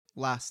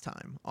last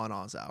time on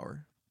Oz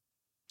Hour?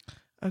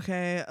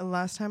 Okay,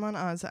 last time on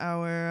Oz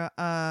Hour,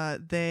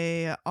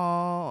 they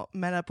all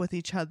met up with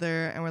each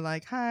other and were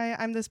like, hi,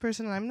 I'm this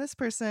person and I'm this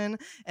person.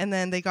 And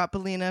then they got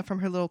Belina from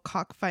her little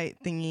cockfight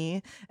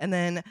thingy. And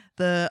then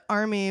the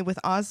army with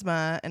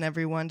Ozma and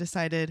everyone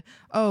decided,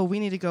 oh, we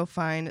need to go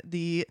find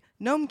the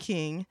Gnome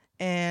King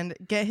and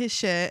get his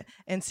shit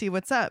and see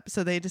what's up.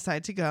 So they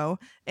decide to go,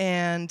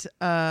 and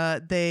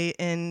they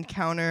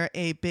encounter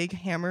a big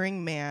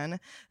hammering man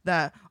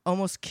that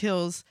almost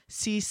kills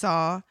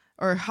Seesaw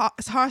or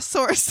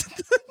Sawhorse,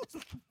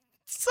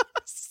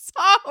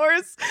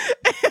 Sawhorse,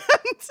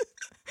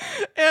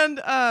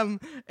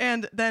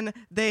 and then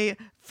they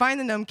find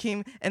the Gnome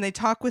King and they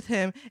talk with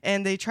him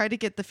and they try to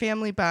get the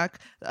family back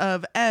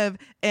of Ev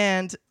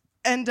and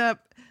end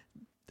up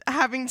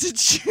having to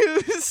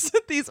choose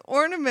these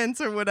ornaments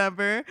or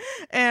whatever,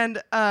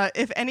 and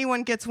if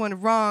anyone gets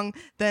one wrong,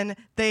 then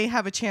they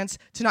have a chance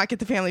to not get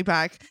the family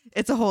back.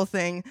 It's a whole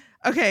thing.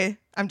 Okay,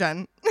 I'm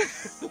done.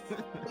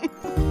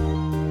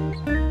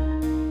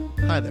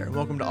 Hi there, and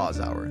welcome to Oz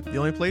Hour, the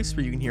only place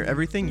where you can hear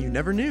everything you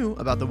never knew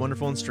about the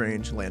wonderful and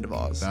strange land of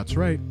Oz. That's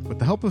right. With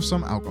the help of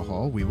some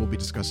alcohol, we will be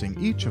discussing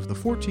each of the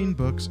 14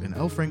 books in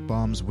L. Frank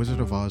Baum's Wizard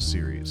of Oz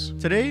series.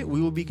 Today,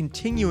 we will be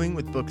continuing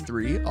with Book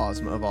 3,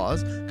 Ozma of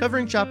Oz,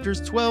 covering chapters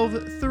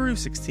 12 through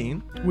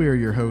 16. We are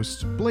your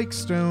hosts, Blake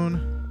Stone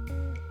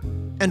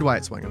and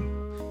Wyatt Swingham.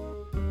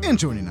 And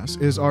joining us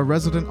is our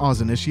resident Oz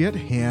initiate,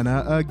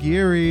 Hannah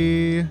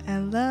Aguirre.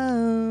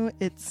 Hello,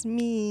 it's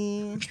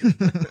me.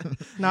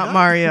 Not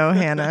Mario,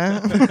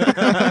 Hannah.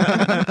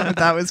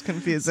 That was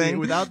confusing. See,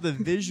 without the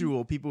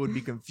visual, people would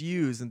be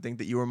confused and think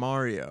that you were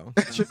Mario.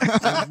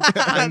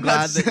 I'm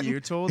glad that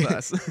you told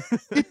us.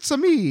 It's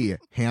me,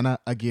 Hannah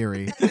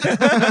Aguirre.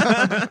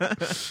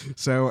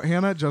 So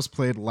Hannah just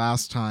played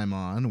Last Time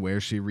On, where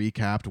she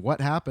recapped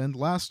what happened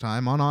last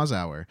time on Oz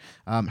Hour.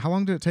 How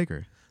long did it take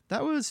her?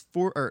 That was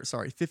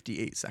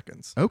 58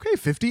 seconds. Okay,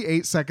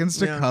 58 seconds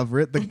to cover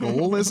it. The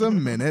goal is a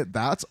minute.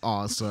 That's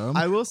awesome.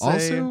 I will say...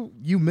 Also,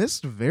 you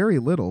missed very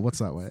little. What's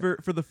that way?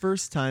 For the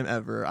first time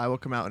ever, I will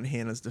come out in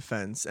Hannah's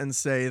defense and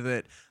say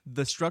that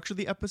the structure of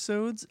the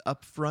episodes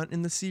up front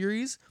in the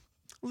series,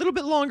 a little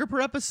bit longer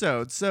per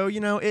episode. So,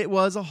 it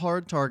was a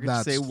hard target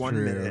to say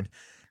 1 minute.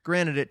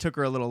 Granted, it took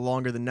her a little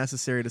longer than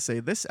necessary to say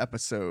this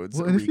episode's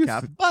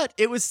recap, but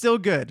it was still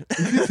good.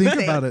 If you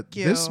think about it,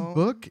 this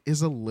book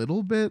is a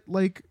little bit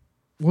like...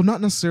 Well,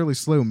 not necessarily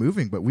slow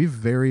moving, but we've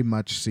very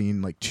much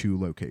seen like 2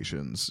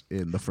 locations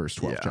in the first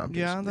 12 chapters.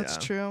 Yeah, that's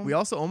true. We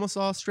also almost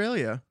saw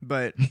Australia,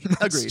 but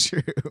agreed.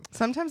 True.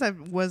 Sometimes I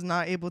was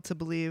not able to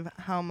believe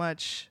how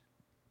much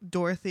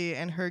Dorothy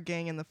and her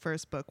gang in the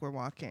first book were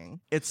walking.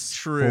 It's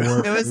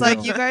true. It was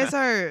like, you guys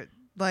are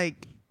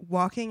like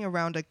walking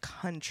around a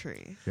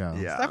country.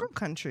 Yeah. Several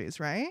countries,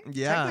 right?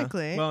 Yeah.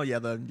 Technically. Well,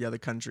 the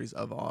countries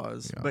of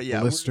Oz. Yeah. But yeah.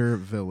 Blister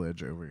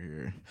Village over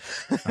here.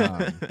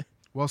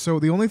 Well, so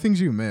the only things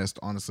you missed,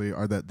 honestly,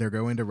 are that they're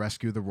going to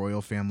rescue the royal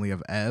family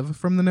of Ev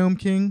from the Gnome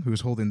King,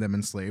 who's holding them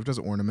enslaved as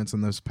ornaments in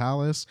this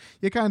palace.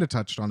 You kind of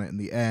touched on it in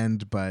the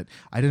end, but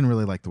I didn't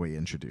really like the way you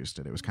introduced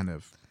it. It was kind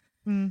of...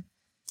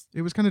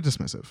 It was kind of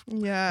dismissive.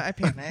 Yeah, I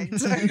panicked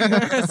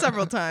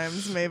several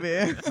times,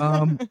 maybe.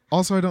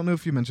 Also, I don't know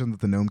if you mentioned that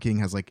the Gnome King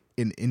has like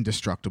an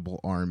indestructible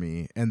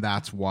army, and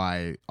that's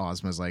why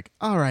Ozma's like,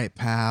 all right,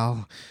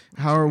 pal,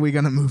 how are we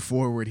going to move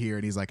forward here?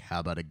 And he's like, how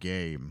about a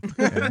game?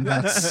 And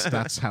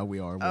that's how we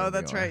are. Oh,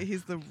 that's right.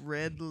 He's the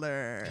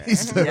Riddler.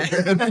 He's the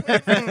Riddler.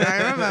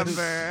 I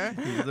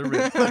remember. He's the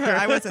Riddler.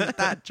 I wasn't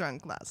that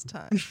drunk last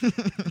time.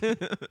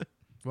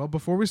 Well,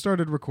 before we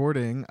started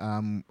recording,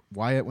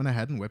 Wyatt went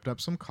ahead and whipped up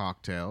some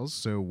cocktails.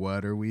 So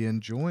what are we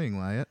enjoying,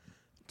 Wyatt?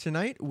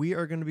 Tonight, we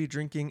are going to be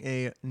drinking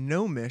a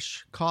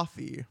Gnomish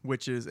coffee,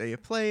 which is a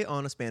play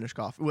on a Spanish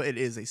coffee. Well, it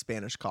is a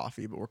Spanish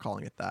coffee, but we're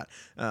calling it that.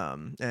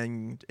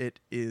 And it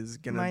is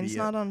going to be... Mine's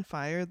not on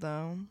fire,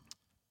 though.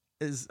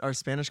 Is our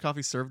Spanish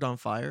coffee served on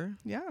fire?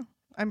 Yeah.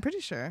 I'm pretty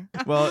sure.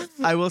 Well,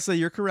 I will say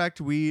you're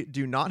correct. We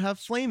do not have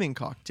flaming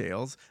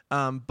cocktails,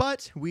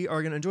 but we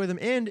are going to enjoy them.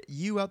 And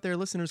you out there,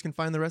 listeners, can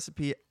find the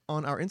recipe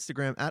on our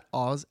Instagram at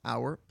Oz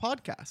Hour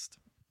Podcast.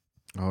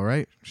 All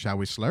right. Shall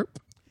we slurp?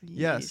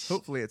 Yes.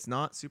 Hopefully it's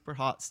not super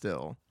hot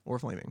still or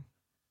flaming.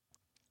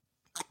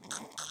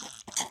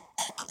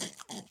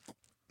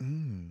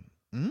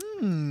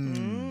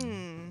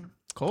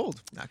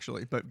 Cold,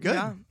 actually, but good.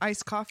 Yeah.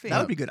 Iced coffee. That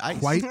would be good. Ice.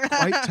 Quite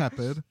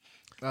tepid.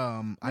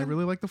 I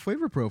really like the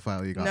flavor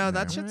profile you got. No, in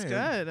that there. shit's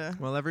good.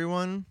 Well,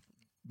 everyone,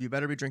 you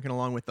better be drinking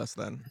along with us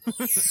then.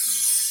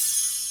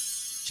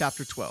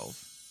 Chapter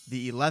 12,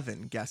 The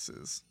 11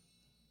 Guesses.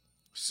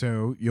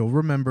 So you'll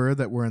remember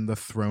that we're in the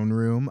throne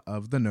room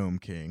of the Gnome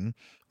King,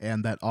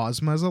 and that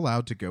Ozma is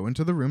allowed to go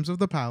into the rooms of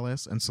the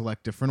palace and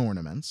select different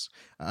ornaments.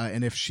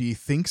 And if she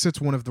thinks it's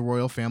one of the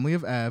royal family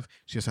of Ev,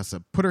 she just has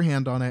to put her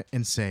hand on it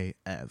and say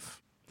Ev.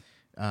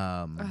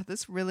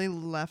 This really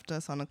left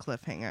us on a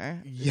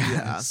cliffhanger.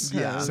 Yes.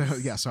 Yeah. So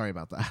yeah, sorry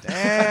about that.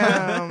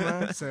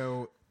 Damn.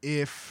 So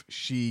if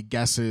she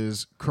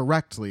guesses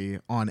correctly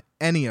on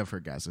any of her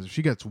guesses. If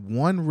she gets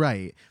one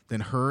right, then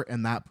her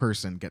and that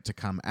person get to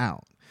come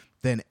out.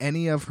 Then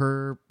any of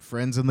her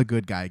friends in the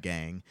good guy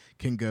gang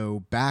can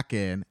go back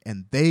in,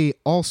 and they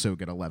also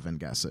get 11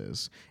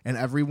 guesses, and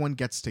everyone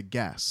gets to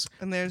guess.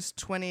 And there's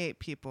 28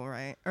 people,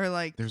 right? Or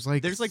like there's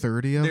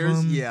 30 of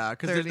them. Yeah,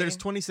 because there's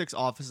 26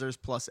 officers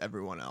plus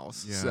everyone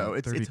else. Yeah, so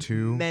it's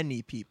 32.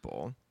 Many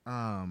people.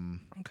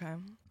 Okay.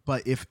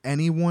 But if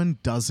anyone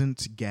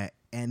doesn't get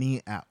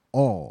any at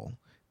all,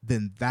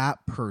 then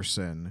that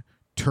person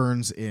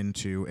turns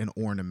into an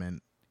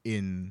ornament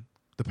in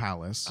the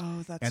palace.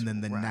 Oh, that's and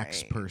then the right.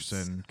 next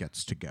person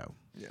gets to go.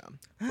 Yeah.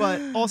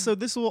 But also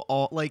this will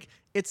all like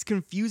it's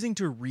confusing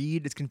to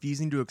read, it's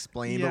confusing to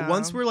explain, but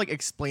once we're like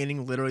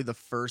explaining literally the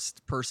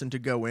first person to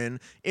go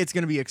in, it's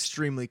going to be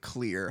extremely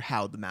clear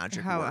how the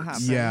magic How it works.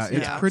 happens. Yeah,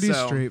 it's pretty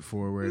So-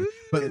 straightforward.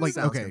 But It like,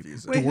 sounds okay,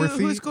 confusing. Wait,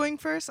 Dorothy. who's going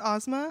first?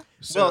 Ozma?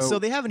 So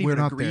they haven't we're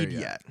even not there agreed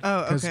yet.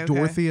 Oh, Because okay.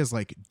 Dorothy is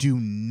like, do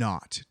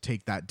not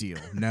take that deal.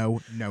 No.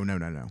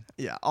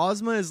 Yeah,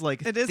 Ozma is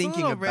like It is a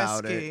thinking little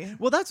about risky. it.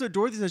 Well, that's what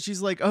Dorothy says.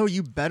 She's like, "Oh,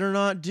 you better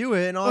not do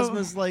it." And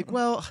Ozma's like,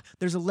 "Well,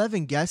 there's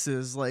 11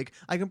 guesses. Like,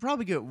 I can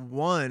probably get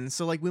one,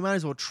 so like we might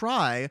as well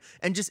try."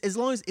 And just as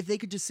long as if they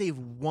could just save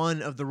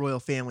one of the royal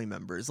family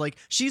members, like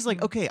she's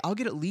like, "Okay, I'll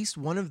get at least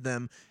one of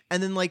them."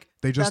 And then like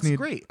They just that's need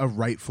great. a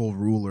rightful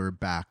ruler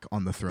back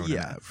on the throne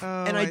Yeah. of Ev.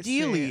 Oh, And I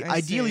ideally,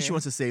 see. she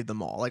wants to save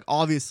them all. Like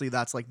obviously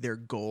that's like their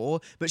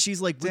goal. But she's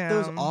like, with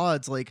those Damn.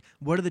 odds, like,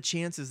 what are the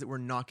chances that we're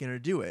not gonna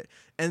do it?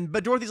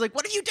 But Dorothy's like,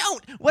 what if you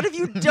don't? What if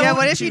you don't? Yeah,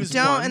 what if you choose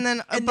don't? one? And then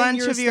a And bunch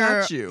you're of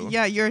your statue.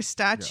 you're a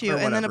statue, Or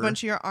and then a whatever.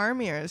 bunch of your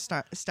army are a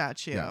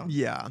statue. Yeah.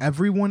 Yeah.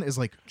 Everyone is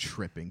like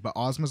tripping, but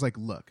Ozma's like,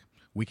 look,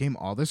 we came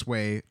all this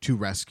way to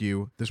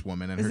rescue this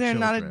woman and Is her there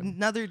not children.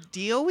 another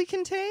deal we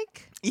can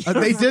take? They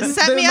didn't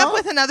Set me up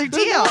with another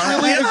deal.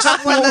 really One that's a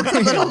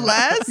exploring. little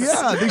less.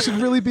 Yeah, they should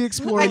really be I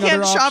exploring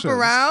can't other shop options.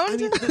 around. I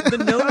mean,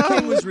 the Gnome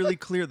King was really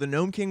clear. The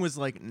Gnome King was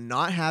like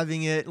not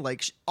having it.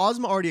 Like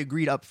Ozma already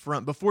agreed up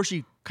front before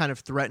she kind of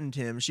threatened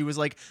him. She was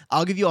like,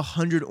 "I'll give you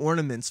 100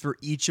 ornaments for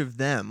each of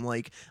them.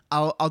 Like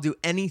I'll do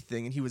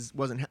anything." And he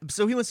wasn't.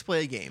 So he wants to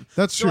play a game.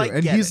 That's So true. I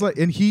And get he's it. like,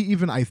 and he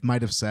even, I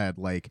might have said,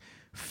 like,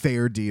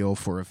 fair deal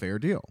for a fair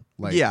deal.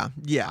 Like, yeah.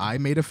 I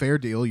made a fair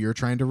deal. You're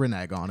trying to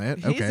renege on it.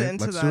 He's Okay,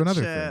 into let's that do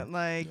another shit. thing.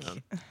 Like,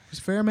 He's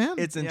a fair man.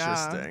 It's Yeah.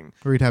 interesting.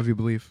 Or he'd have you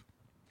believe.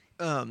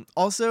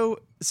 Also,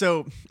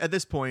 so at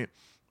this point,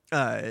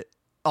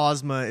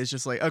 Ozma is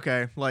just like,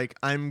 okay, like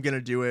I'm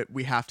gonna do it.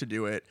 We have to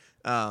do it.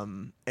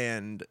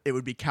 And it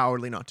would be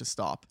cowardly not to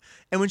stop.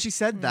 And when she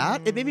said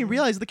that, it made me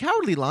realize the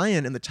cowardly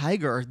lion and the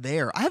tiger are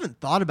there. I haven't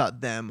thought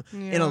about them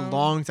in a Yeah.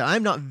 long time.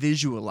 I'm not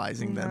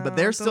visualizing them, but no,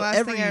 they're the still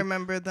last thing I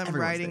remember them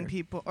everyone's riding there.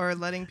 people or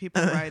letting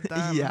people ride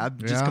them. yeah,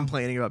 just Yeah.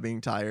 complaining about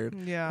being tired.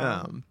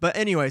 Yeah. But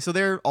anyway, so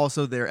they're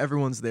also there.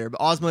 Everyone's there.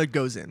 But Ozma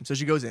goes in. So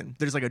she goes in.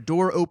 There's like a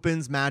door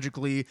opens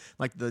magically.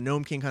 Like the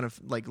Gnome King kind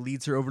of like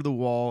leads her over the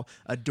wall.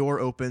 A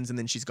door opens and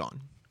then she's gone.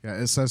 Yeah,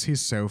 it says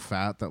he's so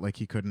fat that like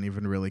he couldn't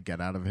even really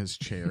get out of his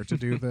chair to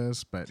do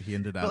this, but he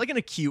ended up. But like in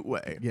a cute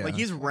way. Yeah. Like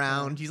he's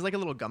round. He's like a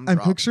little gumdrop.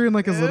 I'm picturing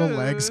like his little Ew.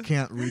 legs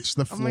can't reach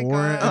the Oh my floor,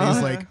 and God.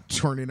 he's like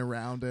turning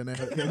around in it.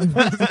 Ew,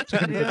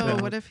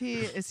 what if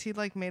is he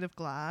like made of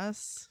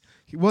glass?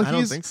 Well, I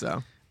don't think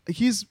so.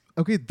 he's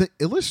okay. The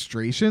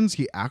illustrations,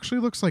 he actually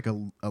looks like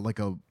a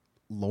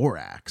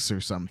Lorax or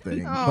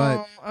something,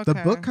 Oh, but the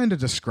okay. book kind of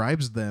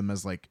describes them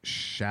as like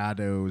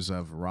shadows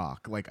of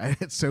rock. Like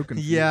it's so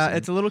confusing. Yeah,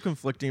 it's a little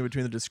conflicting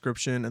between the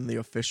description and the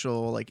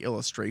official like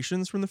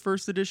illustrations from the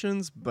first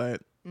editions,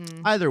 but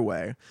either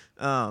way,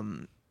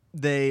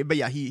 but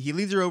yeah, he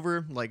leads her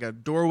over, like a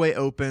doorway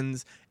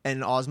opens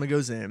and Ozma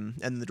goes in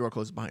and the door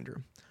closes behind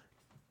her.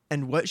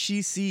 And what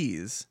she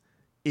sees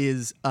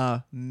is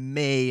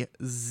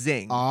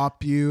amazing.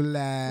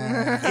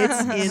 Opulent.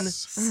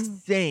 It's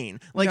insane.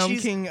 Like Gnome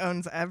she's King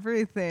owns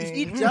everything.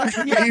 He does.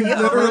 Yeah, he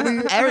literally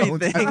owns owns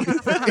everything.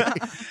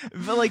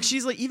 But like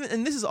she's like even,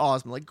 and this is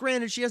Ozma. Like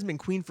granted, she hasn't been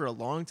queen for a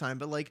long time,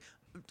 but like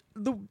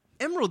the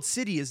Emerald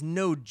City is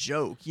no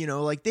joke. You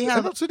know, like they have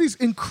Emerald City's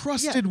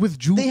encrusted with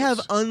jewels. they have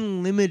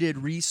unlimited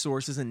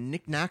resources and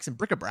knickknacks and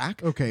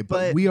bric-a-brac. Okay,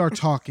 but we are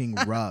talking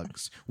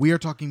rugs. We are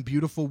talking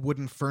beautiful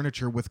wooden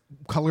furniture with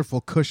colorful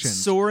cushions.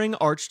 Soaring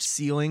arched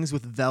ceilings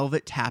with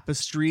velvet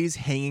tapestries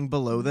hanging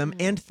below them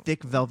and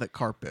thick velvet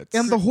carpets.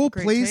 And the whole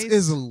Great place taste.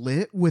 is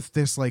lit with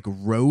this like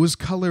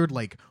rose-colored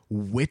like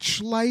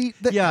witch light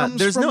that comes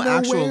there's from no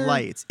actual nowhere.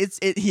 lights. It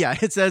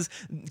says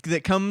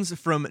that comes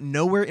from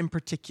nowhere in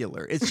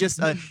particular. It's just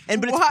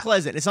but it's What?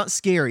 pleasant. It's not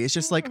scary. It's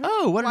just like,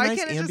 oh, what a Why nice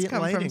can't it ambient just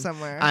come lighting. from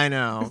somewhere? I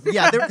know.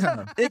 Yeah,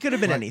 it could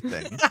have been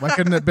anything. Why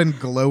couldn't it have been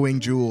glowing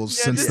jewels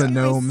Yeah, since just the give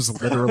me gnomes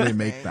something. literally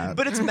make that?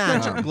 But it's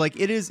magic. Like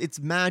it's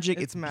magic.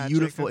 It's It's magic,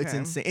 beautiful. It's okay.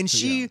 insane. And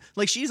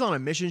she's on a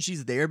mission.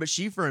 She's there, but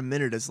she for a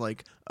minute is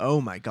like,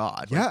 oh my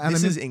god. Like, Yeah, and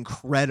this I mean, is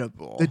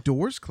incredible. the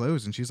doors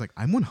close and she's like,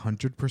 I'm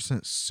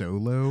 100%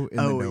 solo in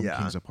the Gnome yeah.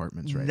 King's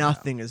apartments right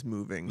Nothing is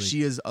moving.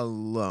 She is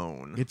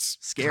alone. now. It's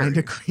scary. kind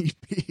of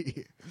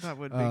creepy. That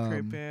would be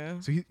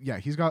creepy. So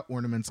he's got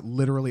ornaments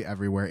literally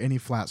everywhere. Any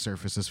flat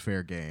surface is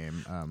fair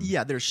game.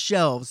 Yeah, there's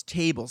shelves,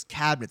 tables,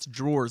 cabinets,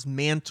 drawers,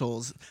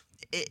 mantles.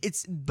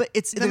 It's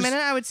the minute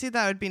I would see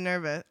that, I would be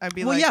nervous. I'd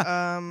be there's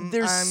I'm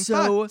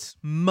so fucked.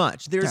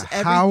 much. There's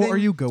everything. How are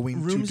you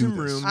going rooms to do and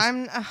this?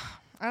 rooms.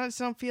 I just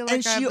don't feel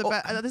like I have the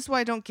best. This is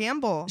why I don't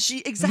gamble.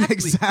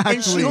 Exactly.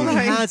 And she only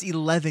has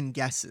 11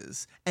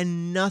 guesses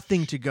and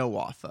nothing to go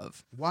off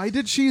of. Why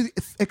did she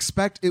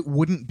expect it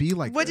wouldn't be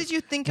like What this? did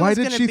you think it was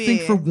going to be? Why did she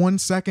think for 1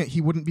 second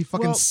he wouldn't be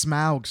fucking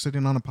Smaug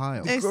sitting on a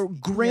pile?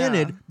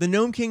 Granted, the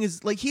Gnome King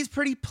is like, he's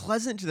pretty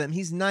pleasant to them.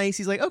 He's nice.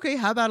 He's like, okay,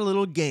 how about a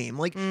little game?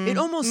 Like, it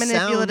almost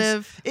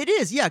manipulative. It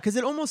is, yeah, because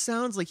it almost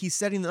sounds like he's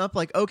setting them up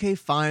like, okay,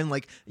 fine.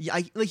 Like,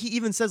 like he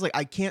even says, like,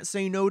 I can't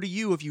say no to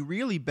you if you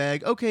really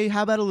beg. Okay,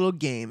 how about a little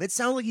game? It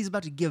sounds like he's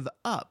about to give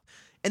up.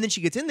 And then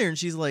she gets in there and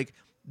she's like,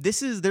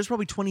 there's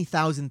probably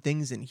 20,000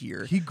 things in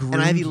here.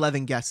 And I have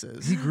 11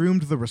 guesses. He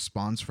groomed the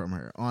response from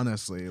her,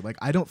 honestly. Like,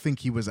 I don't think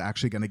he was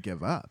actually going to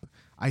give up.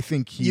 I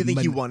think he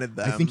he wanted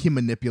them. I think he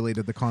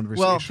manipulated the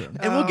conversation.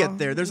 Well, and we'll get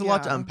there. There's a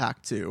lot to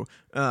unpack too.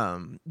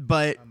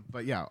 But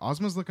yeah,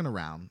 Ozma's looking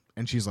around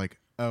and she's like,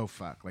 oh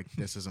fuck, like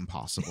this is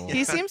impossible.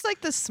 He seems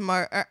like the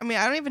smart. I mean,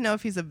 I don't even know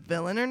if he's a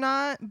villain or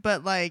not,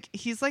 but like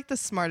he's like the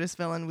smartest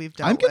villain we've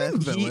dealt I'm getting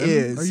with. villain. He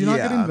is, Are you not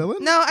getting villain?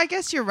 No, I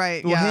guess you're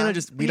right. Well, yeah. Hannah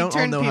we don't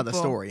all know how the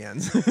people. story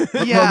ends.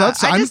 Yeah,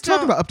 I'm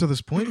talking about up to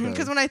this point.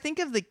 Because when I think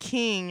of the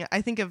king,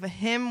 I think of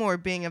him more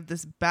being of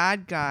this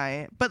bad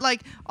guy, but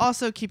like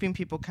also keeping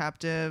people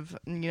captive,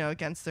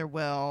 against their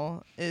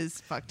will is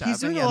fucked up.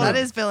 He's doing that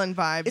is villain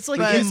vibes. It's like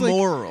but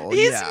immoral.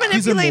 He's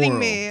manipulating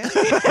me. He's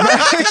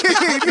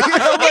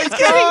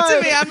getting to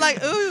me. I'm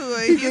like, ooh,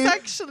 he's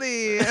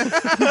actually. He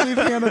gave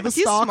Hannah the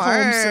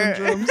Stockholm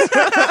syndrome.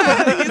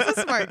 He's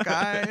a smart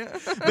guy.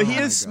 But he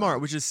is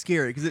smart, which is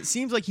scary because it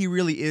seems like he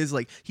really is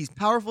like he's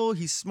powerful,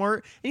 he's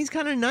smart, and he's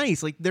kind of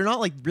nice. Like they're not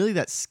like really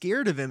that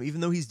scared of him, even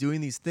though he's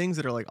doing these things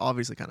that are like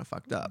obviously kind of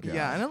fucked up.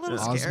 Yeah, and a little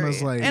Ozma's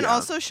scary. like,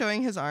 also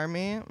showing his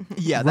army.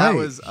 Yeah, that right.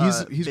 was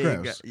he's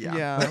big, gross.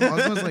 Yeah.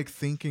 Ozma's like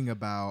thinking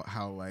about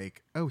how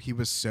like, oh, he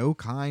was so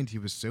kind, he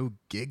was so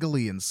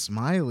giggly and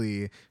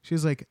smiley.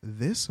 She's like,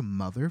 this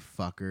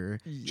motherfucker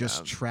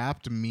just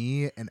trapped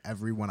me and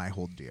everyone I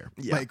hold dear.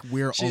 Yeah. Like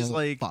we're She's all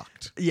like,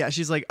 fucked. Yeah,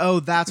 she's like, oh,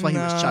 that's why he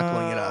was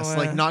chuckling at us. No.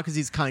 Like not because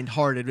he's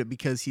kind-hearted, but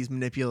because he's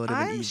manipulative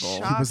and I'm evil.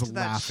 shocked He was that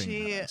laughing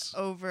she at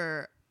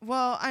us.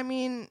 Well, I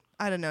mean,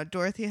 I don't know.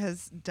 Dorothy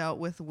has dealt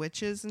with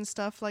witches and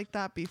stuff like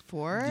that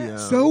before. Yeah.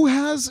 So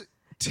has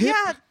Tip.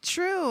 Yeah,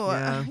 true.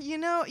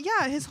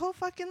 Yeah. His whole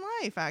fucking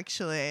life,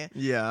 actually.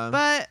 Yeah.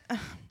 But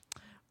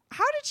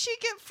how did she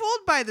get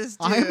fooled by this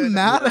dude? I'm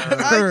mad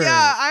at her.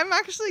 Yeah, I'm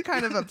actually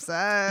kind of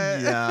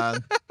upset. Yeah.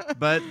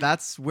 But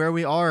that's where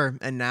we are.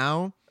 And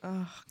now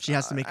Oh, she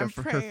has to make her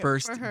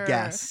first for her.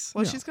 guess.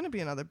 Well, Yeah. she's gonna be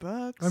in other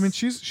books. I mean,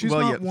 she's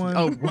well, not yeah. one.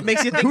 Oh, what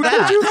makes you think Who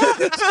that? told you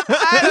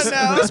that? I don't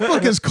know. This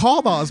book is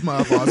called Ozma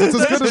of Oz. It's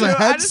as good as a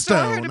I just don't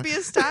want her headstone. to be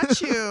a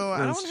statue. I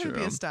don't That's want her to be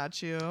true. a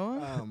statue.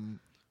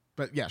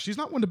 But yeah, she's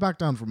not one to back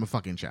down from a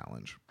fucking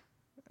challenge.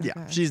 Yeah,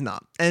 Okay. she's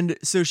not. And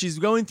so she's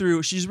going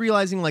through, she's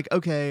realizing like,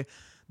 okay,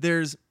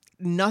 there's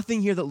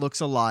nothing here that looks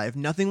alive.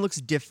 Nothing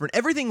looks different.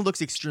 Everything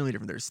looks extremely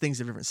different. There's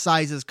things of different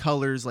sizes,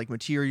 colors, like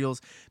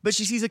materials. But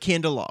she sees a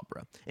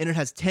candelabra and it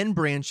has 10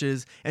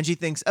 branches and she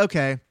thinks,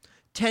 okay,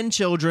 10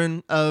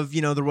 children of,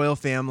 the royal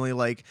family.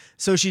 Like,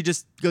 so she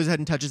just goes ahead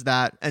and touches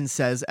that and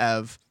says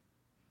Ev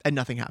and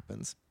nothing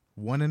happens.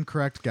 One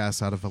incorrect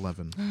guess out of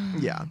 11.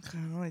 Yeah. Okay,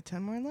 only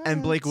 10 more left.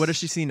 And Blake, what does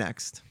she see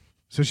next?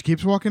 So she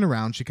keeps walking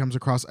around. She comes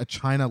across a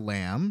China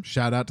lamb.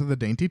 Shout out to the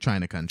dainty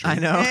China country. I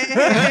know.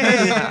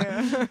 Hey.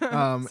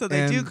 So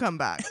they do and come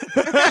back.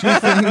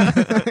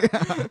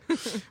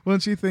 Well,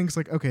 she thinks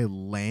like, okay,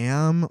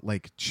 lamb,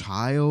 like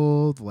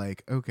child,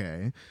 like,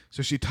 okay.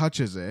 So she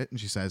touches it and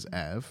she says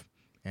Ev,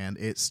 and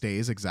it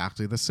stays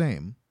exactly the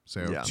same.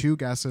 So Yeah. 2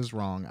 guesses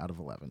wrong out of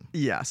 11.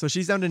 Yeah, so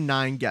she's down to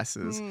 9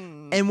 guesses.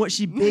 And what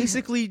she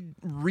basically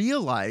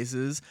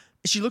realizes,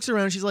 she looks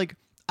around and she's like,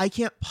 I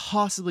can't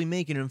possibly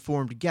make an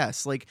informed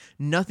guess. Like,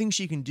 nothing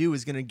she can do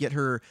is going to get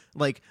her,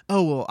 like,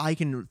 oh, well, I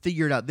can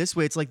figure it out this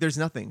way. It's like there's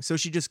nothing. So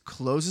she just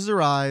closes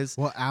her eyes.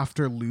 Well,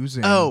 after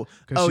losing. Oh,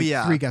 'cause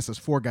yeah. 3 guesses,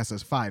 4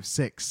 guesses, 5,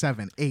 6,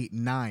 7, 8,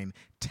 9,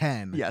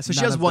 10. Yeah, so she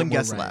None has of one them were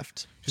guess right.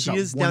 left. She's She got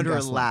is one down to her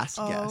guess left.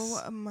 last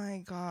guess. Oh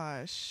my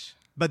gosh.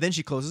 But then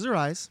she closes her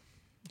eyes.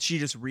 She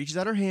just reaches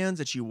out her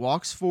hands and she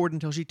walks forward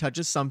until she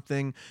touches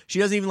something. She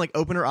doesn't even like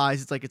open her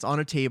eyes. It's like it's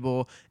on a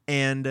table.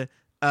 And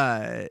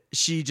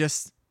she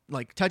just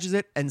like touches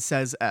it and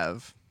says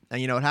Ev.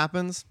 And you know what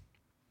happens?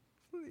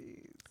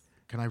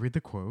 Can I read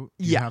the quote?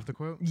 Do Yeah. you have the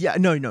quote? Yeah,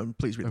 no,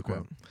 please read the Okay.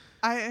 quote.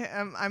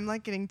 I'm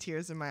like getting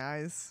tears in my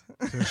eyes.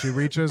 So she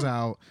reaches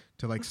out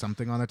to like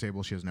something on a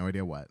table. She has no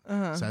idea what.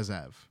 Uh-huh. Says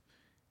Ev.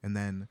 And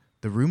then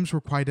the rooms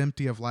were quite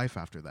empty of life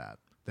after that.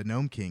 The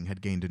Gnome King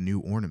had gained a new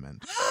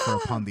ornament, for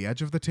upon the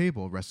edge of the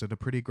table rested a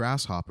pretty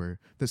grasshopper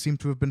that seemed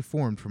to have been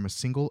formed from a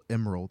single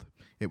emerald.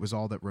 It was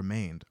all that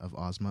remained of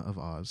Ozma of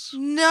Oz.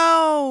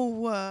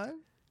 No.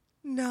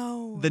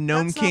 No. The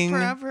Gnome that's King.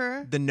 Not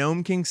forever. The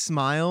Gnome King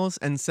smiles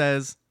and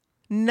says,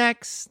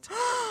 "Next."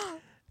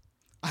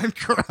 I'm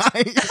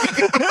crying.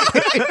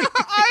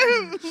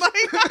 I'm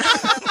like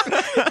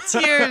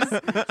tears.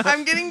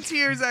 I'm getting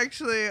tears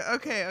actually.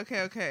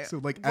 Okay.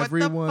 So like what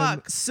everyone. the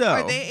fuck? So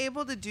Are they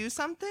able to do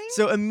something?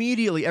 So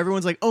immediately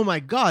everyone's like, "Oh my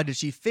god, did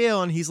she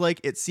fail?" And he's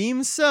like, "It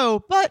seems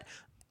so, but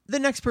the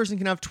next person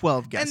can have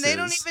 12 guesses." And they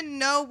don't even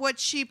know what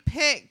she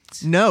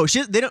picked. No,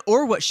 they don't,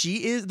 or what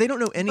she is. They don't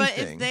know anything. But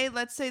if they,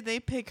 let's say they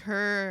pick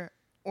her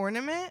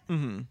ornament,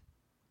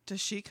 does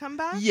she come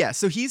back? Yeah,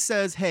 so he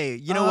says, "Hey,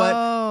 you know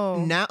what?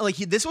 Now, like,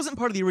 this wasn't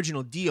part of the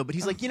original deal, but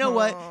he's like, you know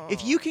what?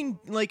 If you can,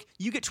 like,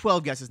 you get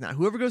 12 guesses now.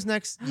 Whoever goes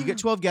next, you get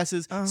 12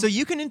 guesses. So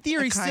you can, in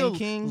theory, still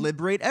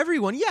liberate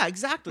everyone. Yeah,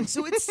 exactly.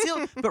 So it's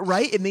still, but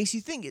right, it makes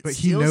you think. It But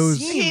still he knows.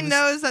 seems, He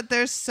knows that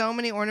there's so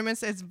many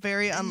ornaments. It's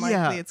very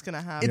unlikely it's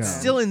gonna happen. It's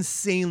still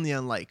insanely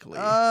unlikely.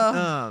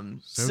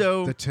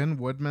 So the Tin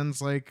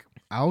Woodman's like,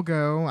 I'll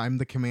go. I'm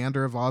the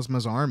commander of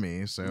Ozma's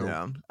army,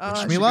 so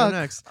wish me luck.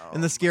 Next.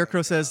 And the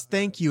Scarecrow says,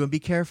 "Thank you, and be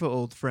careful,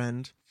 old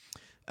friend."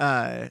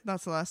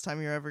 That's the last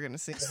time you're ever gonna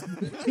see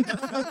him.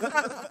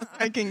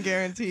 I can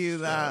guarantee you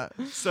that.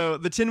 So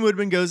the Tin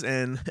Woodman goes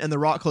in, and the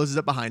rock closes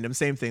up behind him.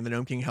 Same thing. The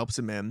Gnome King helps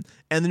him in,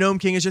 and the Gnome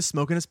King is just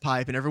smoking his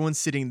pipe, and everyone's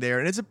sitting there,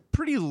 and it's a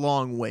pretty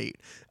long wait.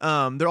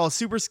 They're all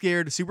super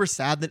scared, super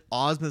sad that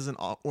Ozma's an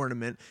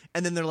ornament,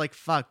 and then they're like,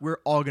 "Fuck, we're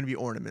all gonna be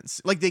ornaments."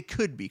 Like they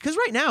could be, because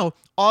right now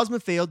Ozma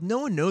failed.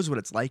 No one knows what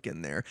it's like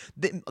in there.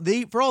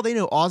 They for all they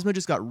know, Ozma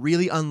just got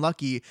really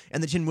unlucky,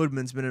 and the Tin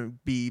Woodman's gonna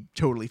be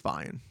totally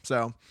fine.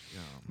 So.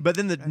 But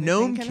then the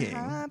Gnome King,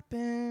 yeah,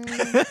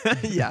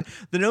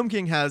 the Gnome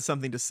King has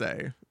something to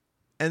say.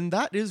 And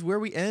that is where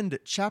we end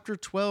chapter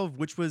 12,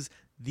 which was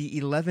the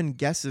 11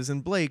 guesses.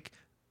 And Blake,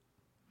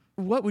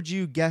 what would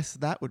you guess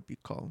that would be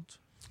called?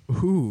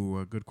 Ooh,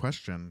 a good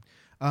question.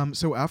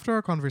 So after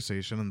our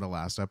conversation in the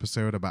last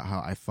episode about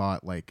how I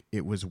thought like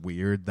it was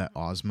weird that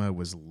Ozma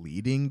was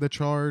leading the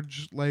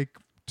charge like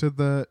to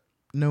the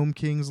Gnome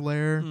King's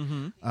lair,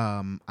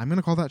 I'm going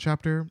to call that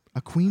chapter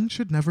 "A Queen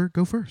Should Never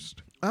Go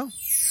First." Oh.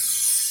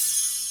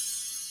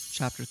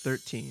 Chapter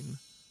 13.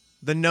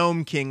 The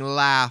Gnome King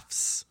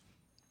laughs.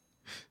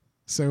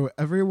 So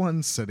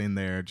everyone's sitting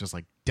there just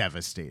like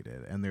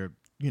devastated, and they're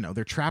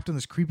trapped in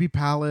this creepy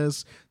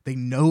palace. They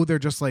know they're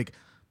just like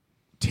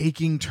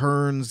taking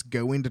turns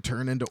going to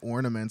turn into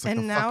ornaments, like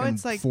and the now fucking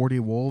it's like 40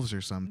 wolves or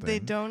something.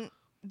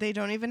 They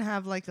don't even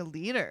have like a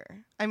leader.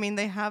 I mean,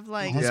 they have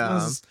like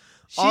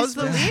She's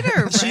the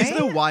leader, right? She's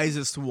the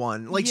wisest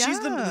one. Like she's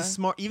the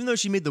smart. Even though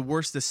she made the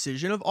worst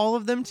decision of all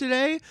of them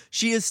today,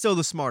 she is still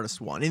the smartest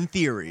one in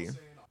theory.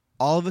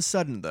 All of a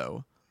sudden,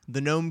 though,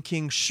 the Gnome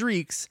King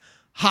shrieks,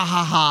 "Ha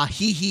ha ha!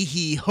 He he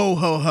he! Ho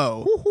ho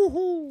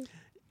ho!"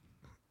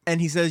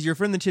 And he says, "Your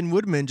friend the Tin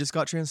Woodman just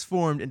got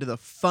transformed into the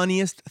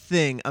funniest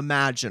thing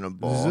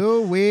imaginable.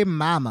 Zoe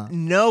mama.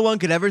 No one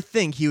could ever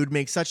think he would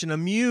make such an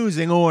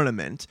amusing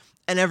ornament."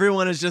 And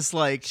everyone is just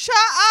like, "Shut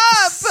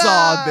up!"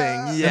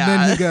 sobbing. Yeah. And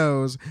then he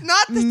goes,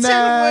 "Not the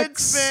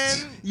Next.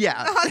 Tin Woodsman."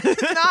 Yeah.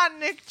 Not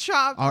Nick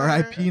Chopper.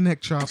 R.I.P.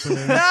 Nick Chopper.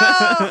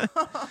 No.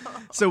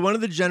 So one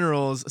of the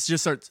generals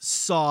just starts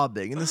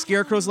sobbing, and the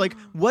Scarecrow's like,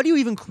 "What are you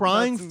even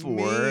crying That's for?"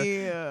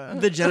 me.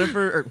 The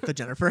Jennifer. Who the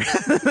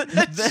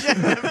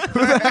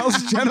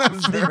hell's Jennifer?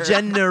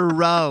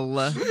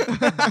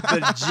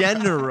 The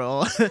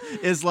general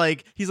is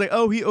like, he's like,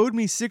 "Oh, he owed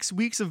me 6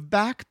 weeks of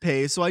back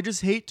pay, so I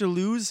just hate to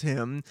lose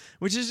him,"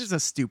 which is just a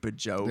stupid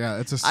joke. Yeah,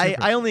 it's a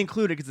I only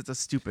include it because it's a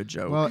stupid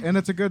joke. Well, and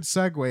it's a good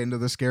segue into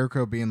the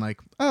Scarecrow being like,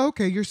 "Oh,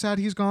 okay, you're sad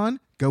he's gone?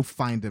 Go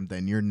find him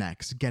then. You're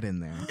next. Get in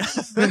there."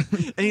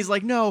 And he's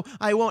like, "No,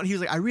 I won't." He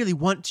was like, "I really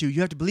want to. You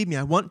have to believe me.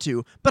 I want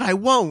to, but I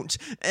won't."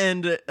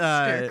 And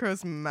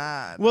Scarecrow's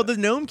mad. well, the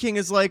Gnome King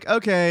is like,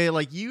 "Okay,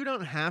 like you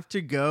don't have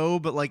to go,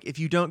 but like if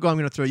you don't go, I'm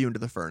going to throw you into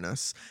the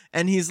furnace."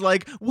 And he's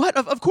like, "What?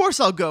 Of course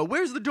I'll go.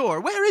 Where's the door?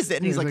 Where is it?"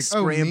 And he's like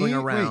scrambling "Oh,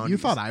 me? around. Wait, you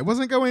thought I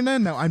wasn't going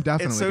in? No, I'm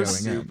definitely It's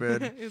so going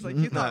stupid. in." He's like,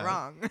 "You thought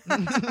wrong."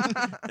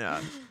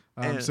 Yeah.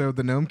 So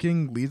the Gnome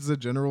King leads the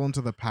general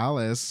into the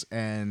palace,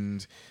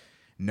 and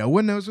no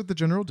one knows what the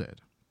general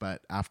did.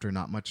 But after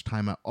not much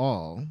time at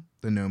all,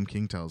 the Gnome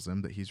King tells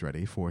him that he's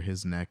ready for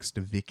his next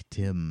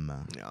victim.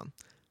 Yeah.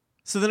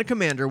 So then a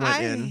commander went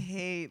I in.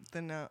 hate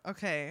the no.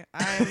 Okay,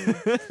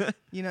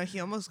 he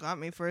almost got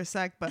me for a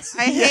sec, but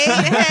I hate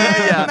him.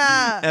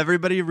 Yeah.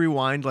 Everybody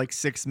rewind like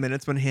 6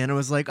 minutes when Hannah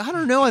was like, "I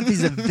don't know if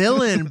he's a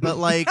villain, but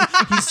like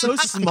he's so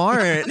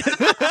smart."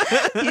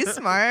 He's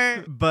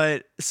smart.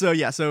 But so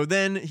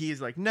then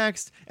he's like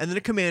next, and then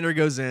a commander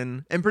goes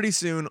in, and pretty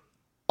soon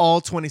all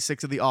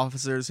 26 of the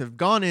officers have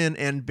gone in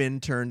and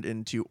been turned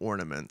into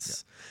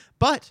ornaments. Yeah.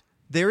 But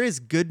there is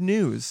good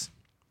news.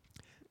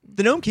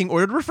 the Gnome King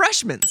ordered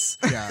refreshments.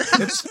 Yeah,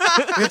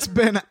 it's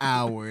been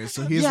hours,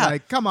 so he's Yeah.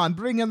 like, "Come on,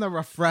 bring in the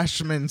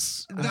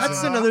refreshments."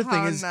 That's Oh, another thing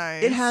how is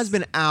nice. it has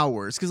been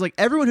hours because like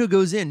everyone who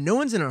goes in, no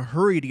one's in a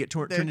hurry to get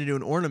turned into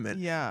an ornament.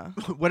 Yeah.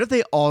 What if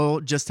they all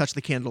just touch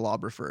the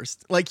candelabra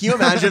first? Like, can you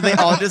imagine if they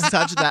all just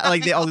touch that?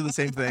 Like, they all do the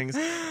same things.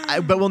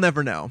 But we'll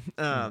never know.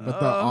 But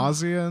the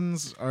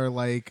Ozians are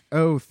like,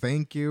 "Oh,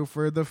 thank you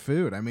for the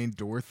food." I mean,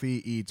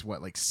 Dorothy eats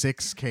what, like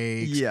 6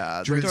 cakes.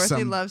 Yeah, drinks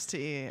Dorothy some. loves to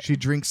eat. She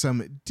drinks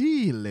some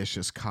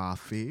delicious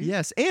coffee.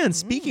 Yes, and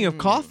speaking of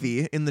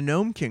coffee in the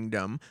Gnome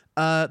Kingdom,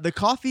 the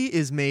coffee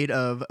is made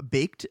of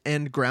baked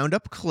and ground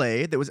up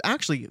clay that was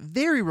actually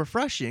very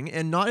refreshing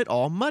and not at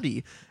all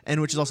muddy,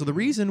 and which is also the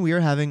reason we are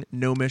having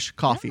gnomish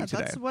coffee Yeah,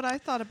 today. that's what I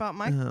thought about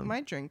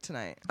my drink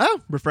tonight.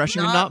 Oh,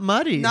 refreshing and not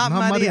muddy. Not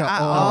Not muddy muddy at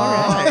at all.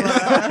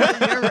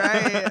 all. You're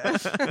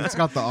right. It's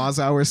got the Oz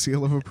Hour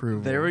seal of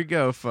approval. There we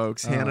go,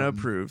 folks. Hannah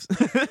approves.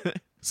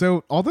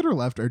 So all that are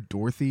left are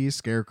Dorothy,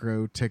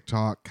 Scarecrow,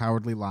 TikTok,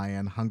 Cowardly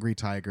Lion, Hungry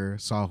Tiger,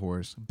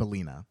 Sawhorse,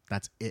 Bellina.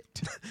 That's it.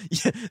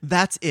 Yeah,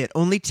 that's it.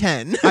 Only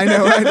 10. I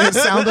know, and it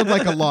sounded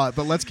like a lot,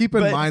 but let's keep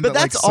in mind but that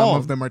like that's some all.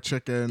 of them are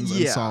chickens and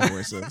Yeah.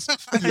 sawhorses.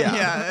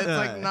 Yeah, it's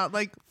like not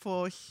like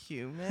full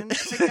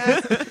humans, I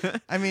guess.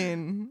 I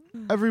mean,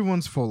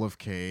 Everyone's full of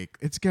cake.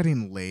 It's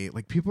getting late.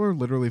 Like people are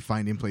literally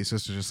finding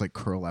places to just like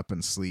curl up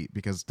and sleep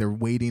because they're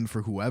waiting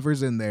for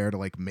whoever's in there to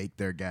like make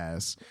their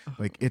guess.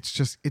 Like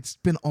it's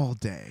been all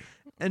day.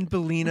 And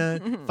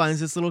Bellina finds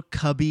this little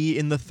cubby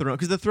in the throne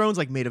because the throne's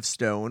like made of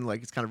stone,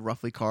 like it's kind of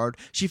roughly carved.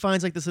 She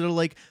finds like this little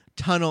like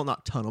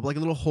not tunnel, but like a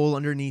little hole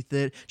underneath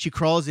it. She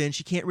crawls in.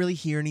 She can't really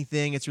hear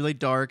anything. It's really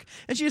dark,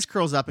 and she just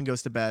curls up and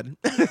goes to bed.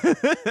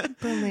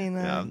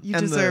 Bellina, you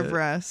And deserve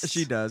rest.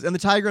 She does, and the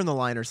tiger and the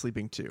lion are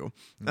sleeping too.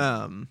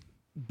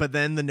 But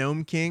then the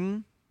Gnome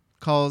King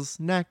calls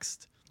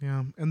next.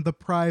 Yeah, and the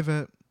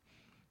private,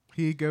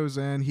 he goes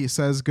in, he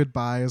says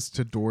goodbyes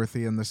to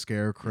Dorothy and the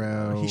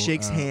Scarecrow. He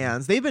shakes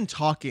hands. They've been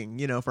talking,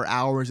 for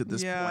hours at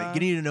this Yeah. point,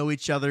 getting to know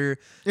each other.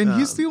 And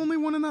he's the only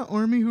one in that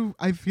army who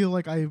I feel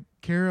like I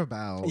care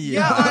about.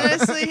 Yeah,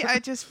 honestly, I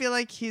just feel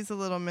like he's a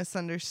little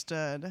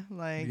misunderstood.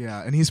 Like,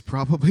 Yeah, and he's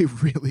probably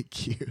really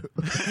cute.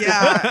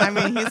 yeah, I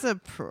mean, he's a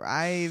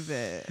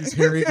private. He's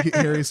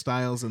Harry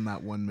Styles in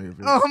that one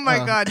movie. Oh my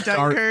God,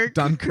 Dunkirk.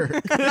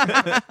 Dunkirk.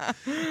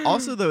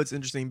 Also, though, it's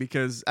interesting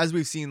because as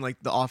we've seen, like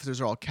the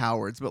officers are all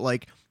cowards, but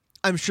like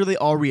I'm sure they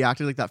all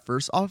reacted like that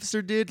first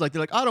officer did. Like they're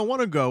like, I don't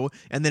want to go,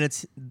 and then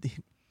it's the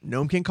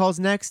Gnome King calls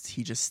next.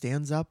 He just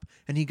stands up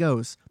and he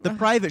goes. The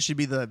private should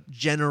be the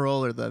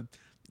general or the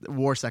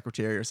war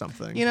secretary or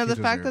something. You know, He the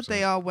fact that deserves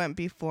they it. all went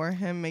before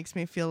him makes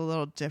me feel a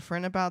little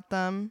different about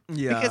them.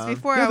 Yeah. Because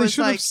before Yeah, I they was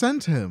should like, have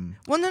sent him.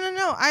 well,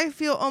 no. I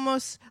feel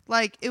almost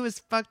like it was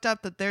fucked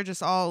up that they're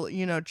just all,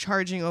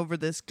 charging over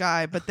this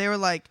guy. But they were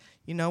like,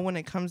 when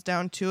it comes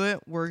down to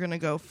it, we're going to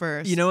go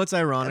first. You know what's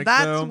ironic,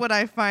 That's though? what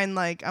I find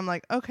like, I'm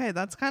like, okay,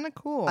 that's kind of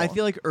cool. I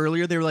feel like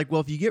earlier they were like, well,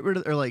 if you get rid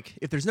of, or like,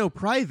 if there's no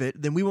private,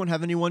 then we won't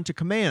have anyone to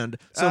command.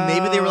 So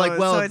maybe they were like,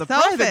 well, so if the it's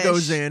private selfish.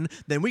 goes in,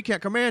 then we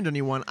can't command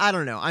anyone. I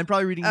don't know. I'm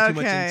probably reading too much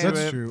Okay. into it.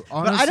 That's true. But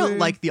I don't Honestly-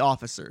 like the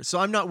officers, so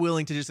I'm not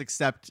willing to just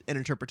accept an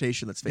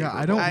interpretation that's Yeah, favorable.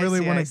 I don't I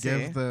really see, want I to see.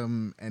 give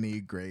them any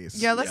grace.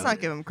 yeah, let's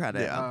not give him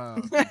credit. Yeah.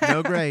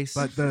 No grace.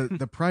 But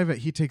the private,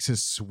 he takes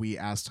his sweet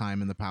ass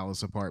time in the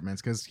palace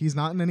apartments because he's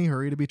not in any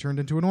hurry to be turned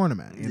into an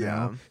ornament. You Yeah.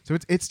 know, so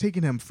it's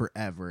taking him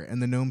forever,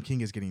 and the Gnome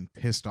King is getting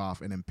pissed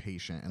off and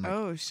impatient and like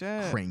Oh,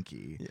 shit.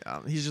 cranky. Yeah,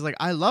 he's just like,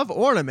 I love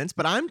ornaments,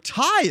 but I'm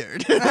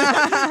tired.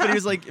 but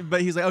he's like,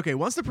 okay,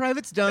 once the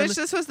private's done, Bitch,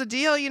 this was the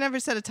deal. You never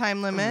set a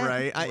time limit.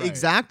 right? Right.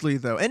 Exactly,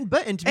 though. And to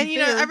be And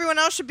fair, everyone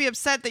else should be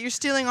upset that you're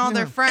stealing all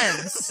their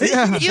friends.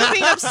 Yeah. You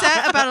being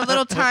upset about a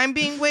little time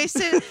being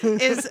wasted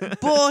is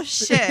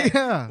bullshit.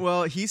 Yeah.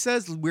 well, he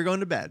says we're going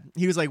to bed.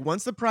 He was like,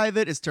 once the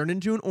private is turned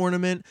into an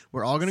ornament,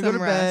 we're all going to go to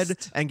Some bed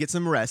rest. and get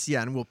some rest.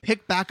 Yeah, and we'll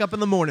pick back up in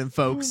the morning,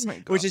 folks, Oh my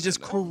which God, is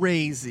just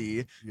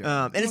crazy.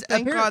 Yeah. And Well, it's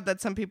thank apparent- God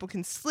that some people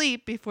can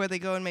sleep before they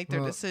go and make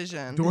their Well,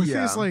 decision. Dorothy's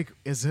Yeah. like,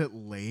 is it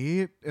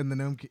late? And the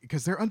Gnome King,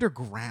 because they're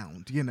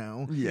underground, you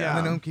know? Yeah.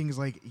 And the Gnome King is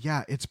like,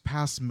 yeah, it's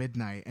past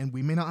midnight, and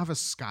we may not have a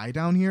sky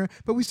down here,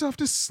 but we still have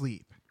to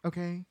sleep,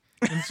 okay?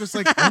 And it's just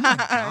like, oh my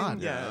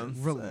God, Yeah.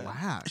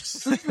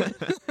 relax.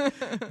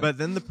 But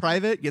then the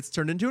private gets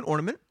turned into an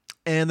ornament,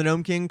 and the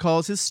Gnome King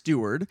calls his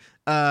steward,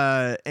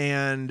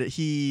 and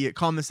he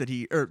comments that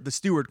the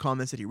steward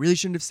comments that he really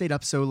shouldn't have stayed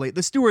up so late.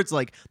 The steward's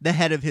like the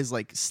head of his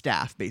like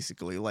staff,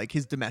 basically, like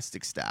his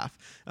domestic staff,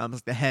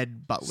 like the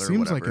head butler. or Seems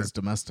whatever. like his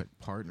domestic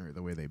partner,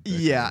 the way they bicker.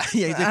 Yeah.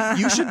 He's like,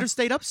 you shouldn't have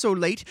stayed up so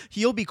late.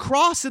 He'll be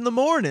cross in the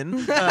morning.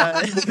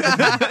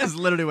 Is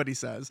literally what he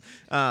says.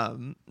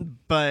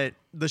 But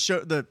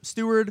the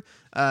steward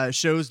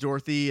shows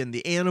Dorothy and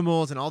the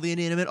animals and all the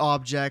animate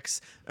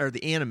objects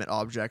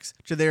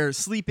to their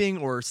sleeping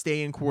or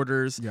staying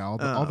quarters. Yeah, all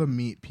the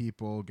meat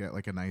people get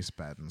like a nice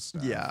bed and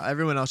stuff. Yeah,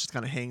 everyone else just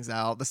kind of hangs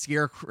out. The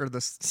scarecrow or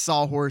the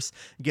sawhorse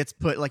gets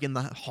put like in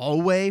the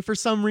hallway for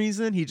some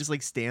reason. He just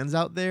like stands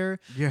out there.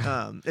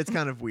 Yeah. It's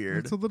kind of weird.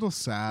 It's a little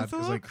sad. It's a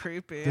little like,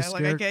 creepy. the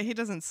I get he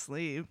doesn't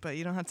sleep, but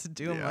you don't have to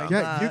do him Yeah. like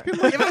Yeah, that. you can,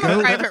 like, give him go-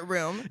 a private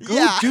room. Go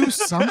Yeah. do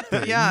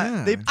something.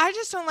 Yeah. yeah. I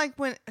just don't like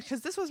when,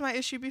 because this was my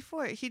issue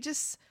before. He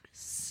just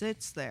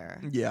sits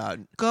there. Yeah.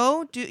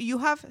 Go do. You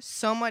have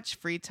so much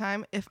free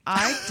time. If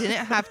I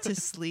didn't have to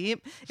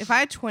sleep, if I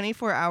had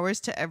 24 hours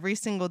to every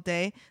single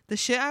day, the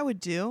shit I would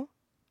do.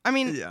 I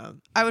mean, Yeah.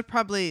 I would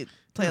probably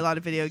play a lot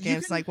of video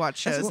games, can- like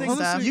watch That's the shows thing, and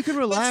stuff. honestly, you can But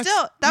relax.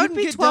 still, that You would can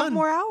be get 12 done.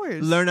 more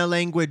hours. Learn a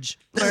language.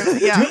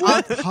 Yeah. Do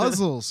a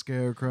puzzle,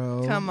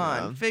 Scarecrow. Come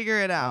on, Yeah. figure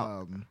it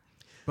out.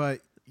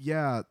 But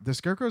yeah, the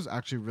Scarecrow's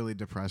actually really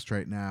depressed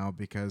right now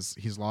because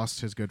he's lost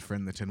his good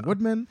friend, the Tin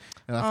Woodman.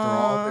 And after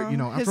all, his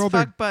after all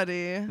their fuck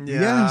buddy.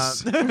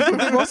 Yes.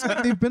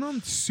 they've been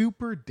on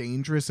super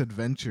dangerous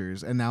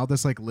adventures, and now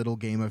this like little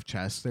game of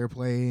chess they're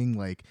playing,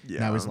 like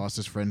now he's Yeah. lost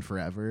his friend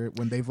forever.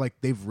 When they've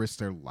risked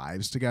their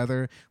lives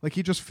together, like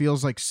he just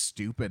feels like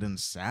stupid and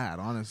sad,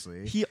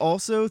 honestly. He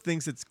also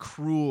thinks it's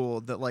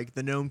cruel that like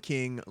the Gnome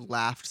King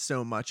laughed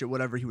so much at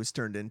whatever he was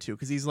turned into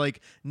because he's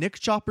like Nick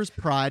Chopper's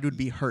pride would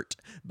be hurt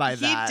by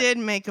that. He did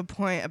make a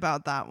point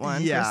about that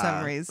one Yeah, for some it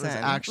was reason.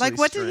 actually Like,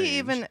 what did he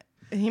strange. even?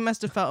 He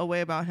must have felt a way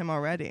about him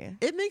already.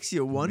 It makes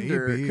you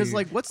wonder Maybe. because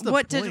like what's the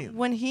What point? did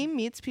when he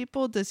meets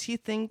people? Does he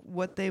think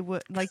what they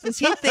would like? Does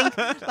he think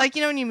like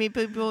when you meet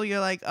people, you're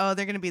like, oh,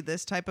 they're gonna be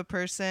this type of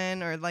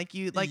person, or like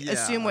you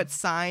assume Yeah. what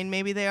sign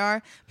maybe they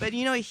are. But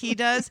you know what he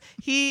does?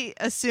 He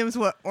assumes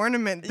what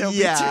ornament they'll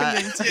Yeah.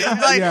 be turned into.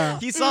 Like, Yeah.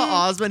 He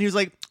saw Ozma and he was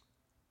like,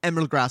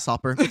 Emerald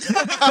Grasshopper.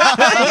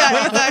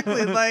 yeah,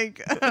 exactly.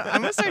 Like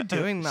I'm gonna start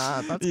doing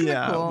that. That's kinda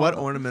Yeah. cool. What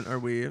ornament are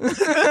we? I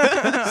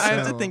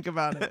have to So- think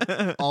about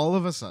it. All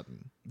of a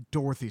sudden,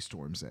 Dorothy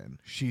storms in.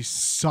 She's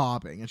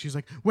sobbing, and she's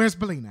like, "Where's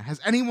Bellina? Has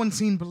anyone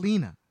seen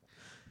Bellina?"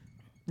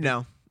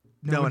 No.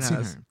 No one one's seen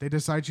has. her. They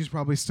decide she's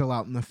probably still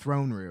out in the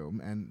throne room,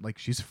 and like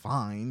she's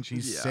fine,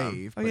 she's Yeah.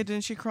 safe. Oh yeah, but-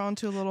 didn't she crawl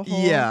into a little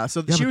hole? Yeah,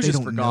 so Yeah, she but was they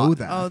just don't forgotten. know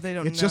that. Oh, they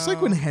don't It's just like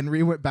when know.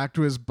 Henry went back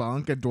to his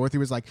bunk, and Dorothy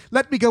was like,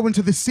 "Let me go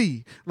into the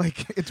sea."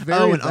 Like it's very.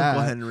 Oh, and that.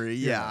 Uncle Henry.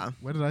 Yeah.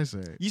 What did I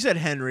say? You said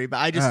Henry, but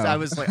I Oh.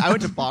 was like, I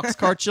went to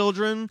Boxcar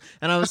Children,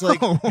 and I was like,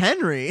 Oh.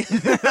 Henry.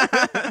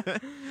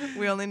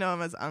 We only know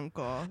him as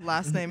Uncle.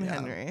 Last name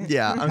Henry.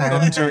 Yeah, Uncle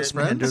Hender's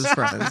Hender's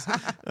friends.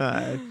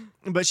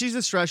 But she's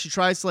distressed. She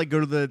tries to like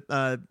go to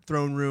the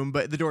throne room,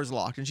 but the door's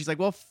locked, and she's like,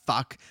 "Well,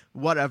 fuck,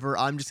 whatever.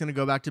 I'm just gonna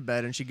go back to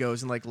bed." And she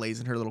goes and like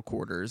lays in her little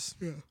quarters.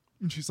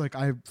 And she's like,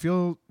 "I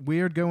feel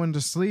weird going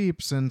to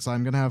sleep since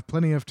I'm gonna have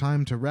plenty of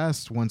time to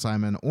rest once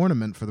I'm an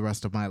ornament for the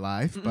rest of my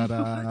life. But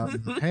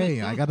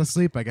hey, I gotta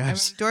sleep, I I mean,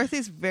 guess."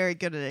 Dorothy's very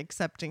good at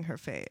accepting her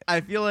fate. I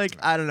feel like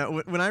I don't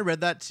know. When I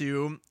read that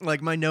too,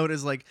 like my note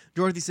is like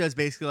Dorothy says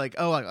basically like,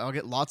 "Oh, I'll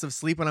get lots of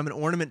sleep when I'm an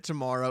ornament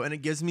tomorrow," and it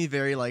gives me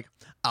very like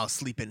I'll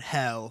sleep in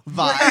hell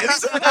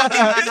vibes.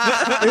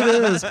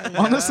 It is.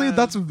 Honestly,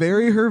 that's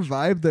very her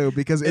vibe though,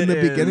 because in It the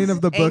is. beginning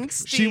of the book,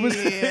 she was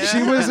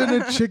Angsty.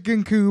 in a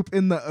chicken coop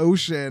in the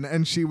ocean,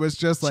 and she was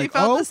just like,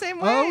 felt "Oh, the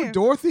same way. oh,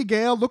 Dorothy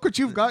Gale, look what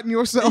you've gotten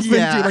yourself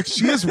Yeah. into." Like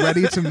she is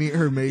ready to meet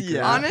her maker.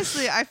 Yeah.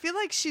 Honestly, I feel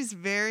like she's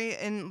very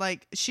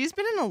she's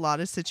been in a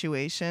lot of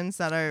situations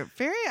that are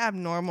very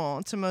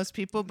abnormal to most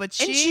people, but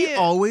And she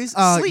always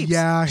sleeps.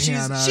 Yeah, she's,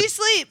 Hannah. she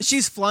sleeps.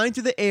 She's flying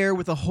through the air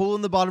with a hole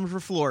in the bottom of her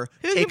floor.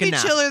 Who Take could a be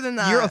nap. chiller than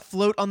that? You're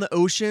afloat on the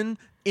ocean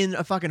in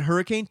a fucking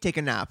hurricane. Take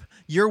a nap.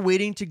 You're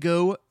waiting to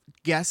go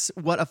guess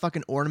what a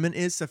fucking ornament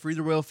is to free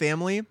the royal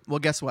family. Well,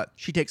 guess what?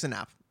 She takes a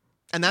nap.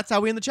 And that's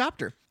how we end the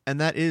chapter. And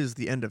that is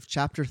the end of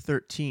chapter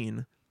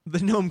 13. The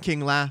Gnome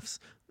King laughs.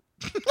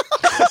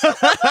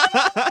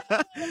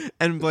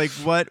 And Blake,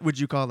 what would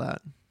you call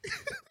that?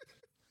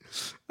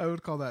 I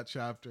would call that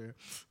chapter.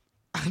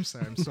 I'm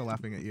sorry, I'm still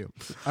laughing at you.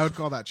 I would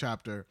call that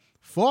chapter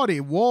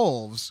 40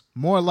 wolves,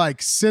 more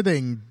like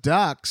sitting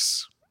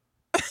ducks.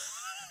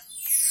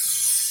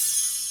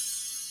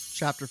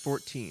 Chapter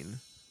 14.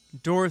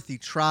 Dorothy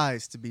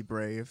tries to be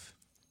brave.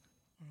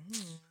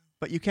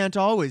 But you can't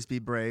always be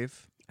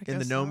brave in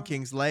the guess Gnome not.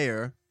 King's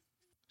lair.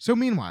 So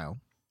meanwhile,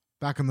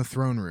 back in the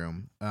throne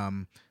room,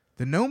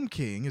 the Gnome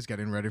King is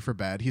getting ready for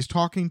bed. He's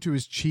talking to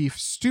his chief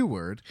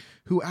steward,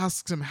 who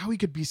asks him how he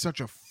could be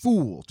such a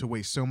fool to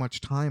waste so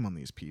much time on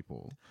these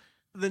people.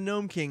 The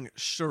Gnome King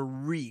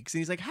shrieks, and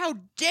he's like, "How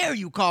dare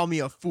you call me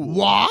a fool?"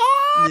 What?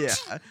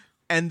 Yeah.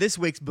 And this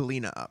wakes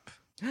Bellina up.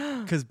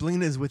 Because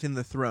Bellina is within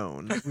the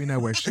throne. We know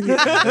where she is.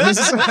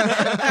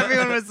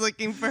 Everyone was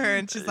looking for her,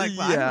 and she's like,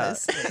 well, Yeah. I'm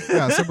listening.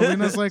 Yeah, so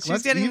Bellina's like, She's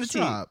let's getting the tea.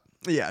 eavesdrop.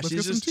 Yeah, Let's she's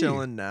get some just tea.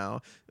 chilling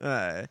now.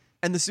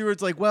 And the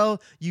steward's like,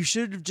 "Well, you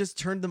should have just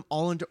turned them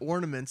all into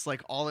ornaments,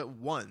 like, all at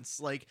once.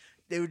 Like,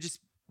 they would just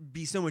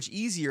be so much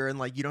easier, and,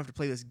 like, you don't have to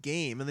play this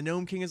game." And the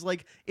Gnome King is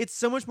like, "It's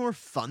so much more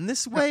fun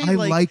this way." I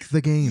like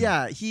the game.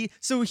 Yeah,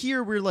 so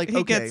here we're like, He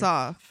okay. gets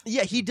off.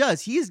 Yeah, he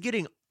does. He is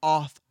getting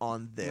off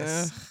on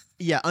this.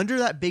 under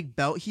that big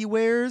belt he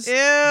wears. Ew.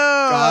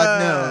 God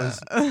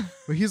knows.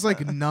 But he's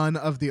like, none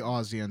of the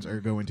Ozians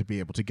are going to be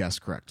able to guess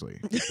correctly.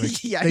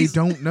 Like, Yeah, they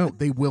don't know.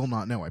 They will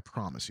not know. I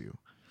promise you.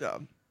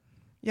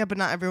 Yeah, but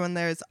not everyone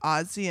there is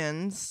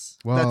Ozians.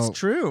 Well, That's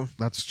true.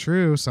 That's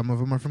true. Some of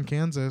them are from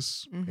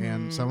Kansas,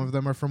 and some of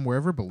them are from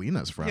wherever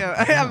Belina's from. Yeah,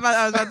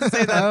 I was about to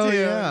say that Oh, too.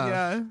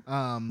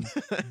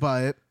 yeah.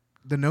 But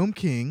the Gnome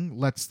King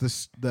lets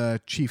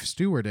the chief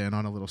steward in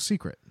on a little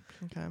secret.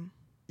 Okay.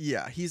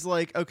 Yeah, he's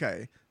like,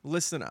 okay,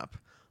 listen up.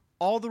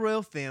 All the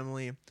royal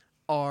family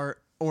are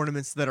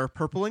ornaments that are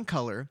purple in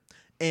color.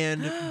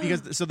 And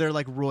so they're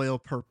like royal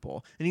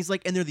purple. And he's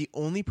like, and they're the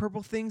only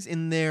purple things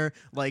in there.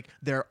 Like,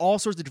 there are all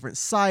sorts of different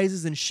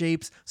sizes and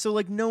shapes. So,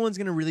 like, no one's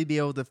going to really be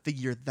able to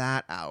figure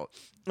that out.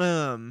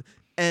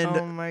 And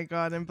oh my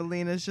God. And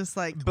Belina's just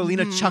like.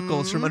 Belina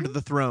chuckles from under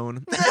the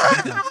throne.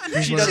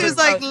 She's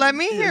like, let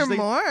me hear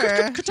more.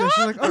 So she's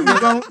like, oh, you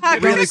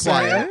don't Really say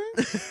quiet.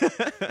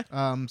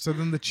 it? So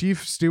then the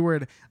chief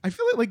steward, I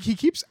feel like he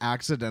keeps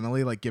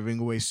accidentally like giving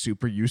away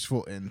super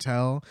useful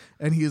intel,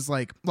 and he's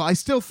like, well, I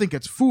still think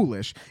it's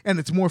foolish, and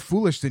it's more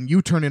foolish than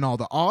you turning all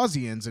the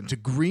Ozians into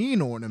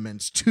green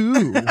ornaments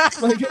too.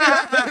 Like,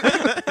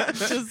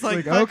 Just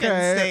like fucking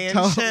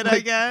saying shit, I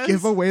guess.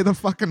 Give away the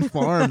fucking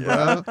farm,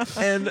 bro.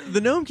 And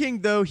the Gnome King,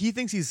 though, he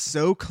thinks he's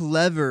so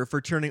clever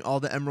for turning all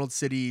the Emerald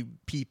City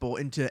people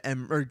into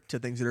to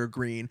things that are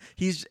green.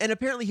 And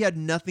apparently he had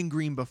nothing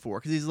green before,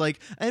 because he's like,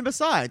 and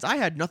besides, I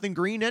had nothing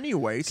green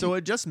anyway, so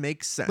it just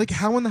makes sense. Like,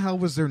 how in the hell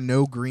was there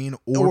no green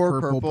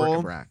or purple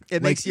bric-a-brac?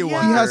 It makes you He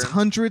wonder. has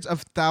hundreds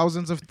of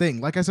thousands of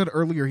things. Like I said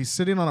earlier, he's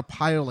sitting on a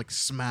pile like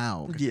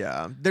Smaug.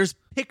 Yeah, there's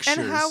pictures.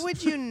 And how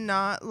would you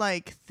not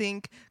like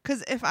think?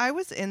 Because if I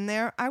was in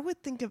there, I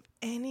would think of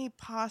any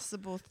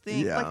possible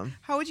thing. Yeah. Like,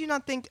 how would you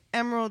not think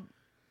Emerald?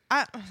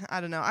 I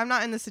don't know. I'm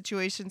not in the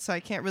situation, so I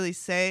can't really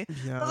say.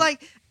 Yeah. But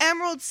like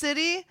Emerald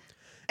City,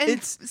 and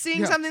It's-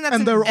 seeing something that's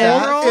and an they're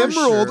emerald.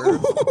 all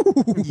emerald.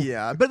 Ooh.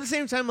 Yeah, but at the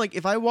same time, like,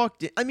 if I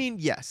walked in, I mean,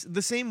 yes,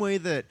 the same way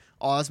that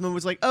Ozma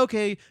was like,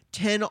 okay,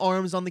 10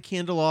 arms on the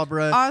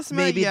candelabra, Ozma,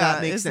 maybe yeah,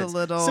 that makes is a sense.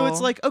 little- So it's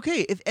like,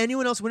 okay, if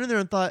anyone else went in there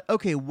and thought,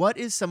 okay, what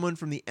is someone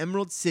from the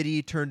Emerald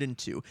City turned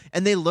into?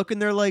 And they look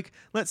and they're like,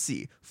 let's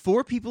see,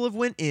 4 people have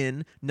went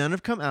in, none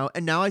have come out,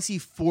 and now I see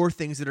 4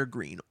 things that are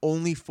green.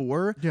 Only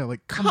 4? Yeah,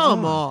 like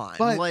Come on.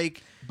 But-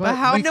 like, But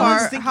how no one's far?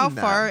 thinking How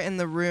that. far in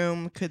the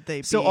room could they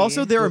be? so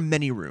also there are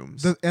many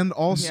rooms. And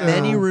also,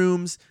 Many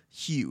rooms,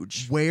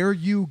 huge. where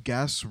you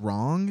guess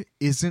wrong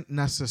isn't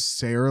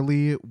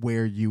necessarily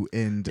where you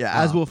end Yeah, up.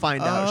 as we'll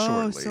find out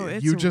shortly. So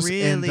it's You just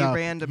really end up,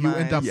 randomized. you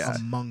end up Yeah.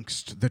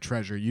 amongst the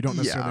treasure. You don't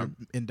necessarily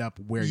end up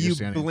where you're You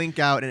standing. blink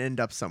out and end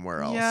up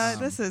somewhere else. Yeah,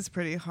 this is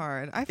pretty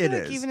hard. I feel It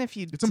like is. even if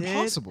you It's did,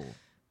 impossible.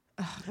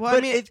 well, But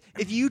I mean,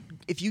 if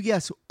you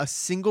guess a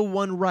single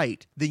one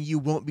right, then you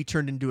won't be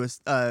turned into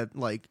a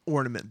like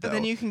ornament though. but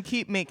then you can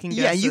keep making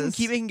yeah, guesses. you can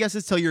keep making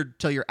guesses till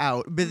you're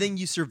out, but then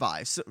you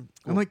survive. So,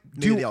 And like,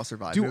 maybe they all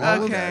survive. do Maybe all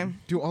they're of Okay.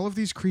 do all of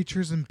these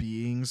creatures and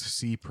beings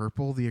see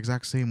purple the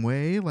exact same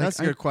way? Like, That's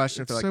a good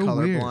question if they're it's like so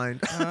weird.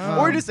 colorblind,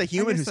 Oh, or just a I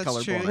human guess who's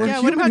that's true. colorblind. Or a Yeah,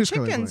 what human about who's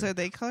chickens? colorblind. Are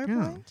they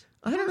colorblind?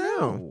 I don't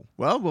know.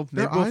 Well, Their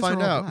maybe we'll eyes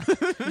find are all out.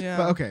 black. Yeah.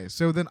 But okay,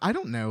 so then I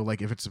don't know,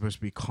 like, if it's supposed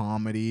to be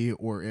comedy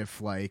or if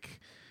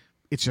like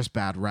it's just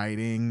bad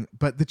writing.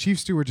 But the chief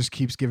steward just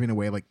keeps giving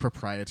away like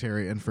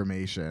proprietary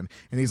information,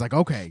 and he's like,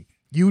 "Okay,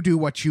 you do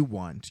what you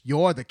want.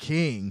 You're the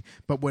king.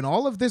 But when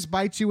all of this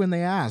bites you in the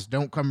ass,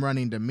 don't come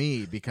running to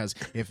me, because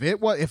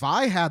if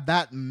I had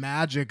that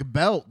magic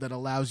belt that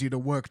allows you to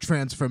work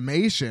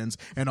transformations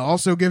and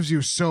also gives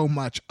you so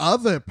much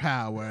other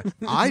power,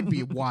 I'd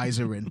be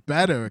wiser and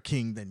better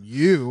king than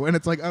you." And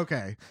it's like,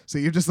 okay, so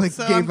you just like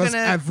So gave I'm us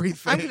gonna-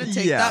 everything. I'm gonna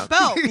take Yeah. that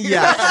belt.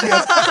 Yeah.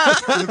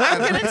 I'm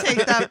gonna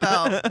take that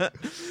belt.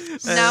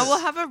 Now we'll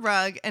have a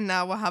rug, and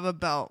now we'll have a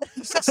belt.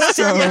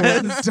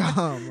 so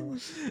dumb.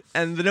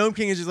 And the Gnome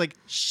King is just like,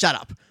 shut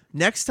up.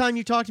 Next time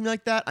you talk to me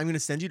like that, I'm going to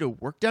send you to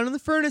work down in the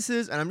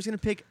furnaces, and I'm just going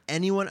to pick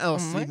anyone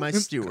else to be my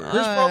steward. There's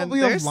probably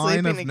a They're line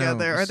sleeping of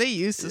together. gnomes. Are they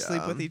used to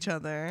sleep Yeah. with each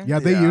other? Yeah,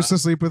 they Yeah. used to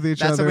sleep with each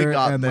That's how we other,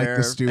 got and like there,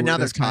 the steward and now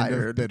they're is kind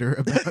tired. of bitter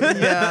about it.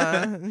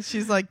 Yeah,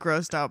 she's like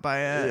grossed out by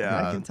it.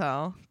 Yeah. I can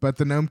tell. But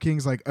the Gnome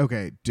King's like,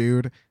 okay,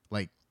 dude,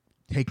 like,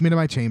 take me to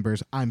my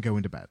chambers. I'm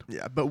going to bed.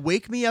 Yeah, but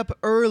wake me up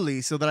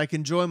early so that I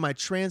can join my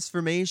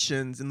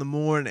transformations in the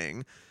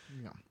morning.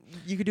 Yeah.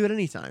 You could do it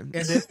anytime.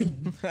 And it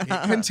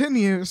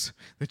continues.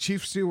 The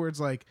chief steward's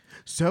like,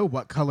 so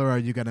what color are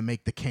you going to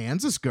make the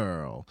Kansas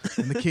girl?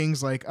 And the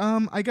king's like,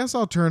 I guess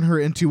I'll turn her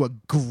into a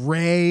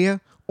gray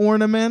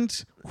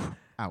ornament.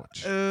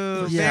 Ouch.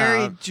 Oh, Yeah.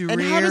 very dreary.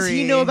 And how does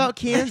he know about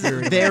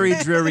Kansas? Very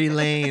dreary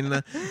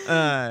lane.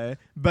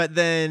 But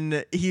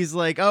then he's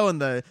like, oh, and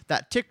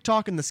that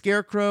TikTok and the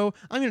Scarecrow,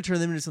 I'm going to turn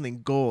them into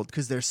something gold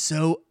because they're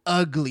so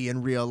ugly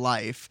in real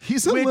life.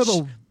 He's a Which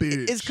little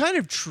bitch. It's kind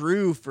of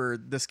true for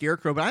the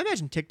Scarecrow, but I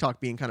imagine TikTok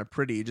being kind of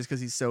pretty just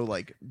because he's so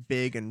like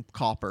big and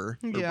copper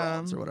or Yeah.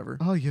 bronze or whatever.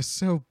 Oh, you're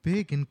so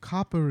big in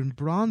copper and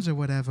bronze or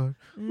whatever.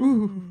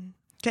 Ooh.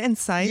 Get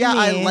inside Yeah, me.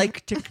 I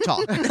like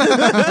TikTok.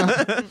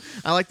 I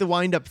like the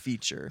wind up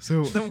feature.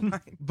 So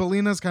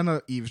Belina's kind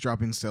of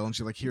eavesdropping still, and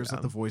she like hears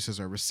that the voices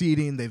are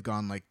receding.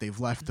 They've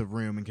left the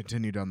room and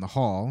continue down the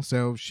hall.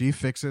 So she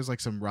fixes like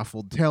some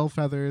ruffled tail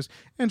feathers,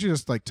 and she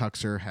just like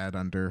tucks her head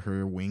under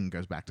her wing, and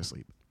goes back to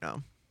sleep.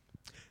 No.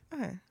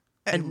 Okay.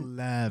 And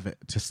love it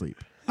to sleep.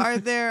 Are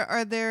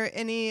there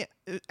any?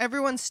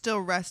 Everyone's still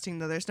resting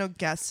though. There's no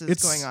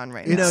guesses going on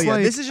right it's now. No, yeah,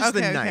 like- this is just the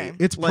Okay, night. okay.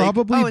 It's Like,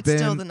 probably oh, it's been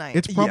still the night.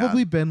 It's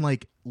probably been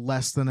like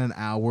less than an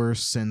hour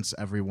since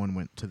everyone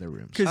went to their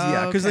rooms.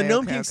 Because the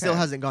Gnome King still okay.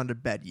 hasn't gone to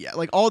bed yet.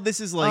 Like all this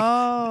is like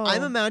Oh.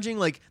 I'm imagining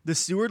like the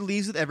steward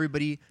leaves with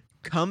everybody,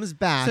 comes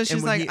back, So and she's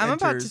when like, he I'm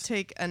about enters, to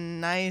take a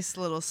nice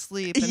little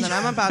sleep, and then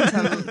I'm about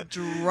to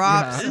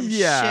drop some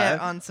Yeah. shit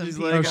on some She's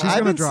people. like, she's I've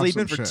gonna been drop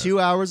sleeping some for shit. 2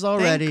 hours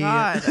already.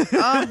 Thank God.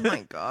 Oh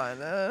my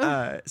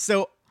God.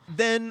 So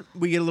then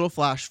we get a little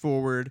flash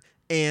forward,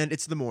 and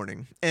it's the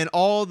morning, and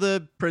all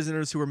the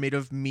prisoners who are made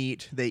of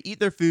meat, they eat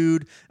their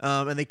food,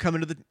 and they come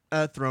into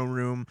the throne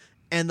room.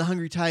 And the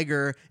hungry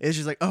tiger is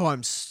just like, oh,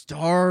 I'm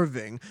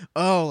starving.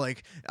 Oh,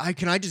 like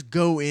can I just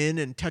go in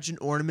and touch an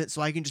ornament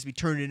so I can just be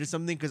turned into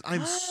something because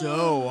I'm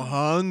so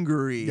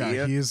hungry.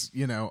 Yeah, he's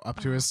up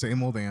to his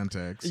same old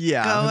antics.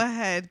 Yeah. Go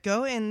ahead,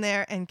 go in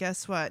there, and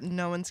guess what?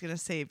 No one's gonna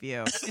save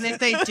you. And if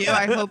they do,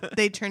 I hope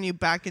they turn you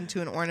back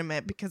into an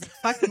ornament because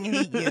I fucking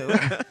hate you.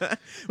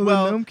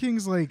 Well, the Gnome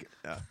King's like,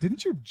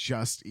 didn't you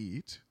just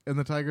eat? And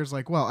the tiger's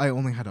like, well, I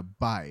only had a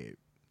bite.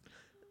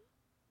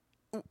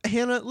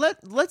 Hannah,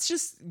 let's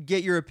just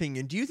get your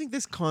opinion. Do you think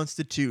this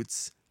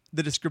constitutes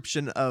the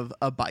description of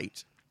a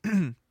bite?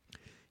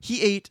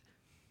 He ate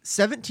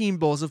 17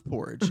 bowls of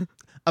porridge,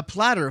 a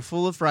platter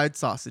full of fried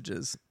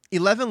sausages,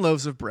 11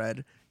 loaves of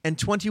bread, and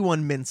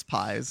 21 mince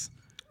pies.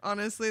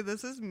 Honestly,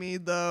 this is me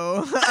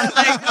though.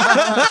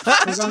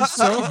 I'm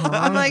so hungry.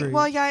 I'm like,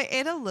 well, yeah, I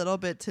ate a little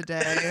bit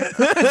today.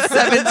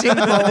 17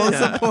 bowls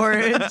of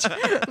porridge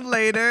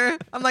later.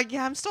 I'm like,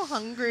 yeah, I'm still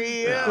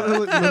hungry.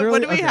 Literally,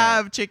 What do we okay.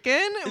 have?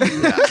 Chicken?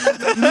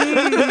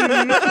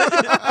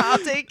 I'll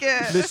take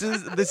it.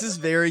 This is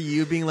very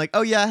you being like,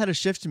 oh yeah, I had a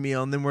shift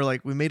meal, and then we're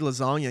like, we made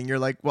lasagna, and you're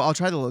like, well, I'll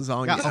try the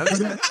lasagna.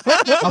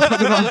 Yeah, I'll put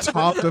it on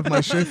top of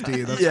my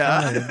shifty. That's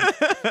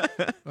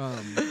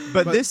fine.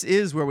 But this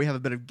is where we have a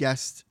bit of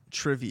guest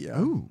trivia.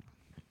 Ooh.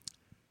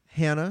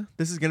 Hannah,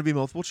 this is going to be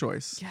multiple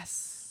choice.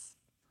 Yes.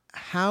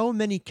 How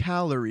many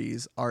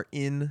calories are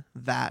in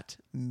that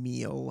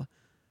meal?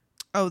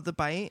 Oh, the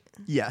bite?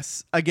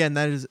 Yes. Again,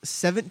 that is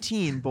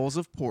 17 bowls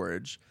of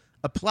porridge,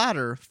 a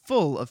platter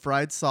full of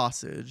fried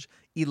sausage,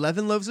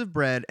 11 loaves of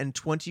bread, and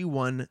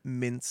 21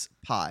 mince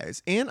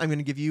pies. And I'm going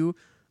to give you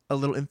a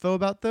little info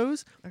about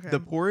those. Okay. The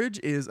porridge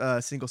is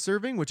a single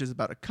serving, which is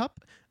about a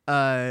cup.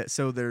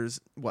 So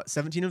there's,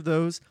 17 of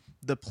those.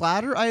 The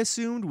platter, I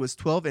assumed, was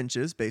 12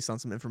 inches based on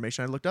some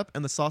information I looked up.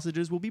 And the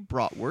sausages will be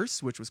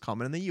bratwurst, which was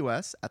common in the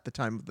U.S. at the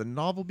time of the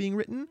novel being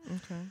written.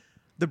 Okay.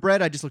 The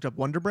bread, I just looked up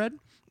Wonder Bread.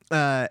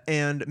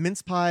 And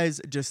mince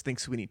pies, just think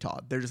Sweeney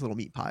Todd. They're just little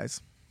meat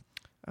pies.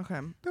 Okay.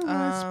 The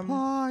worst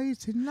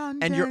pies in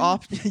London. And your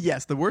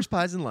yes, the worst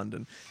pies in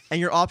London.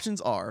 And your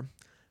options are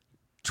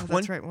Oh,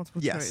 that's right.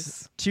 Multiple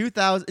choice.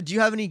 2,000. Do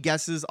you have any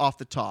guesses off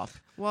the top?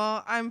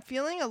 Well, I'm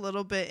feeling a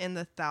little bit in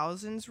the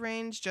thousands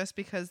range just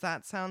because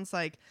that sounds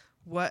like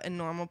what a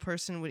normal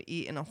person would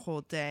eat in a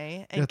whole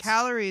day. And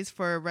calories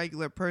for a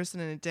regular person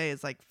in a day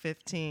is like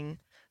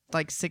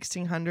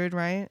 1,600,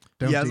 right?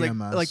 Yeah, it's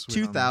DM us, like we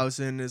don't know.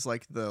 2,000 is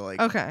like the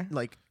Okay.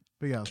 like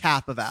But yeah,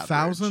 cap of average.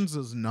 thousands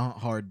is not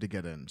hard to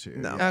get into.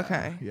 No.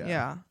 Okay. Yeah.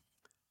 Yeah.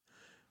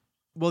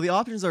 Well, the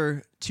options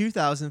are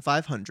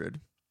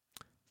 2,500,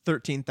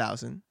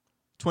 13,000,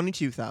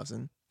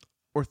 22,000,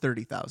 or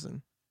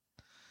 30,000.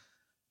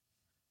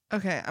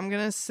 Okay. I'm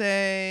going to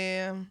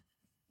say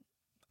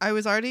I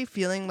was already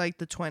feeling like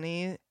the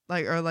 20,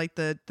 or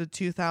the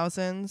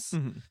 2000s.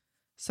 Mm-hmm.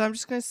 So I'm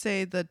just going to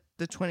say the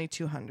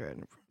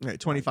 2,200. Right,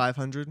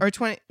 2,500 Or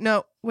 20.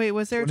 No, wait,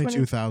 was there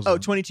 22,000. Oh,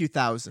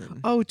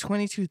 22,000. Oh,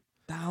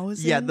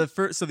 22,000? Yeah,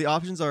 so the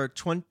options are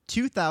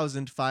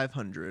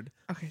 2,500,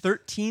 Okay.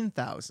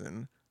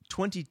 13,000,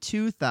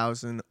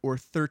 22,000, or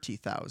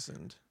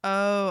 30,000.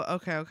 Oh,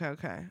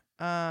 okay.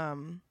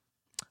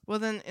 Well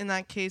then in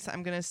that case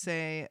I'm gonna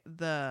say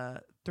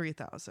the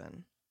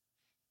 3,000.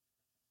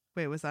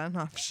 Wait, was that an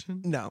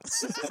option? No.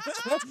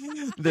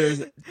 There's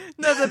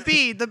No,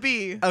 the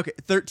B. okay,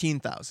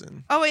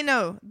 13,000. Oh wait,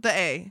 no, the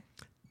A.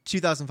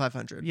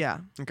 2,500. Yeah.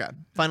 Okay.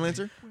 Final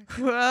answer?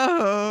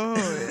 Whoa.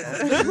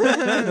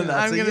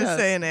 I'm a gonna yes.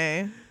 say an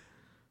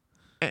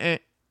A.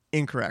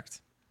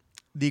 Incorrect.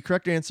 The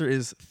correct answer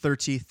is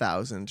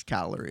 30,000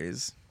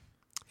 calories.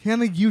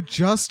 Hannah, you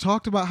just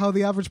talked about how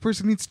the average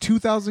person eats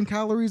 2,000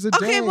 calories a day.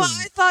 Okay, well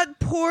I thought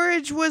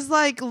porridge was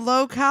like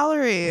low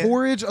calorie.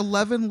 Porridge,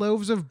 11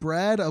 loaves of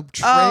bread, a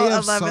tray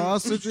of 11.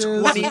 sausages.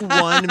 21 What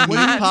are meat you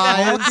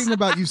pies. talking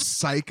about, you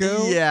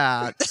psycho?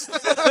 Yeah.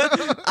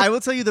 I will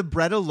tell you the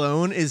bread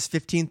alone is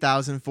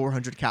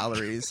 15,400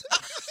 calories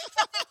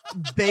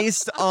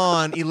based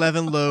on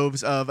 11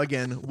 loaves of,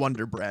 again,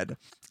 Wonder Bread.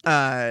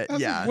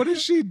 Yeah. What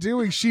is she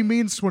doing? She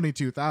means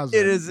 22,000.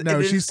 It is. No,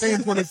 it she's is- saying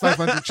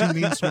 2,500. She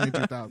means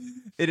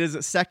 22,000. It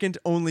is second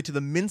only to the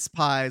mince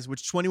pies,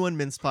 which 21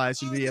 mince pies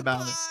should be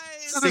about.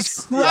 That is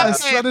Six-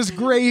 crust. Okay. That is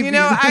gravy. You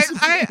know, That is-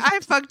 I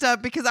fucked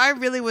up because I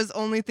really was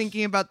only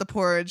thinking about the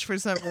porridge for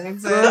some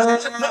reason.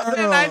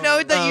 And I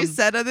know that you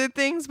said other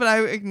things, but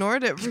I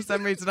ignored it for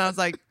some reason. I was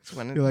like,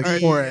 You're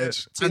like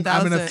porridge.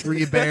 I'm in a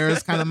 3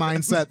 Bears kind of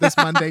mindset this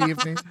Monday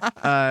evening.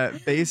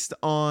 Based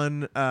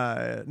on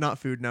not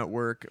Food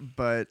Network,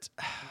 but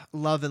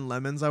Love and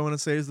Lemons, I want to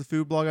say is the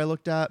food blog I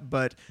looked at,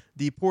 but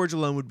the porridge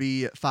alone would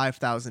be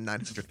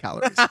 5,900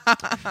 calories.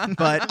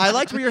 But I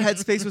liked where your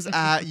headspace was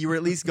at. You were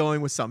at least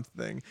going with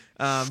something.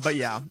 But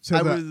yeah, So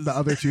I the, was. the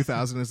other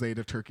 2,000 is they ate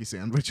a turkey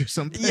sandwich or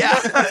something.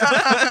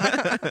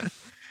 Yeah.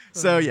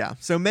 So yeah,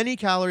 so many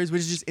calories,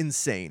 which is just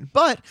insane.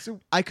 But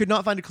I could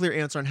not find a clear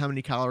answer on how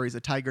many calories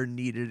a tiger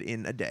needed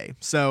in a day.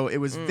 So it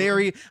was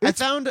very. I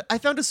found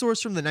a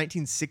source from the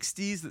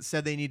 1960s that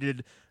said they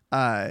needed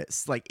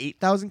like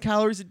 8,000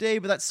 calories a day,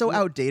 but that's so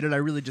outdated. I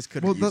really just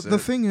couldn't. Well, use the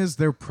it. thing is,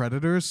 they're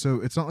predators,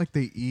 so it's not like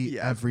they eat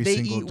every they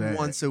single eat day.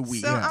 once a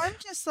week. So Yeah. I'm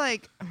just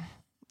like,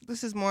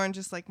 this is more on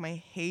just like my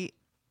hate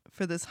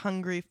for this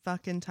hungry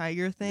fucking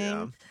tiger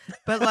thing.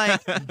 But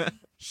like,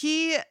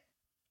 he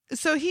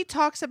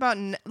talks about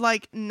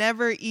like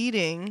never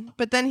eating,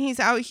 but then he's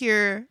out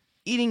here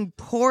eating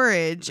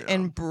porridge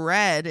and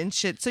bread and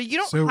shit. So you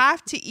don't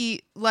have to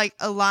eat like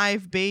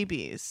alive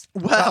babies.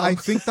 Well, I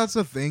think that's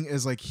the thing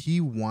is like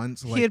he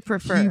wants like He'd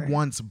prefer. he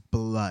wants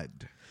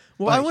blood.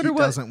 Well, but I wonder he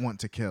what doesn't want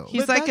to kill.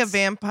 He's But like a that's-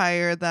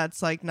 vampire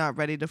that's like not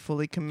ready to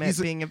fully commit He's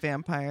a- being a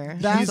vampire.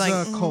 He's He's like,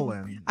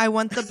 colon. I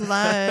want the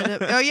blood.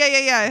 Oh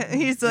yeah.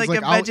 He's like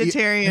a I'll eat-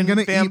 vegetarian I'm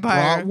gonna eat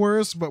vampire.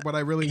 bratwurst, but what I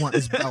really want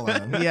is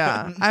Bella.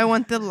 Yeah, I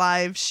want the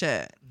live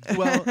shit.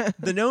 well,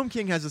 the Gnome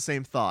King has the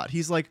same thought.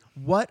 He's like,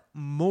 what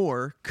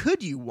more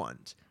could you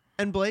want?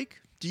 And Blake,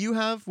 do you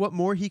have what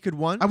more he could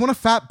want? I want a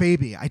fat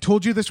baby. I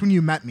told you this when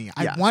you met me.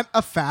 Yeah. I want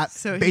a fat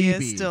So baby. he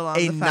is still on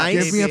A the fat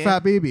nice- Give me a baby.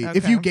 fat baby. If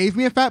Okay. you gave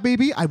me a fat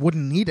baby, I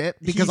wouldn't need it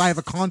because I have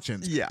a He's-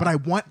 conscience. yeah. But I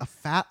want a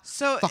fat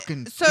So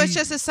fucking so it's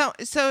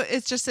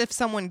baby. just if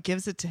someone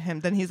gives it to him,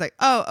 then he's like,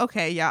 oh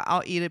okay, yeah,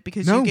 I'll eat it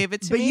because No, you gave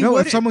it to but me. you No, if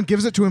wouldn't- someone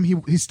gives it to him,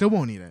 he still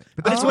won't eat it.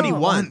 but it's what he Oh.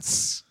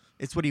 wants.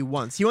 It's what he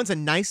wants. He wants a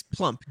nice,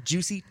 plump,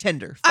 juicy,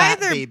 tender, fat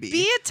Either baby.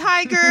 be a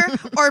tiger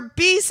or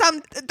be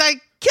some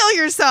like kill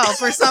yourself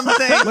or something.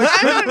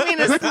 I don't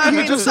mean I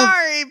mean just-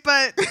 sorry,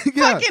 but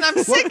Yeah. fucking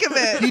I'm sick of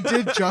it. He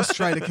did just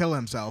try to kill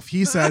himself.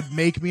 He said,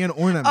 "Make me an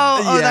ornament."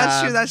 Oh, that's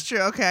Yeah. true. That's true.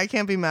 Okay, I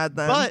can't be mad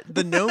then. But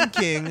the Gnome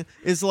King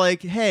is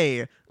like,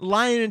 hey,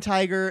 lion and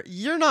tiger,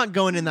 you're not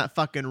going in that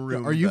fucking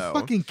room. Are you though.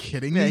 fucking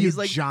kidding me? Yeah, you he's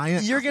like,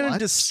 giant. you're gonna klutz?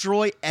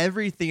 destroy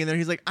everything in there.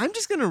 He's like, I'm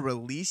just gonna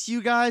release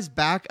you guys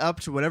back up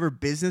to whatever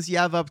business you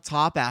have up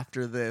top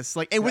after this,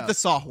 like, and with Yeah. the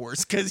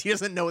sawhorse because he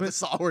doesn't know what the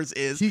sawhorse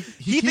is. he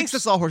He thinks the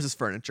keeps- sawhorse is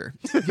furniture.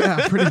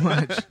 Yeah, pretty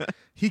much.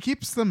 He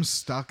keeps them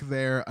stuck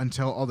there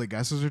until all the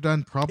guesses are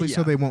done, probably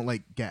so Yeah. they won't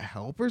like get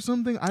help or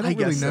something. I don't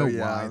really guess know so,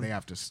 yeah. why they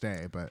have to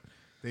stay, but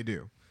they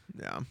do.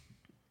 Yeah.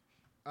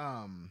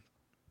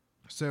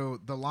 So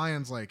the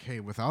lion's like, hey,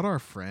 without our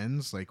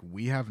friends, like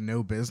we have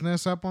no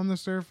business up on the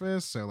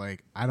surface. So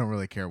like, I don't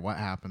really care what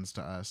happens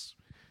to us.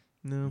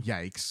 No.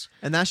 Yikes.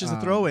 And that's just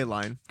a throwaway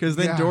line because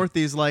then yeah.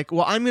 Dorothy's like,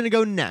 well, I'm going to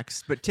go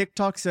next. But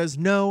TikTok says,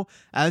 no,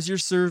 as your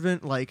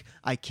servant, like,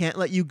 I can't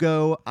let you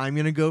go. I'm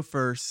going to go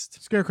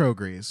first. Scarecrow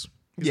agrees.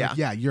 He's Yeah. like,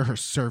 yeah, you're her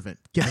servant.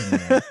 Get in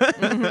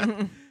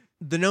there.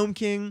 The Gnome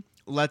King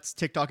lets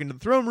TikTok into the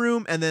throne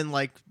room. And then,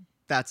 like,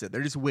 that's it.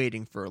 They're just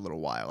waiting for a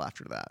little while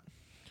after that.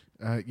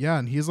 Yeah,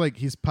 and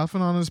he's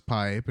puffing on his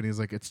pipe, and he's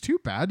like, it's too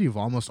bad you've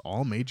almost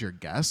all made your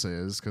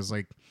guesses, because,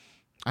 like,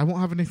 I won't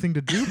have anything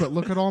to do but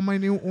look at all my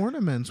new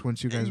ornaments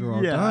once you guys are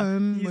all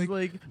done. He's Like,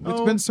 like, it's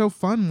 "Oh, been so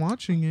fun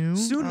watching you.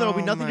 soon there'll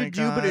be Oh nothing my to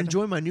do but God.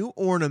 enjoy my new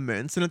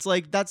ornaments. And it's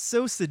like, that's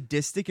so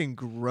sadistic and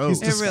gross.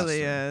 He's it really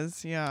disgusting.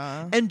 is.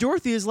 Yeah. And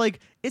Dorothy is like,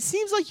 it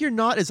seems like you're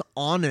not as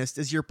honest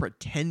as you're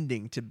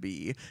pretending to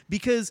be,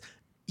 because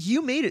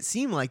you made it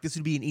seem like this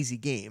would be an easy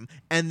game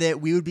and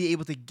that we would be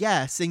able to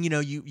guess. And, you know,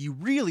 you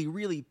really,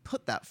 really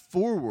put that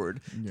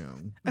forward. Yeah.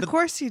 Of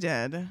course you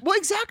did. Well,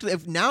 exactly.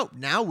 If now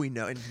we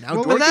know. And now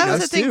Well, Dorothy Well, that knows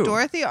was the thing. too.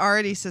 Dorothy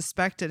already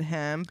suspected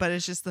him, but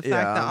it's just the fact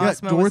Yeah. that Yeah,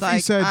 Ozma Dorothy was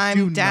like, said, I'm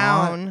 "Do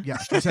down." Not, yeah,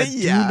 she said,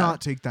 Yeah. do not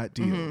take that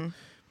deal. Mhm.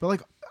 But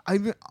like,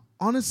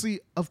 honestly,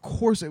 of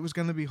course it was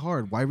going to be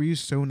hard. Why were you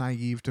so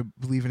naive to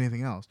believe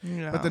anything else?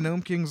 Yeah. But the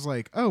Gnome King's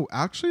like, oh,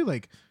 actually,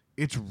 like,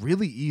 it's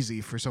really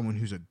easy for someone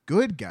who's a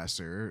good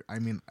guesser. I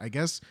mean, I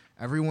guess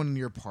everyone in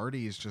your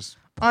party is just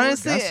poor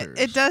Honestly, guessers.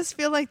 it does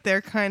feel like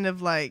they're kind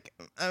of like.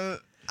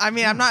 I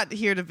mean, I'm not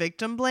here to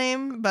victim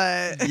blame,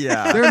 but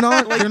Yeah. They're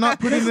not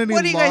putting any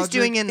what are you guys logic.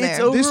 doing in It's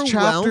there? This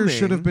chapter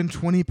should have overwhelming. been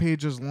 20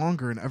 pages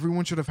longer, and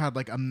everyone should have had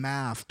like a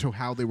math to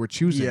how they were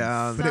choosing.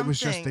 Yeah. But it was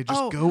just they just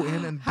Something. go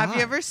in and Have you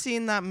die. ever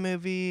seen that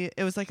movie?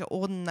 It was like an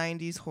old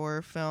 '90s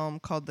horror film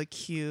called The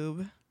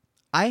Cube.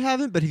 I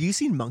haven't, but have you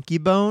seen Monkey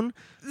Bone?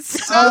 Let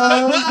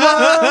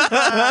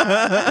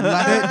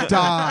it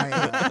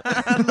die.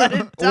 Let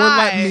it die. Or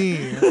let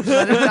me.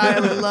 Let it die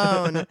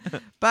alone.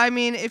 But I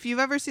mean, if you've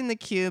ever seen The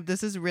Cube,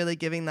 this is really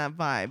giving that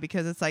vibe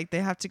because it's like they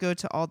have to go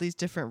to all these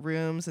different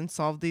rooms and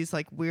solve these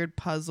like weird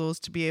puzzles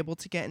to be able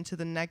to get into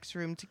the next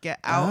room to get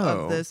out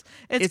of this.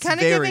 It's kind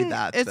of giving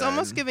that. It's then.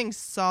 almost giving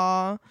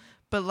Saw,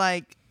 but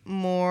like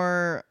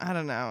more, I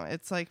don't know,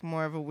 it's like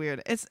more of a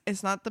weird,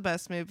 it's not the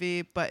best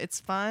movie, but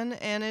it's fun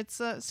and it's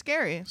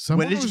scary.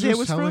 Someone did you was say it just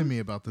was telling from? me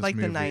about this Like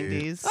movie. the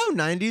 90s. Oh,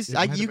 90s. It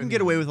might have You can been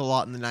get away 90s. with a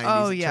lot in the 90s.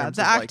 Oh in yeah, terms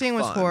the of, like, acting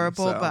was fun,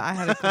 horrible, so. but I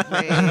had a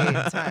great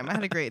time. I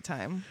had a great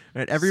time. All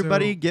right,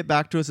 everybody, So- get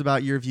back to us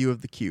about your view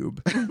of The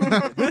Cube.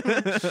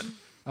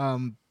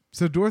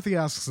 So Dorothy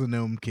asks the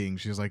Gnome King,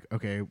 she's like,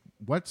 okay,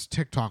 what's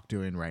TikTok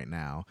doing right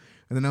now?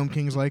 And the Gnome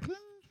King's like,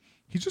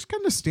 he's just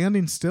kind of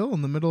standing still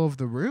in the middle of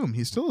the room.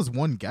 He still has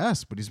one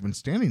guest, but he's been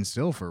standing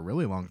still for a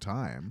really long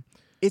time.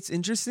 It's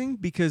interesting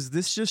because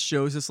this just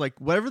shows us like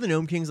whatever the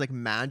Gnome King's like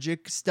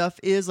magic stuff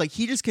is, like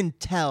he just can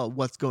tell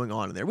what's going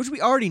on in there, which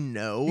we already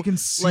know. He can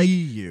see like,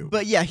 you.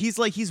 But yeah, he's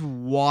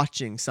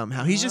watching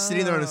somehow. He's just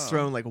sitting there on his Oh.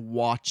 throne, like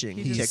watching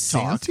He's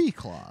TikTok. Santa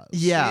Claus.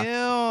 Yeah. Ew.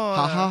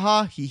 Ha ha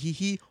ha. He he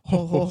he.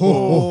 Ho, ho,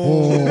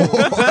 ho.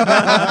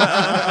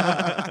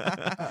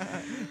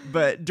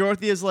 But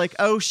Dorothy is like,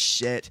 oh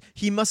shit,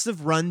 he must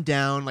have run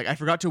down. Like I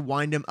forgot to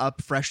wind him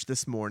up fresh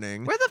this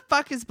morning. Where the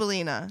fuck is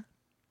Belina?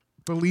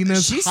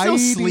 Belina's She's still hiding.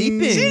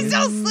 sleeping. She's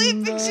still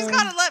sleeping. She's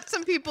got to let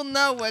some people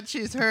know what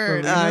she's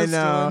heard. Belina- I Belina's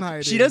still in know.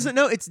 hiding. She doesn't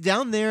know. It's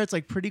down there. It's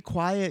like pretty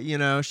quiet, you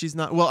know. She's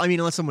not. Well, I mean,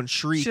 unless someone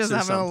shrieks. She doesn't or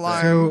have an something.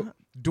 alarm. So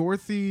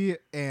Dorothy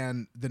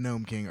and the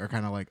Gnome King are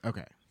kind of like,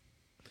 okay,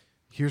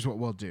 here's what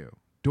we'll do.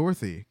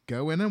 Dorothy,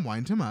 go in and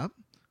wind him up.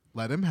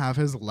 Let him have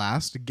his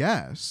last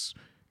guess.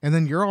 And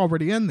then you're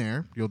already in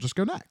there. You'll just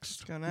go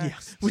next. Go Yeah,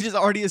 next. which is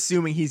already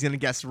assuming he's gonna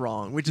guess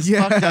wrong, which is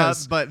Yes, fucked up,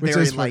 but which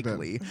very is fucked up.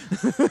 likely.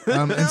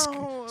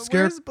 No,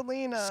 Scare- where's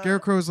Belina?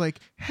 Scarecrow's like,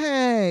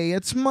 hey,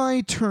 it's my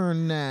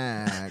turn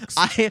next.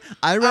 I read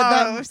Oh,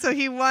 that. so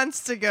he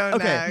wants to go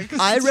Okay, next.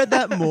 I read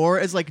that more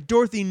as like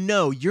Dorothy.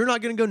 No, you're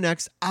not gonna go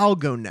next. I'll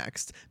go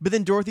next. But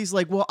then Dorothy's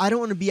like, well, I don't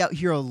want to be out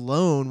here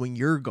alone when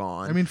you're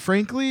gone. I mean,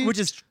 frankly, which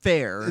is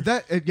fair.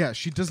 that yeah,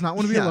 she does not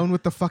want to be Yeah. alone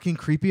with the fucking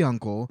creepy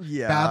uncle.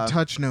 Yeah. Bad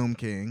touch Gnome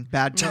King.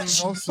 Bad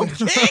touch. Also,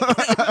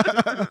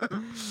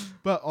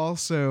 but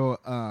also,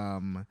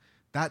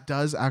 that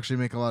does actually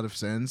make a lot of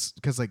sense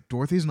because like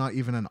Dorothy's not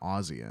even an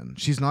Aussian.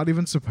 She's not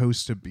even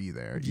supposed to be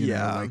there. You know?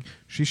 Yeah. Like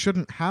she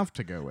shouldn't have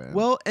to go in.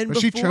 Well, and but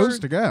she before- chose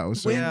to go.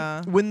 So When,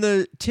 Yeah. when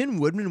the Tin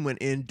Woodman went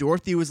in,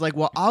 Dorothy was like,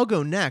 well, I'll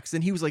go next.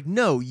 And he was like,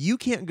 no, you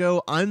can't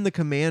go. I'm the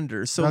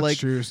commander. So, that's like,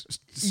 true. you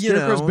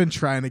Scarecrow's know. been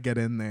trying to get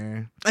in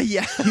there.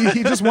 Yeah.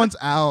 He just wants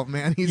out,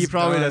 man. he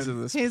probably done. does at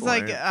this He's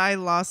point. like, I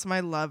lost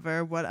my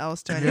lover. What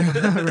else do I need Yeah,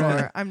 to live right.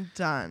 for? I'm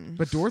done.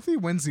 But Dorothy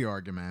wins the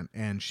argument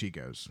and she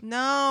goes.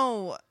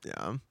 No.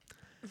 Yeah.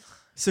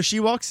 So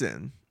she walks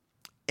in,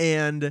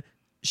 and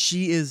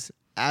she is,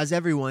 as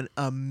everyone,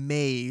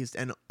 amazed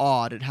and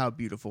awed at how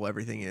beautiful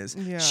everything is.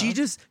 Yeah.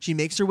 She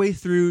makes her way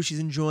through. She's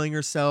enjoying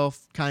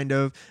herself, kind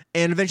of,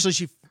 and eventually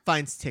she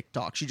finds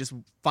TikTok. She just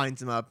finds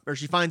him up, or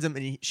she finds him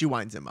and she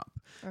winds him up.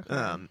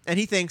 Okay. And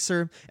he thanks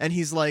her, and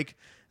he's like,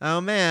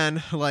 "Oh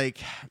man, like."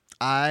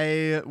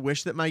 I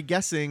wish that my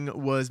guessing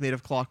was made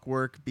of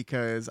clockwork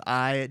because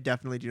I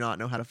definitely do not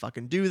know how to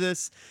fucking do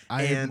this.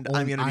 And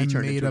I'm gonna be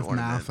turned made into an of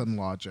ornament. math and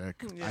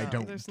logic. I Yeah,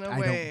 don't. there's no I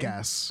way. don't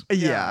guess. Yeah.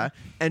 Yeah.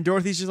 And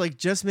Dorothy's just like,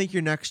 just make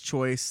your next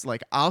choice.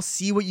 Like, I'll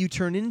see what you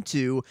turn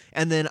into,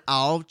 and then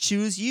I'll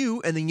choose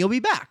you, and then you'll be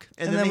back.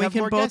 And then we have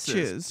can more both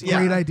guesses. choose. Yeah.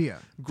 Great idea.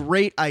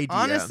 Great idea.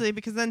 Honestly,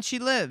 because then she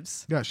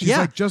lives. Yeah, she's Yeah.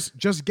 like, just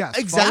guess.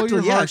 Exactly,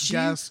 Follow your yeah, heart, she-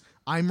 guess.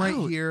 I'm right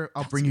Oh, here.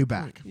 I'll that's bring a you good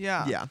back. point.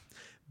 Yeah. Yeah.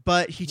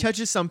 But he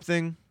touches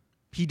something.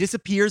 He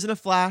disappears in a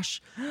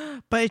flash.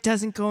 But it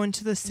doesn't go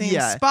into the same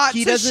Yeah, spot.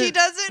 he So doesn't- she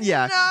doesn't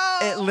yeah,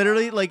 know. It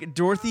literally, like,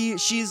 Dorothy,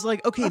 she's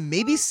like, okay,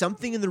 maybe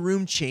something in the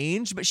room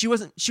changed, but she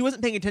wasn't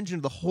paying attention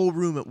to the whole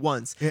room at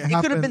once. It It could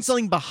have been happens-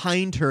 something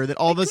behind her that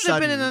all of a Could have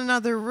sudden been in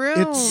another room.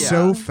 It's Yeah.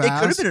 so It fast.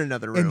 could have been in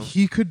another room. And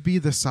he could be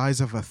the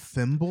size of a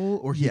thimble,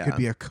 or he Yeah. could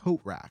be a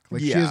coat rack.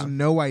 Like she Yeah. has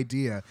no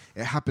idea.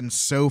 It happens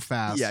so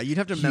fast. Yeah, you'd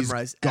have to He's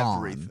memorize gone.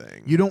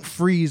 everything. You don't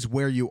freeze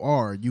where you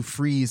are. You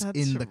freeze That's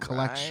in the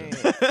collection.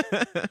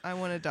 right. I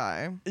want to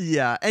die.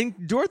 Yeah,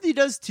 and Dorothy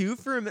does too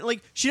for a minute.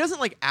 Like, she doesn't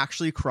like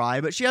actually cry,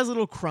 but she has a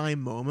little cry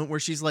moment where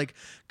she's like,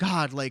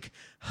 God, like,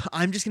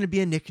 I'm just gonna be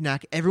a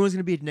knickknack. Everyone's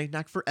gonna be a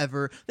knickknack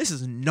forever. This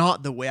is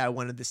not the way I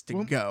wanted this to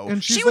Well, go.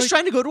 and she's She was like-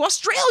 trying to go to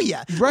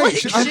Australia. Right.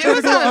 Like, I'm she trying to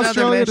was go on to another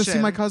Australia to see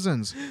mission. my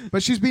cousins.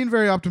 But she's being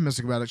very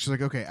optimistic about it. She's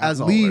like, okay, As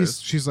at always.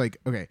 least she's like,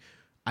 okay,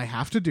 I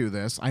have to do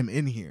this. I'm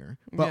in here.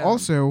 But Yeah.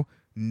 also,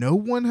 no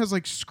one has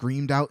like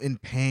screamed out in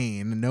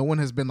pain. No one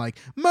has been like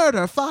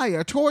murder,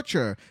 fire,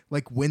 torture,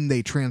 like when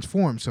they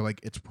transform. So like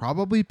it's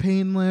probably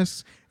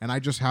painless. And I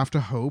just have to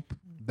hope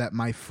that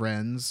my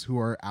friends who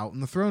are out in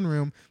the throne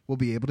room will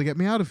be able to get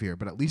me out of here,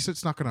 but at least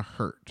it's not going to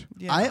hurt.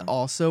 Yeah. I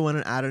also want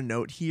to add a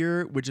note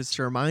here, which is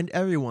to remind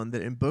everyone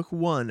that in book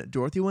 1,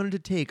 Dorothy wanted to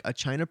take a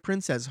China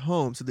princess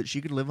home so that she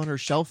could live on her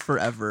shelf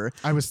forever.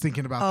 I was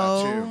thinking about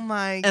that too. Oh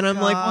my god. And I'm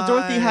like, well,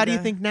 Dorothy, how do you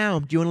think now?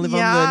 Do you want to live on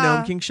the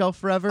Gnome King shelf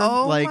forever?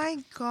 Oh like, my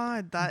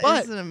god, that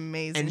but- is an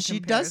amazing and she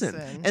comparison.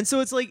 doesn't. And so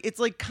it's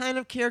like kind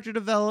of character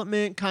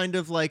development, kind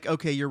of like,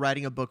 okay, you're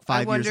writing a book 5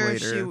 years wonder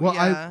if later. she- Well,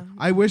 Yeah.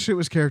 I wish it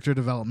was character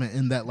development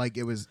in that like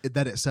it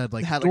said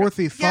like Had, like,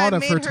 Dorothy thought it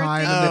of made her her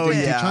time think in the of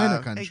Dainty it.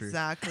 China country.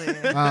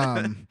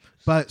 Exactly.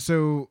 But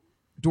so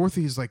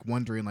Dorothy's like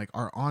wondering like,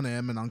 are Aunt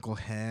Em and Uncle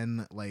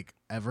Hen like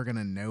ever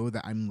gonna know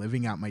that I'm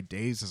living out my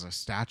days as a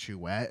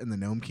statuette in the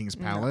Gnome King's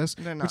palace?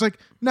 they're not. It's like,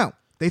 no,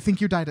 they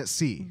think you died at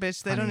sea.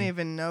 Bitch, they don't honey.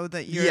 even know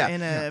that you're Yeah.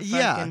 in a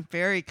Yeah. fucking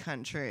fairy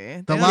country.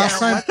 The They don't last know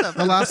time, what the the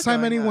fuck last is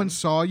time going anyone on.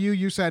 saw you,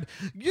 you said,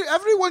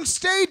 "Everyone,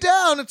 stay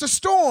down! It's a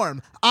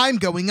storm. I'm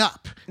going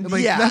up." And,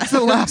 like, Yeah. that's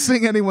the last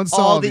thing anyone saw.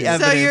 All of the you.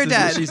 evidence you're is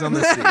that dead. she's on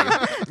the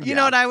sea. You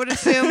know what I would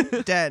assume?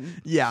 Dead.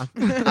 Yeah,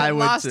 I would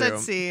Lost too. at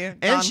sea. And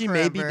gone she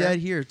may be forever. dead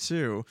here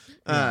too.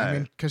 Yeah, I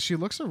mean, because she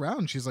looks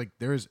around, she's like,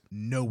 "There is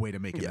no way to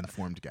make an Yeah.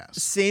 informed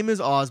guess." Same as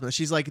Ozma.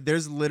 She's like,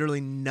 there's literally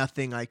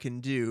nothing I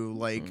can do.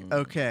 Like,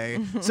 okay.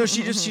 So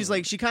she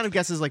kind of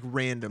guesses like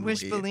randomly.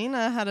 Wish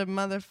Bellina had a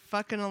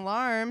motherfucking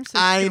alarm so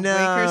she I could know.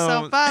 wake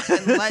herself up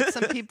and let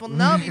some people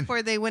know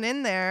before they went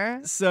in there.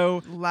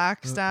 So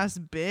Lax ass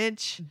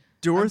bitch.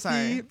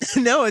 Dorothy,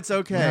 no, it's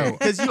okay No,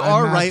 because you I'm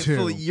are mad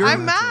rightfully. too. You're,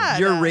 I'm mad.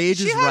 Your rage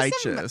She is has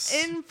some righteous.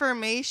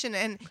 information,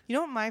 and you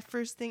know what? My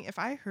first thing, if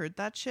I heard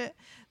that shit,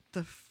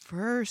 the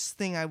first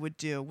thing I would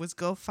do was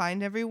go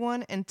find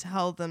everyone and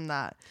tell them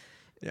that.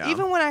 Yeah.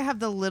 Even when I have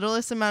the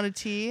littlest amount of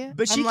tea,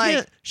 But she I'm like,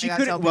 can't. She I gotta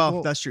couldn't. tell Well,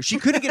 people. that's true. She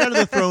couldn't get out of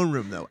the throne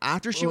room though.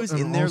 After she Well, was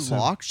and in there also-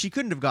 locked, she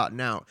couldn't have gotten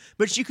out.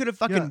 But she could have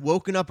fucking Yeah.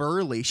 woken up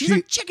early. She's She-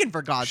 a chicken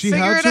for God's She sake.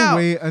 Figure had it to out.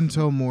 wait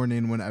until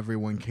morning when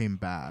everyone came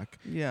back.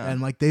 Yeah.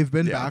 And like they've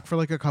been Yeah. back for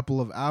like a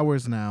couple of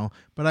hours now.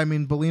 But I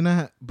mean,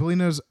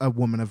 Bellina's a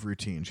woman of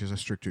routine. She's a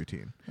strict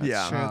routine.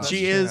 Yeah, true, that's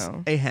she is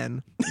true. a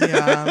hen.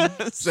 Yeah.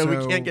 so we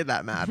So- can't get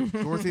that mad.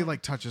 Dorothy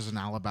like touches an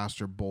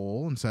alabaster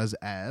bowl and says,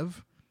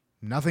 "Ev."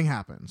 Nothing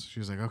happens.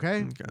 She's like,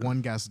 okay,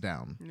 one guess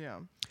down.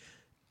 Yeah.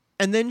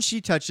 And then she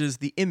touches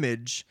the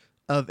image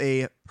of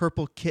a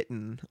purple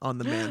kitten on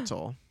the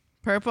mantle.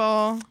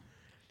 Purple.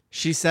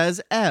 She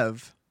says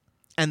Ev,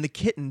 and the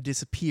kitten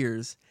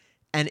disappears,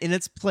 and in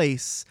its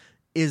place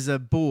is a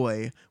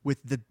boy with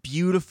the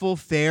beautiful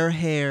fair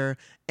hair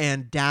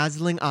and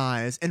dazzling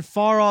eyes, and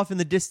far off in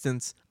the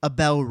distance, a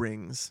bell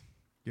rings.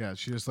 Yeah,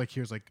 she just like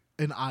hears like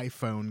an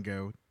iPhone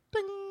go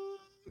ding.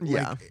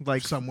 Yeah,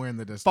 like somewhere in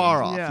the distance.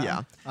 far off,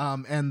 Yeah. yeah.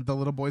 And the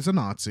little boy's a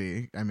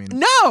Nazi. I mean,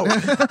 No!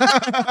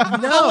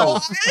 No!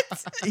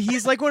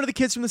 He's like one of the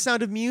kids from The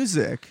Sound of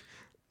Music.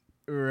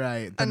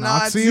 right. The A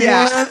Nazi Nazi.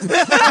 Yeah.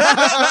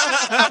 one?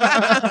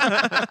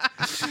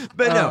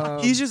 But no,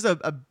 he's just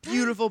a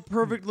beautiful,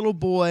 perfect little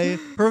boy,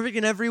 perfect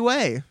in every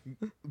way.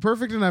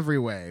 Perfect in every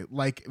way.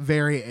 Like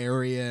very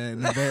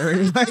Aryan,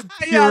 very like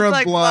Yeah, pure of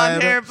like blood.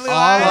 blonde hair, blue All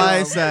eyes.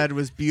 I said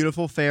was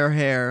beautiful fair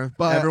hair,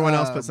 But, everyone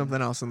else put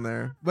something else in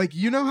there. Like,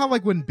 you know how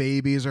like when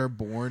babies are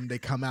born, they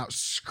come out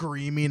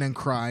screaming and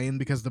crying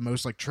because the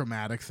most like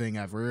traumatic thing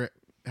ever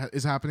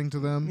is happening to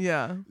them?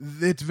 Yeah.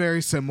 It's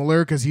very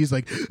similar because he's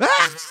like,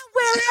 "Ah,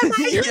 where am I?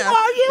 Who Yeah.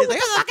 are you? He's What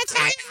like, the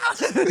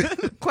fuck is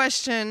going on?"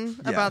 Question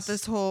about Yes.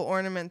 this whole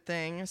ornament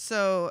thing.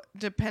 So,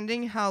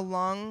 depending how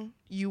long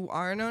you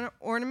are an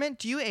ornament,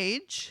 do you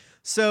age?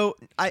 So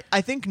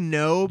I think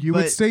no, You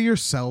but, would stay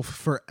yourself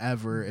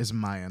forever, is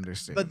my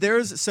understanding. but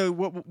there's so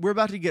what we're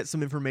about to get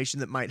some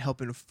information that might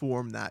help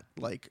inform that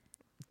like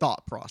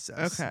thought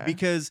process. Okay.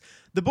 Because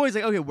the boy's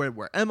like, okay,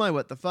 where am I?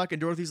 What the fuck? And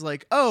Dorothy's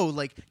like, oh,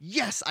 like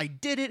yes, I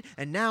did it,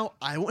 and now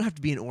I won't have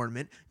to be an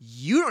ornament.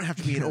 You don't have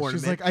to be an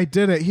ornament. She's like, I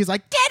did it. He's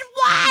like, did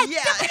what?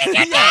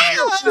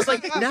 Yeah. She's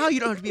like, now you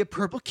don't have to be a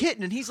purple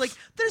kitten. And he's like,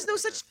 there's no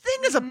such thing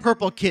as a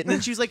purple kitten.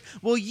 And she's like,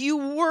 well, you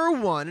were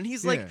one. And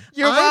he's like, Yeah.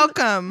 You're "I'm-"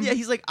 welcome. Yeah,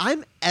 he's like,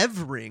 I'm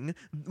Evering,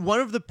 one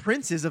of the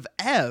princes of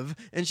Ev.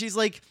 And she's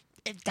like,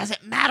 it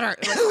doesn't matter.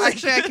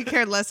 Actually, I could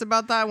care less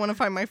about that. I want to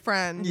find my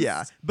friends.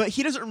 Yeah, but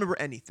he doesn't remember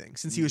anything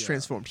since he was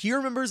transformed. He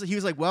remembers that he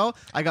was like, well,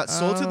 I got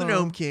sold to the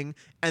Gnome King,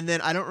 and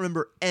then I don't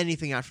remember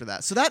anything after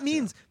that. So that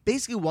means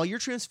basically while you're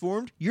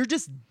transformed, you're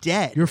just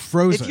dead. You're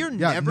frozen. If you're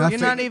Yeah, never... nothing-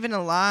 You're not even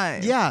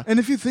alive. Yeah. And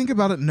if you think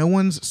about it, no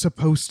one's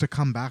supposed to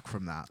come back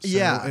from that. So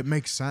Yeah. it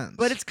makes sense.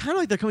 But it's kind of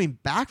like they're coming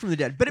back from the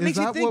dead. But it makes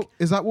me think...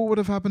 is that what would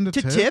have happened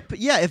to To Tip,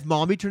 yeah, if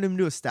Mommy turned him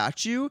into a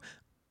statue,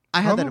 I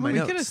had that in my Probably. We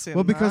notes. could assume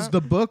Well, because that.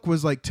 the book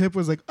was like Tip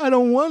was like, I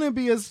don't want to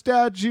be a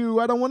statue.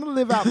 I don't want to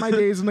live out my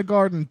days in the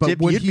garden. But Tip,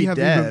 would you'd he be have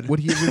dead. even, would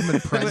he have even been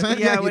present?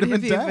 yeah, he'd would have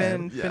have been dead.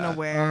 even been Yeah.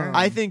 aware?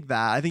 I think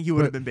that. I think he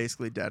would have But- been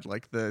basically dead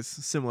like this.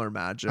 Similar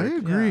magic. I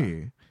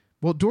agree.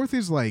 Well,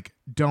 Dorothy's like,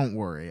 don't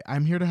worry.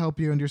 I'm here to help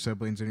you and your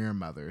siblings and your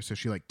mother. So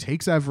she like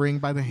takes Evering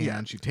by the hand.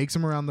 Yeah. She takes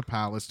him around the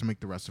palace to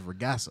make the rest of her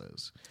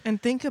guesses.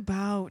 And think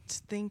about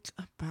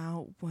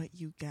what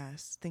you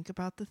guess. Think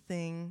about the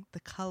thing, the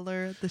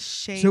color, the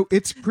shape. So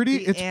it's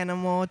pretty. The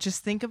animal.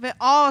 Just think of it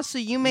all, so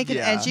you make an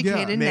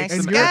educated next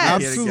and guess.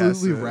 you're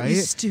absolutely guesses. right. You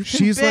stupid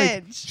she's bitch.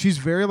 like, she's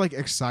very like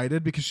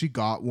excited because she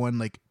got one.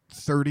 Like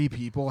 30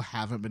 people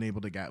haven't been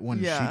able to get one.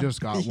 Yeah. She just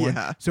got one.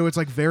 Yeah. So it's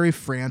like very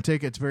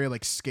frantic. It's very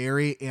like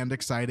scary and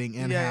exciting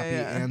and happy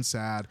and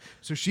sad.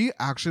 So she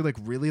actually like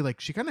really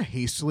like she kind of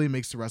hastily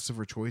makes the rest of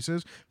her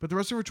choices, but the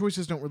rest of her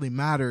choices don't really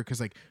matter because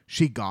like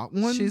she got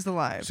one. She's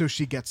alive. So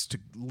she gets to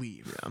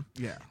leave.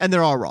 Yeah. And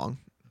they're all wrong.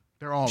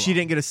 They're all She wrong.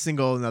 didn't get a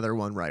single another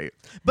one right.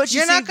 But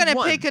You're not going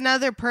to pick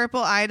another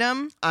purple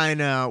item? I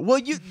know.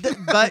 Well,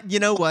 but you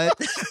know what?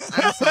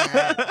 I'm sorry.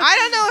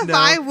 I don't know if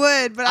I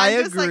would, but I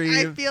I'm just agree.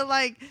 like, I feel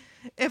like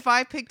if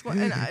I picked one,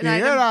 and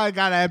You're not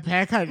gonna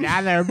pick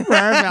another purple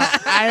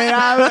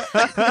item.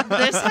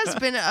 this has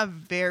been a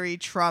very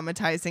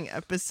traumatizing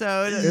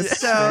episode. It's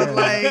So sad.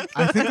 like,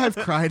 I think I've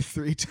cried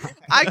 3 times.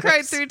 I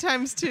cried 3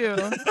 times too.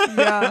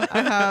 Yeah,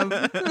 I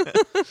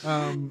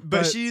have.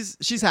 But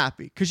she's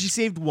happy because she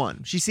saved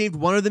one. She saved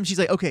one of them. She's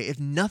like, okay, if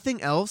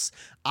nothing else,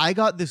 I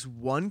got this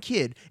one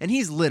kid, and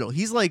he's little.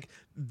 He's like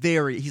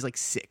he's like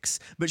 6.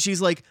 But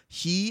she's like,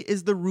 he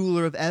is the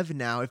ruler of Ev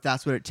now, if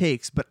that's what it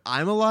takes. But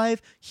I'm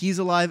alive, he's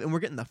alive, and we're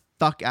getting the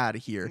fuck out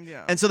of here.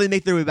 Yeah. And so they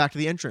make their way back to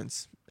the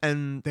entrance.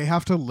 And They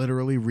have to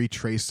literally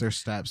retrace their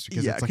steps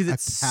because Yeah, it's like 'cause a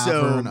it's cavern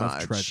so of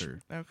much.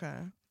 treasure. Okay.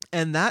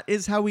 And that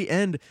is how we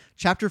end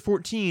chapter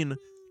 14.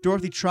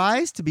 Dorothy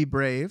tries to be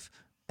brave,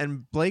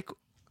 and Blake,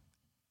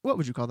 what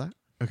would you call that?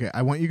 Okay,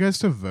 I want you guys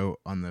to vote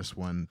on this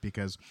one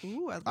because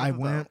Ooh, I'd love I that.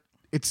 went.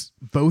 It's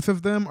both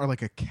of them are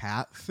like a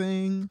cat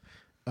thing.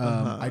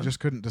 I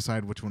just couldn't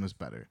decide which one is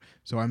better.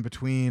 So I'm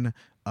between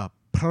a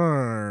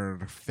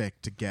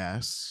perfect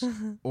guess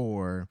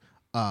or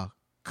a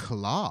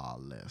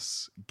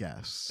clawless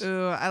guess.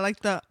 Ooh, I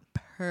like the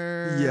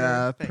perfect.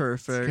 Yeah,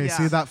 perfect. Okay, Yeah.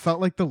 see, that felt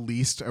like the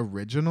least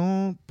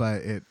original, but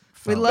it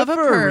We felt love a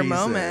For purr reason.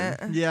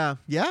 moment. Yeah,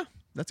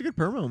 that's a good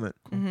purr moment.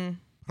 Mm-hmm.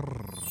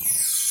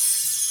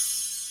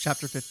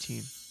 Chapter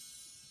 15.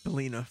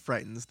 Belina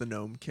frightens the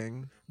Gnome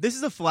King. This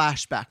is a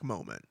flashback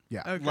moment.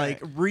 Yeah. Okay. Like,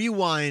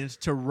 rewind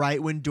to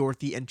right when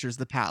Dorothy enters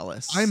the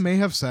palace. I may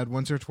have said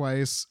once or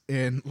twice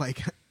in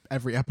like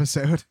every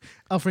episode,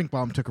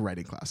 Elfrinkbaum took a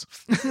writing class.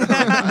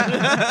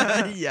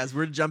 Yes,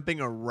 we're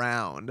jumping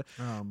around.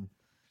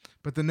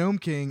 But the Gnome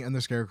King and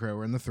the Scarecrow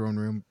are in the throne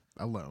room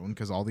alone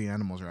because all the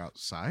animals are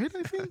outside,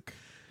 I think.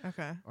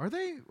 Okay. Are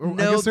they? Or I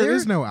No, guess there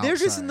is no outside. they're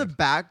just in the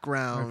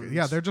background. Okay,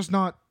 yeah, they're just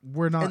not.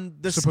 We're not.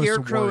 And the supposed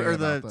Scarecrow to worry or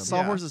about the them.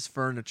 Sawhorse's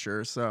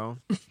furniture, so.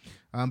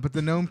 But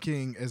the Gnome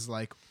King is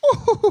like,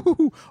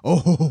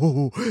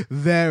 oh,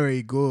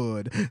 very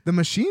good. The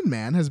Machine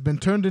Man has been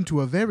turned into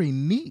a very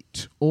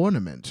neat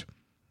ornament.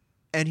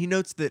 And he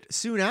notes that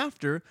soon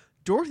after,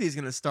 Dorothy's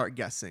going to start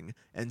guessing.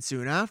 And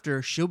soon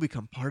after, she'll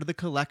become part of the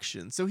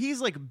collection. So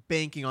he's like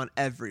banking on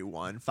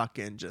everyone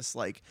fucking just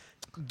like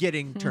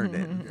getting turned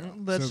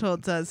in. Little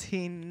does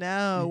he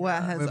know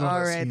what has little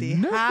does he already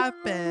know.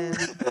 happened.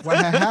 What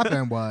had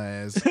happened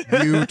was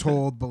you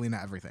told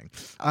Belina everything.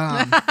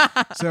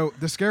 So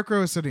the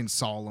Scarecrow is sitting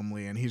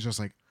solemnly, and he's just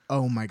like,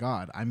 oh my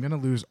God, I'm going to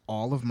lose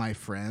all of my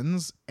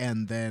friends,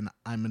 and then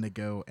I'm going to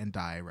go and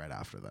die right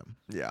after them.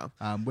 Yeah.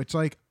 Which,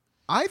 like,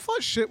 I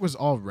thought shit was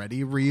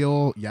already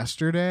real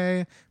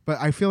yesterday, but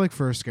I feel like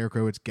for a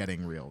Scarecrow, it's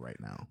getting real right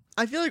now.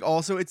 I feel like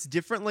also it's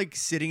different, like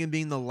sitting and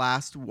being the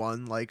last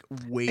one, like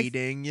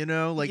waiting, you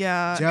know? Like,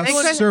 Yeah. Just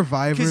Because-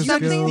 survivor's because you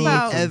something guilt.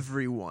 about-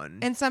 everyone.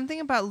 And something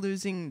about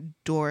losing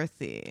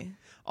Dorothy.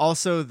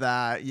 Also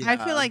that, yeah. I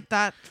feel like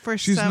that for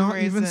She's some not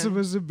reason. even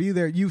supposed to be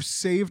there. You've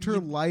saved her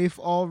life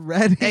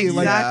already. Exactly.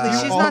 Like, you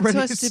She's not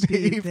already supposed to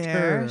be saved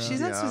there. her.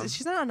 She's not. Yeah.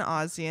 She's not an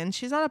Ozian.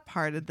 She's not a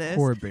part of this.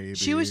 Poor baby.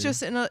 She was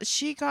just in a.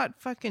 She got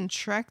fucking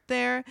trekked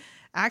there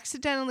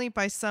accidentally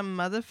by some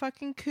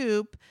motherfucking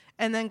coop,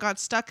 and then got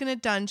stuck in a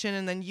dungeon.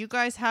 And then you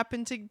guys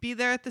happened to be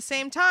there at the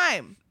same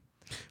time.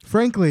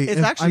 Frankly, it's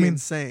if, actually I mean,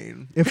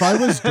 insane. if I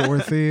was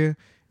Dorothy,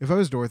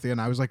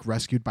 and I was like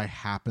rescued by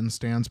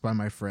happenstance by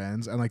my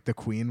friends, and like the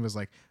queen was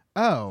like,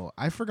 oh,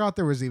 I forgot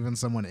there was even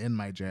someone in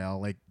my jail.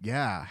 Like,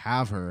 yeah,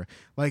 have her.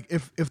 Like,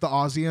 if the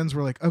Ozians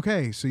were like,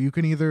 okay, so you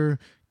can either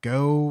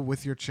go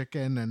with your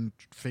chicken and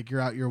figure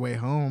out your way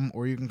home,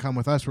 or you can come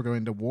with us. We're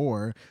going to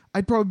war.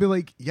 I'd probably be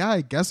like, yeah,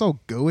 I guess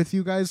I'll go with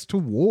you guys to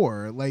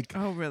war. Like,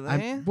 Oh,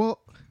 really?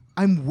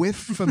 I'm with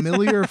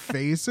familiar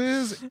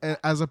faces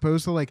as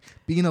opposed to like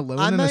being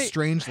alone in a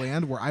strange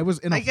land where I was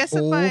in a I guess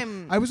hole. if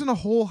I'm- I was in a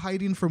hole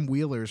hiding from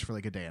wheelers for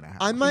like a day and a half.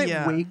 I might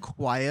Yeah. wait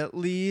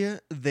quietly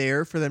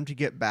there for them to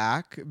get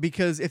back,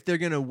 because if they're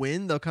going to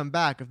win, they'll come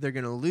back. If they're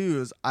going to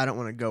lose, I don't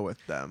want to go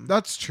with them.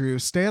 That's true.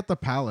 Stay at the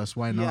palace.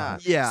 Why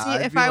not? Yeah, See,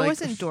 I'd if be I like-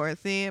 wasn't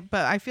Dorothy,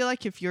 but I feel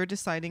like if you're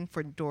deciding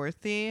for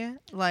Dorothy,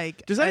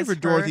 like Deciding as for her,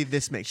 Dorothy,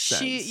 this makes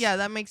sense. Yeah,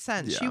 that makes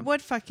sense. She Yeah.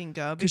 would fucking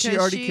go Because because she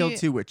already killed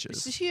 2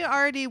 witches. She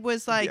already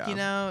was like, Yeah. you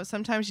know,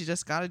 sometimes you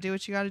just got to do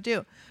what you got to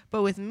do.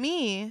 But with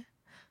me,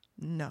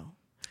 no.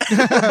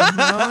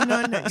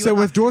 No. So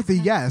with Dorothy,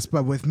 yes,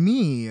 but with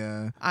me,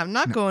 I'm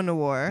not going to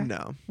war.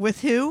 No.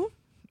 With who?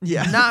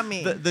 Yeah. Not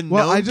me. The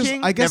Well, Gnome I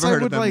King? guess Never I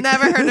heard would of him. like-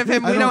 Never heard of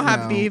him. I We don't don't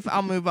have know. beef.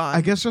 I'll move on.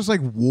 I guess just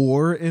like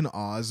war in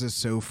Oz is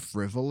so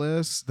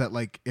frivolous that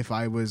like if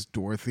I was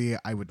Dorothy,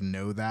 I would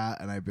know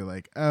that and I'd be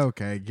like,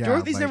 okay, yeah.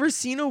 Dorothy's like- never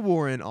seen a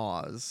war in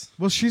Oz.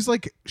 Well,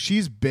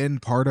 she's been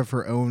part of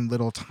her own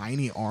little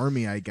tiny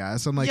army, I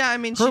guess. And like, yeah, I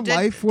mean, her she did,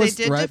 life was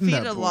they did threatened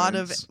defeat at a lot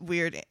of points.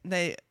 weird,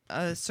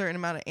 a certain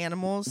amount of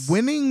animals.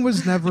 Winning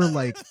was never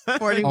like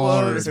 40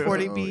 hard, wolves,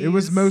 40 though. bees. It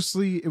was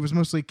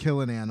mostly kill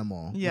an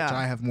animal. Yeah. Which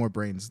I have more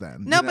brains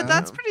than. No, you but know?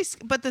 that's pretty.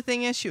 But the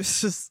thing is, she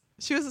was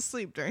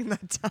asleep during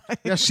that time.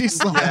 Yeah,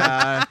 she's like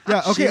Yeah.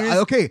 yeah. Okay, She was-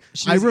 okay.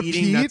 She I was repeat.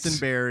 eating nuts and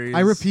berries. I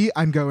repeat.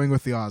 I'm going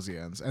with the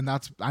Ozians, and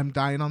I'm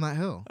dying on that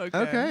hill.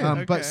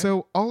 Okay. But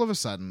so all of a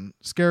sudden,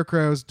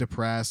 Scarecrow's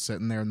depressed,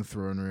 sitting there in the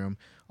throne room.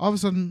 All of a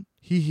sudden,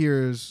 he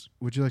hears,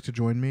 "Would you like to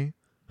join me?"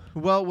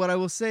 Well, what I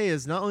will say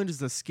is not only does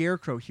the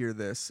Scarecrow hear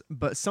this,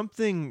 but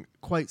something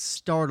quite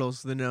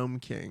startles the Gnome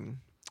King.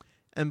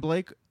 And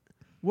Blake,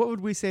 what would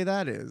we say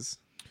that is?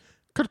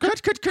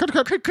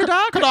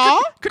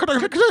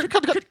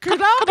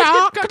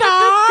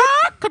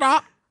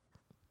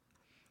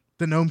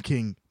 The Gnome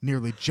King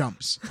nearly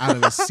jumps out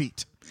of his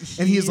seat,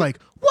 and he's like,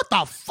 "What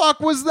the fuck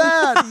was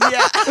that?"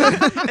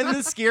 Yeah. And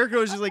the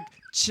Scarecrow is just like,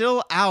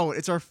 chill out.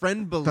 It's our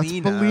friend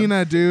Belina. That's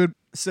Belina, dude.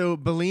 So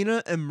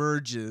Belina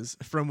emerges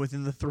from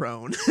within the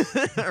throne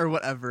or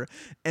whatever.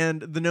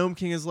 And the Gnome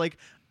King is like,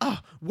 oh,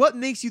 what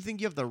makes you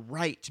think you have the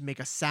right to make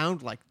a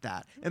sound like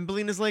that? And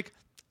Belina's like,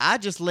 I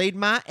just laid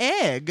my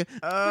egg.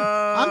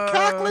 I'm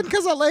cackling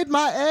because I laid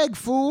my egg,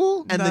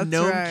 fool. And the That's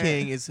Gnome right.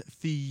 King is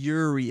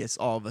furious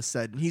all of a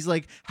sudden. He's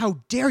like, how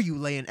dare you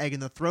lay an egg in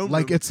the throne room?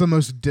 Like it's the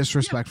most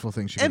disrespectful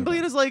thing she could And have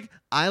done. Belina's like,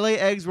 I lay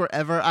eggs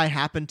wherever I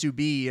happen to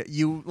be.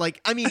 You like,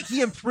 I mean,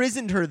 he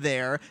imprisoned her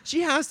there. She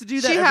has to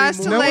do that. She every has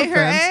to morning. lay her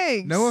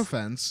eggs. No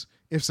offense.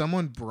 If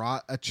someone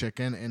brought a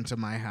chicken into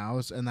my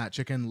house and that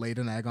chicken laid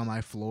an egg on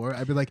my floor,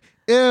 I'd be like,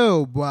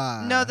 ew,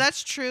 blah. No,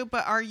 that's true.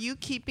 But are you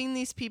keeping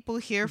these people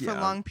here for Yeah.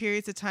 long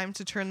periods of time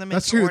to turn them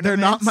That's into true. They're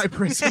not ornaments? my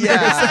prisoners.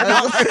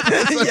 Yeah,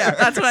 yeah.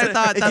 That's what I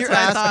thought. If That's you're what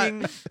I thought.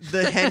 asking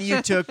the hen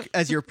you took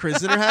as your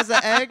prisoner has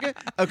the egg,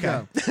 okay.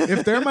 Yeah.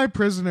 If they're my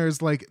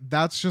prisoners, like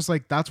that's just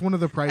like that's one of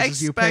the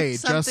prices you Expect pay.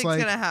 something's Just like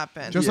gonna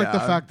happen. just like the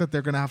Yeah. fact that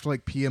they're gonna have to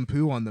like pee and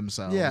poo on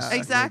themselves. Yeah.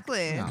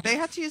 Exactly. no. They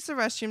have to use the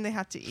restroom. They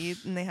have to eat,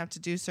 and they have to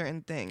do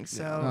certain things.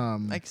 So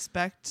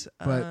expect.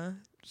 but-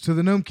 So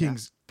the Gnome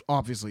King's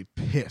obviously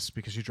pissed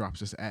because she drops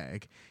this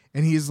egg,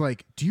 and he's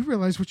like, "Do you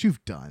realize what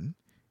you've done?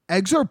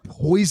 Eggs are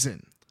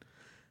poison."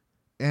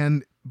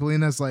 And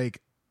Belina's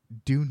like,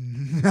 "Do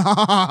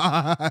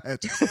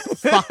not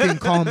fucking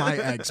call my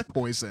eggs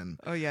poison."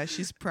 oh yeah,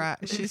 she's proud.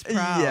 She's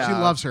proud. Yeah. She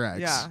loves her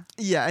eggs. Yeah.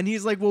 Yeah, and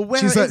he's like, well, where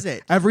She's is like,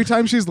 it? every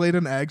time she's laid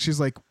an egg, she's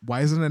like,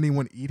 "Why isn't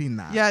anyone eating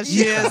that?" Yeah,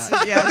 she is.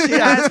 Yeah, she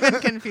has been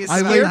confused. I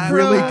about laid that.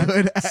 really Scarecrow-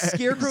 good eggs.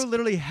 Scarecrow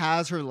literally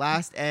has her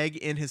last egg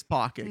in his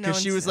pocket No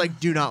because she one's- was like,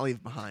 do not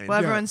leave behind. Well,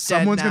 Yeah, everyone's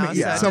someone's dead now, gonna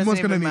eat so that. it Someone's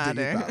doesn't gonna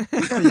even need to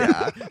eat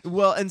matter. Yeah.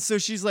 Well, and so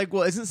she's like,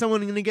 well, isn't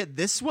someone going to get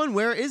this one?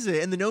 Where is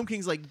it? And the Gnome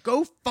King's like,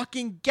 go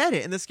fucking get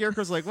it. And the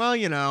Scarecrow's like, well,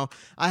 you know,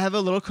 I have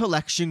a little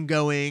collection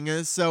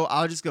going, so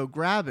I'll just go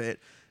grab it.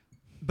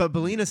 But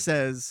Belina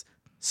says,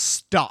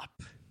 stop.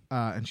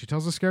 And she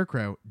tells the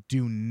Scarecrow,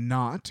 "Do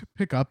not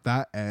pick up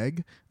that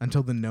egg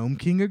until the Gnome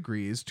King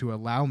agrees to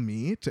allow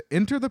me to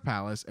enter the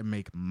palace and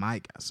make my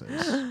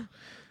guesses."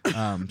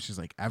 She's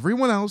like,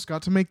 "Everyone else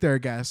got to make their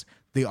guess.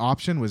 The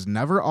option was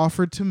never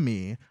offered to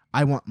me.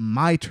 I want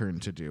my turn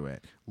to do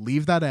it.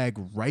 Leave that egg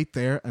right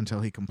there until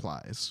he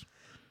complies."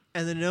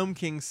 And the Gnome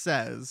King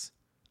says,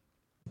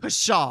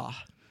 pshaw.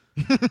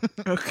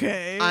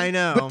 Okay. I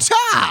know.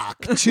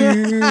 Talk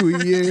to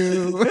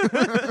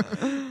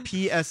you.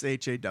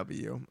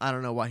 P-S-H-A-W. I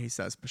don't know why he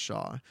says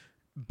pshaw.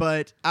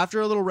 But after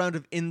a little round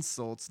of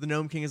insults, the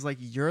Gnome King is like,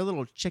 you're a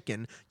little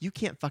chicken. You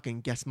can't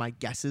fucking guess my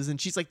guesses.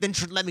 And she's like, then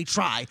let me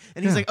try.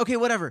 And he's Yeah. like, okay,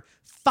 whatever.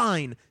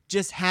 Fine.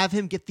 Just have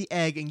him get the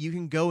egg and you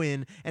can go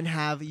in and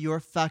have your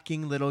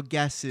fucking little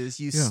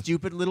guesses. You Yeah.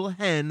 stupid little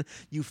hen.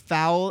 You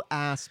foul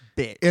ass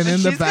bitch. And in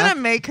She's the back,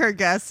 gonna make her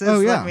guesses. Oh,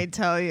 yeah. Let me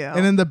tell you.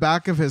 and in the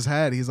back of his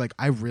head, he's like,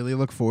 "I really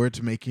look forward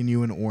to making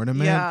you an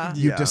ornament. Yeah.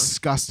 You Yeah.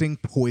 disgusting,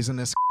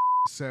 poisonous."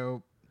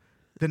 So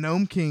the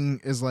Gnome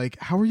King is like,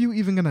 "How are you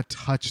even gonna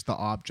touch the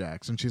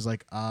objects?" And she's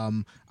like,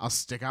 I'll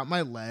stick out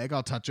my leg,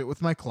 I'll touch it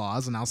with my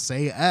claws, and I'll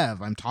say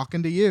Ev. I'm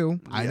talking to you.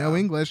 I know Yeah.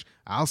 English.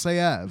 I'll say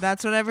Ev.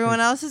 That's what everyone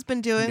else has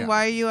been doing. Yeah.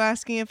 Why are you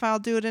asking if I'll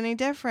do it any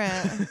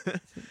different?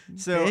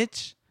 So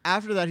Bitch.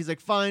 after that, he's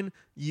like, fine,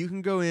 you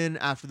can go in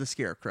after the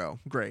Scarecrow.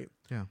 Great.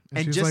 yeah.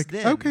 and she's just like,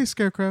 then- "Okay,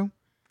 Scarecrow,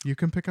 you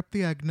can pick up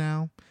the egg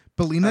now."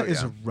 Belina Oh,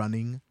 is yeah.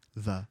 running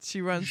the.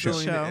 She runs Sure. the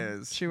Belina show.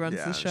 is. She runs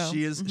Yeah, the show.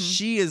 She is. Mhm.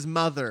 She is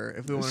mother.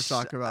 If we want to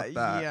talk about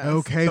that. Yes.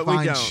 Okay, But we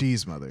fine. don't.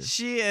 She's mother.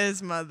 She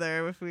is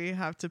mother if we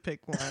have to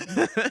pick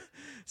one.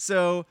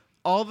 So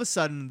all of a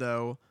sudden,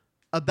 though,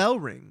 a bell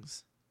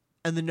rings,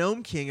 And the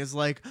Gnome King is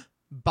like,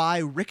 by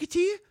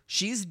Rickety,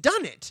 she's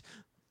done it.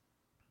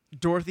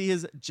 Dorothy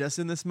has just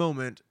in this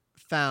moment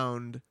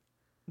found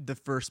the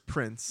first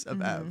prince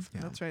of Ev.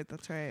 Yeah. That's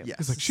right. Yes.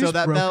 He's like, she's so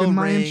that broken bell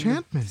my rang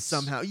enchantments.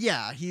 somehow.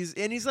 Yeah, he's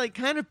like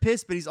kind of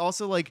pissed, but he's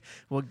also like,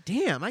 well,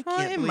 damn, I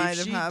can't it believe might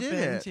have she happened. did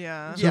it.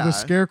 Yeah. So the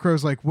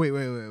Scarecrow's like, wait.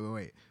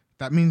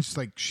 That means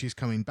like she's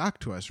coming back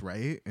to us,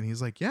 right? And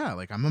he's like, yeah,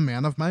 like I'm a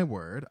man of my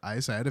word. I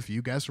said if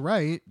you guess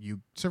right,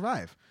 you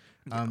survive.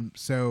 Yeah.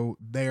 So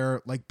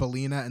they're like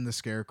Bellina and the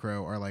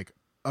Scarecrow are like,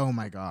 oh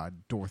my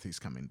God, Dorothy's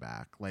coming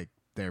back. Like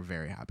they're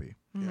very happy.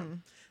 Yeah.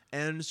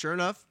 And sure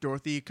enough,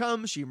 Dorothy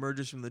comes. She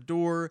emerges from the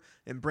door,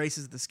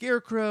 embraces the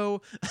Scarecrow.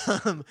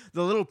 The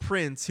little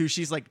prince, who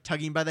she's like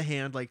tugging by the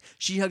hand, like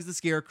she hugs the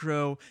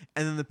Scarecrow,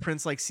 and then the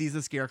prince like sees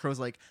the Scarecrow's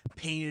like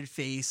painted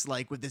face,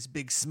 like with this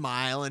big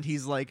smile, and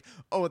he's like,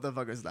 "Oh, what the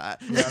fuck is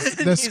that?" Yeah.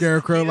 The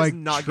Scarecrow like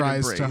not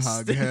tries to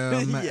hug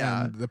him,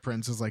 Yeah. and the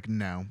prince is like,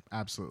 no,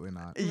 absolutely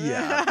not.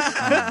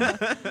 Yeah.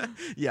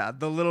 Yeah,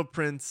 the little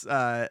prince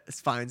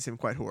finds him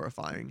quite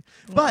horrifying.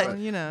 Well, But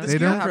you know, the they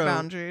don't have Scarecrow-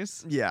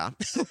 boundaries. Yeah.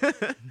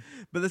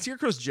 But the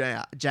Scarecrow's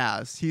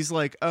jazzed. He's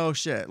like, oh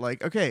shit,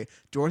 like, okay,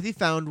 Dorothy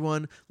found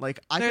one. Like,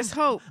 There's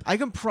hope. I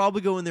can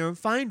probably go in there and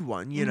find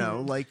one, you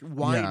know? Like,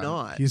 why Yeah,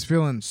 not? He's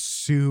feeling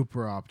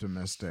super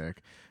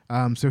optimistic.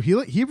 So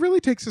he really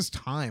takes his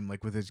time,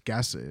 like with his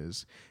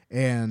guesses,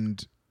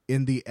 and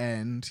in the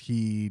end,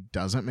 he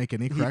doesn't make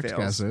any correct fails.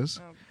 guesses.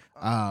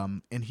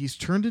 And he's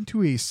turned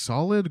into a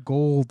solid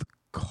gold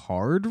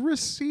card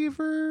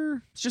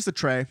receiver. It's just a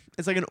tray.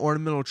 It's like an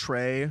ornamental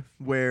tray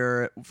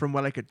where, from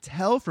what I could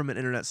tell from an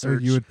internet Or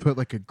search, you would put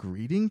like a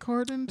greeting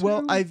card into.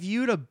 well, I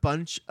viewed a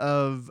bunch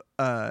of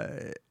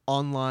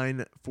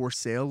online for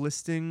sale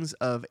listings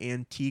of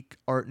antique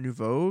Art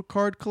Nouveau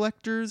card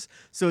collectors.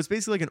 So it's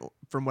basically like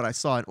from what I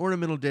saw, an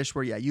ornamental dish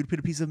where you'd put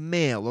a piece of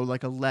mail or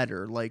like a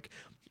letter, like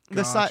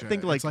the side. Gotcha.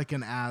 Think like it's like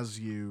an as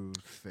you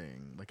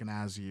thing, like an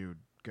as you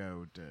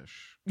go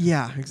dish.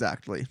 yeah,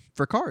 exactly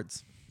for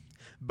cards.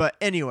 But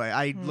anyway,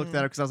 I looked at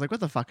it because I was like, "What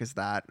the fuck is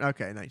that?"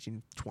 Okay,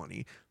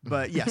 1920.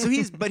 But yeah, so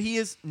he's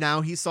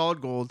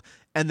solid gold,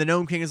 and the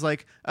Gnome King is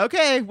like,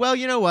 "Okay, well,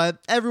 you know what?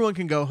 Everyone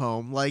can go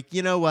home. Like,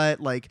 you know what?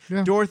 Like,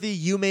 Yeah. Dorothy,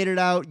 you made it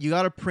out. You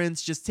got a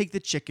prince. Just take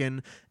the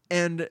chicken."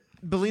 And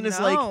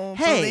Bellina's like,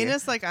 "Hey."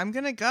 Bellina's like, I'm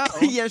gonna go.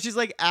 Yeah, she's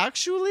like,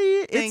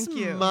 "Actually, Thank it's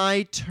you.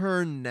 my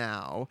turn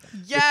now."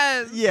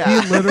 Yes.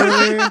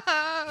 Yeah.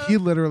 He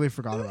literally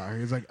forgot about her.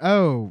 He's like,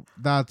 "Oh,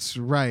 that's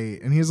right."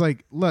 And he's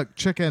like, "Look,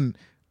 chicken,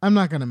 I'm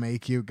not gonna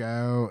make you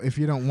go if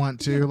you don't want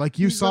to. Like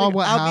you He's saw like,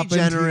 what "I'll be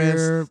happened generous."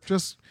 here.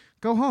 Just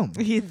go home."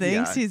 He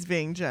thinks Yeah. he's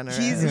being generous.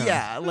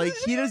 Like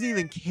he doesn't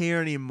even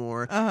care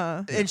anymore.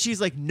 Uh-huh. And she's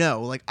like,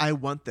 "No, like I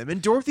want them."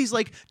 And Dorothy's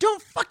like,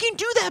 "Don't fucking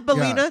do that,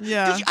 Bellina.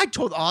 Yeah. I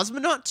told Ozma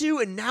not to,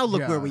 and now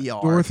look Yeah. where we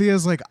are." Dorothy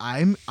is like, I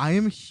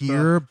am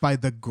here by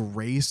the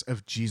grace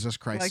of Jesus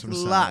Christ Like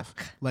himself.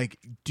 luck. Like,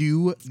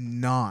 do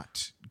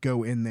not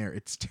go in there.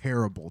 It's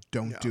terrible.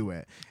 Don't do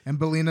it. And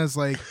Bellina's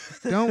like,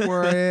 don't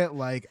worry.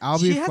 Like, I'll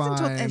be She hasn't fine.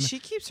 told, and she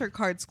keeps her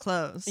cards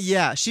close.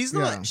 Yeah, she's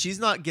not. Yeah. She's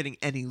not getting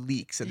any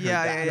leaks in her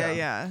Yeah, data.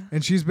 yeah.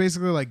 And she's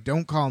basically like,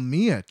 don't call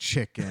me a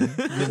chicken.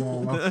 You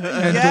know?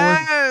 And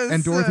Yes.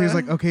 and Dorothy's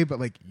like, okay, but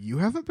like you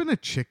haven't been a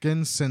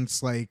chicken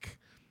since like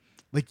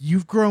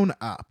you've grown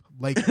up.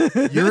 Like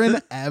you're in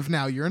Ev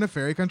now. You're in a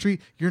fairy country.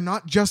 You're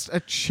not just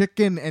a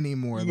chicken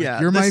anymore. Like, Yeah,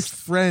 you're the my s-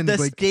 friend. The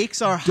like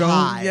stakes are don't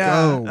high.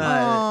 go.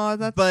 Oh,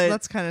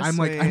 that's kind of I'm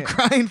sweet. like I'm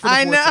crying for the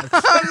I know. fourth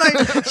time. I'm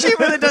like, she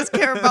really does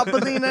care about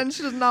Bellina, and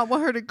she does not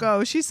want her to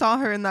go. She saw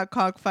her in that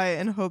cockfight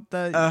and hoped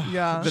that, but She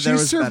that was better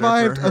for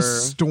survived a her.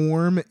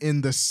 storm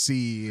in the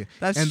sea.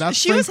 that's, and that's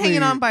she was frankly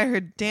hanging on by her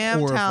damn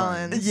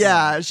horrifying. talons.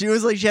 Yeah, she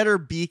was like, she had her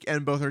beak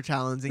and both her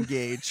talons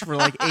engaged for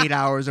like 8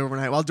 hours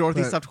overnight while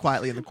Dorothy But- slept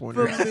quietly in the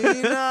corner.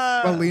 Bellina.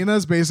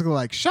 Bellina's basically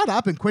like, shut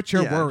up and quit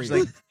your Yeah, worry. she's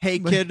like, "Hey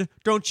kid,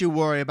 don't you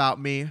worry about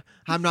me.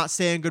 I'm not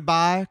saying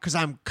goodbye because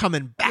I'm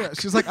coming back." Yeah,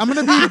 she's like, I'm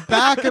gonna be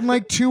back in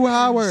like 2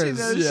 hours.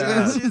 She knows,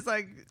 Yeah. she's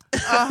like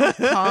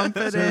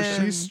confident.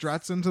 So she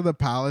struts into the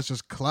palace,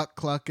 just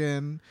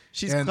clucking.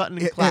 She's and clutting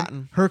and it-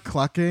 clatting. her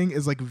clucking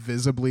is like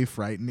visibly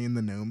frightening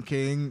the Gnome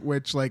King,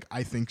 which like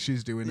I think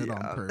she's doing it on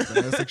Yeah.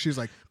 purpose. Like she's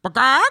like,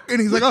 "Bagak!" And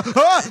he's like, "Oh,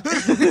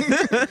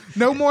 ah!"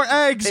 No more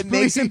eggs. It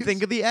makes him please.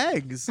 think of the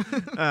eggs.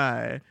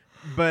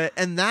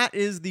 And that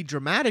is the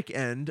dramatic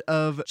end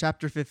of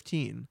chapter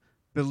 15.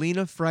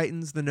 Bellina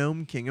frightens the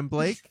Gnome King. And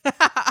Blake,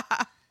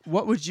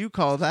 what would you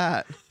call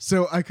that?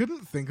 So I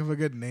couldn't think of a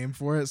good name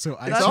for it. So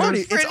I It's chose-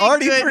 already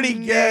pretty pretty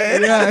good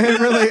good. yeah, it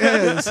really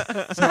is.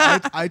 So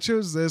I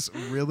chose this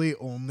really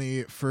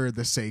only for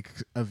the sake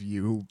of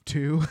you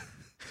two.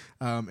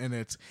 And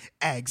it's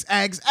eggs,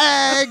 eggs,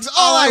 eggs.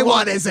 All I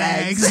want is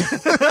eggs.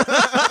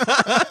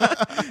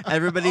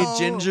 Everybody,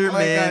 Ginger Oh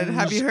my God. Minge.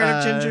 Have you heard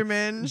of Ginger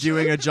Minge?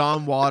 Doing a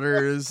John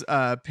Waters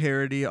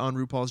parody on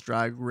RuPaul's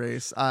Drag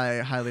Race. I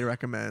highly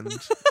recommend.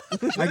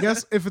 I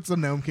guess if it's the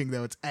Gnome King,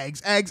 though, it's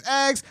eggs, eggs,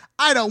 eggs.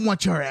 I don't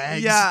want your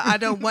eggs. Yeah, I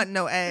don't want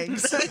no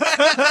eggs.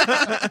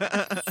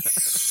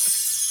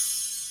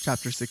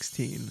 Chapter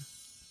 16.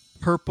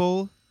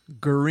 Purple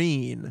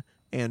green,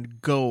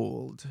 and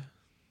gold.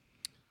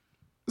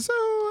 So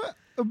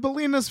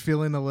Belina's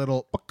feeling a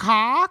little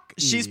cock.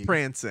 She's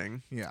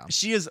prancing. Yeah.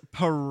 She is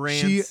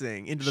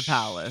prancing into the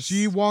palace.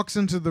 She walks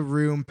into the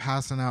room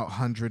passing out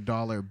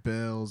 $100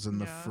 bills in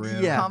the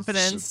fridge. Yeah.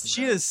 Confidence.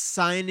 She is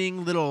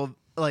signing little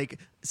like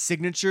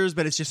signatures,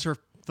 but it's just her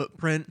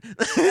footprint.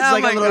 It's Oh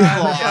like my a little God,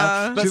 claw.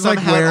 yeah. But She's like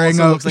somehow it wearing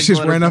also looks like she's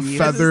the wearing a letter B.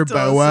 feather It's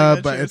still a boa,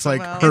 signature but it's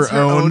like somehow. her It's her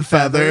own own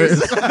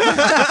feathers.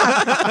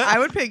 I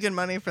would pay good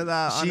money for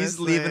that. She's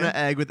honestly. leaving an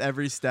egg with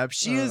every step.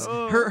 She is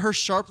her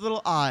sharp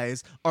little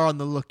eyes are on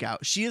the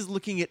lookout. She is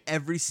looking at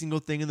every single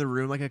thing in the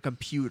room like a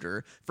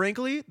computer.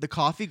 Frankly, the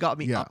coffee got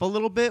me up a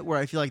little bit where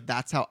I feel like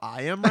that's how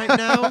I am right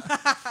now.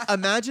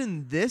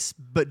 Imagine this,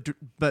 but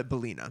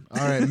Belina.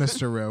 All right,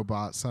 Mr.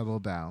 Robot, settle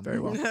down. Very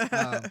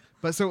well.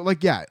 But so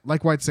like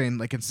White's saying,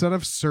 like instead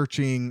of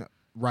searching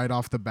right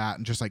off the bat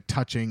and just like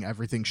touching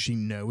everything she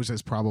knows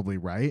is probably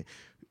right,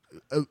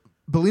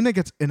 Belina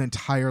gets an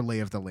entire lay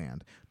of the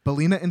land.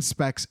 Belina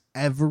inspects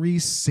every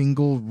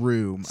single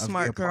room of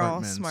the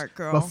apartments Smart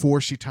girl.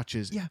 before she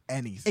touches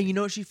anything. And you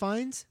know what she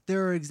finds?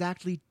 There are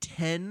exactly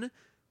 10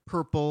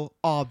 purple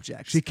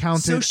objects. She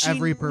counted So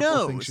every purple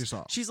knows. thing she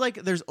saw. She's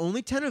like, there's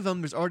only 10 of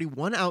them. There's already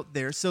one out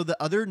there. So the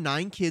other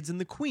 9 kids and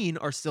the queen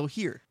are still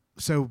here.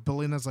 So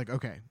Belina's like,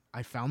 okay,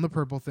 I found the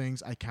purple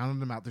things. I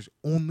counted them out. There's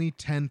only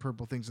 10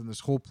 purple things in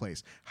this whole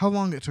place. How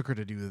long it took her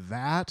to do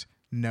that?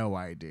 No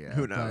idea.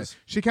 Who knows?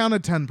 But she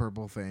counted 10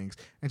 purple things.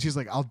 And she's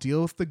like, I'll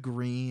deal with the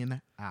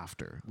green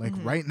after. Like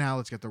right now,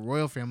 let's get the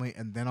royal family.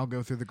 And then I'll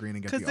go through the green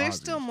and get the Because there's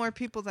Aussies. still more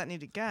people that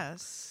need to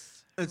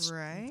guess.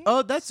 Right?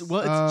 Oh, it's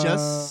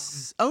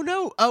just. Oh,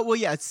 no. Oh, well,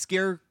 yeah, it's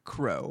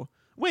Scarecrow.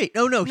 Wait,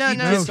 no, No, he no,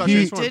 just got he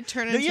transformed. did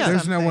turn No, into yeah.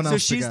 There's no something. one So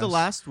else to she's the guess.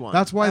 last one.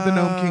 That's why the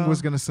Gnome King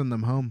was going to send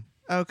them home.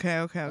 Okay.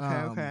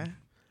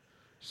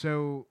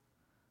 So,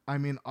 I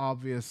mean,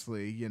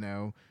 obviously, you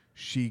know,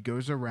 she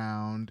goes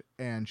around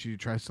and she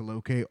tries to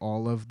locate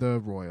all of the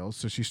royals.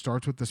 So she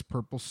starts with this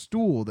purple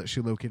stool that she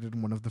located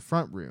in one of the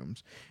front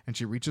rooms. And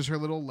she reaches her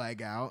little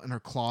leg out and her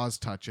claws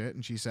touch it.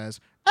 And she says,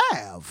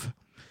 Ev.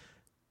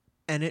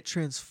 And it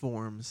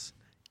transforms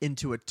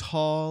into a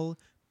tall,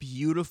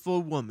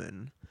 beautiful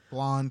woman.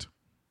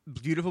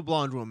 Beautiful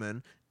blonde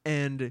woman.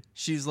 And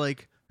she's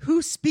like,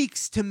 who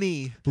speaks to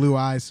me? Blue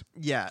eyes.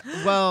 Yeah.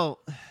 Well,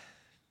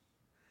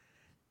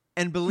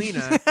 and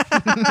Belina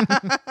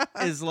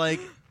is like,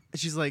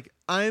 she's like,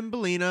 I'm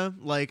Belina,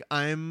 like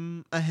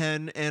I'm a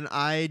hen, and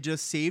I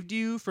just saved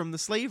you from the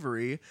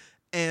slavery.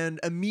 And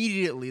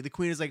immediately the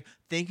queen is like,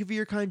 thank you for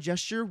your kind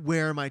gesture.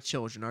 Where are my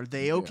children? Are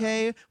they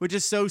okay? Which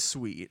is so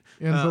sweet.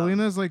 And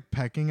Belina's like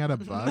pecking at a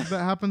bug that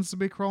happens to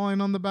be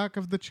crawling on the back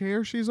of the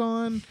chair she's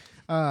on.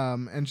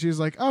 And she's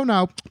like, oh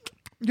no,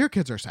 your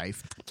kids are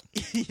safe.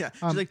 Yeah.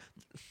 She's like,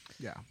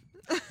 Yeah.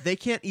 they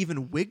can't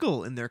even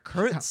wiggle in their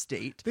current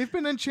state. They've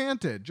been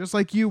enchanted, just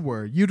like you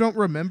were. You don't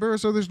remember,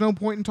 so there's no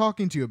point in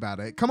talking to you about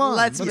it. Come on,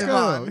 Let's let's move go.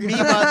 on. Yeah.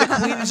 Meanwhile, the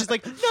queen is just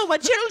like, no, my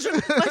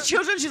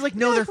children. She's like,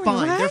 no, they're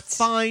fine. They're What?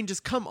 fine.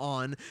 Just come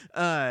on.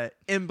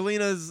 And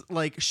Belina's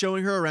like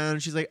showing her around.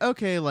 And she's like,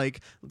 okay,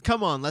 like,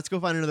 come on, let's go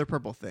find another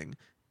purple thing.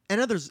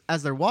 And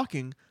as they're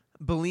walking,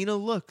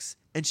 Belina looks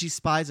and she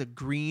spies a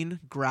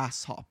green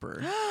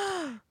grasshopper.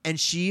 And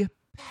she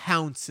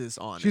pounces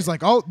on it. She's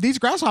like, oh, these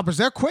grasshoppers,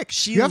 they're quick.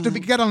 She You have to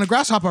get on a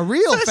grasshopper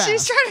real fast.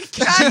 She's trying to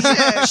catch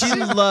it.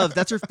 She loves,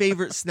 that's her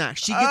favorite snack.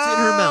 She gets it in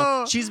her Oh.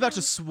 mouth. She's about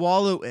to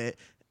swallow it,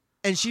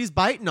 and she's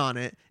biting on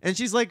it, and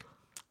she's like,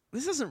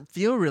 this doesn't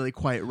feel really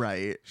quite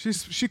right.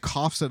 She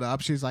coughs it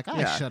up. She's like, I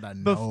Yeah. should have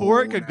known.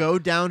 Before it could go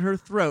down her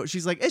throat,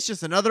 she's like, it's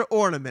just another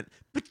ornament.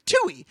 But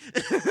tooey.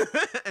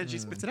 And she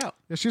spits it out.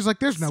 Yeah, she's like,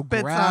 there's no Spits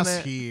on grass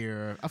it.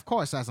 here. Of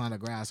course, that's not a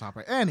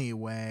grasshopper.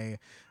 Anyway,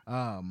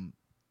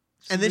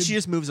 And then she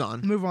just moves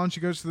on. move on.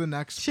 She goes to the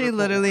next. She purple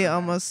literally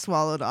ornament. almost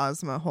swallowed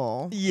Ozma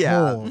whole. Yeah.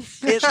 Oh,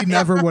 she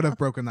never would have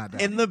broken that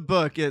down. In the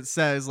book, it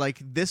says like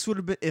this would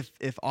have been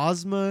if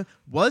Ozma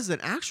was an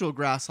actual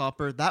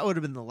grasshopper, that would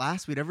have been the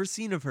last we'd ever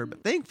seen of her.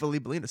 But thankfully,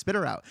 Belina spit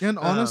her out. And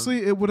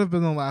honestly, it would have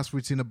been the last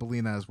we'd seen of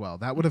Belina as well.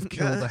 That would have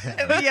killed a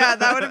head. Yeah,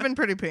 that would have been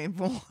pretty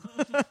painful.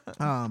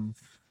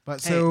 But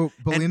so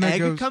an Belina egg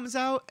goes. comes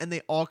out, and they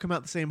all come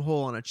out the same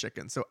hole on a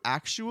chicken. So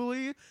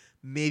actually,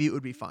 maybe it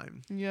would be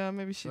fine. Yeah,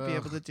 maybe she'd be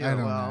able to do I it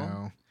don't well.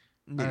 know.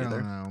 Me I neither.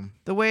 don't know.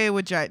 The way it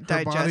would Her body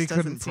digest couldn't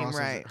doesn't seem process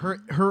right.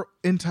 it. Her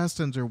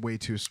intestines are way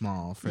too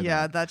small for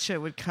Yeah, that. that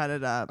shit would cut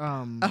it up.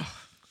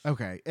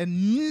 Okay,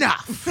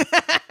 enough.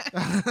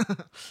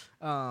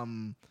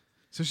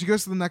 So she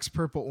goes to the next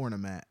purple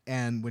ornament,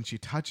 and when she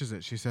touches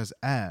it, she says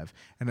Ev,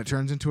 and it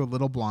turns into a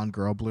little blonde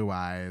girl, blue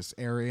eyes,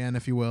 Aryan,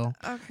 if you will.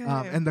 Okay.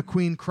 And the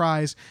queen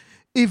cries,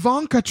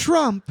 Ivanka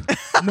Trump.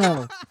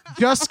 No,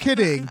 just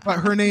kidding. But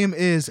her name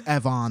is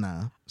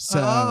Ivana. So,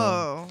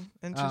 oh,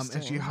 interesting.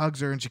 and she hugs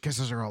her and she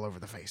kisses her all over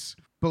the face.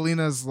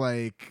 Belina's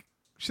like,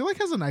 she like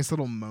has a nice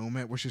little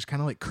moment where she's kind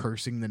of like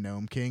cursing the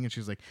Gnome King, and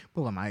she's like,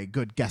 "Well, am I a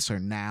good guesser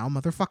now,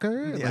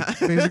 motherfucker?" Yeah. Like,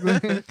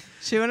 basically.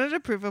 She wanted to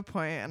prove a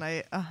point, and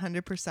I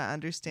 100%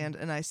 understand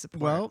and I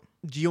support. Well,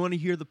 do you want to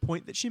hear the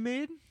point that she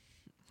made?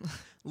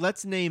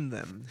 Let's name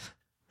them.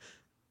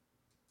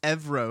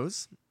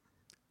 Evrose,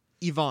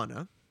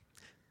 Ivana,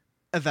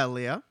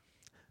 Evelia,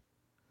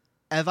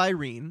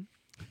 Evirene,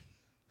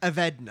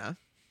 Evedna,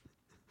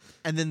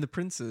 and then the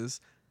princes,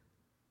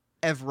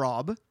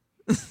 Evrob,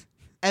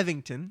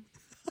 Evington,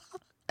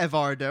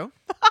 Evardo,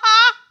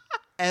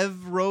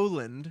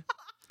 Evroland,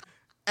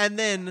 and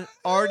then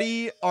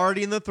already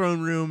in the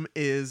throne room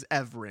is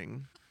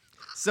Evring.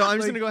 So I'm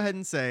just going to go ahead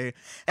and say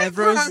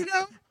Evrose,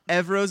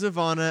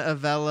 Ivana,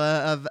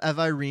 Evella,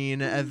 Evirene,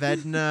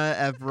 Evedna,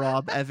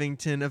 Evrob,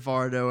 Evington,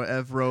 Evardo,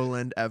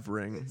 Evroland,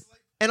 Evring.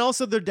 And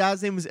also their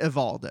dad's name was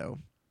Evaldo.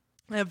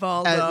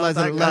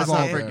 Let's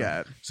not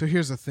forget. So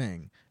here's the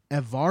thing.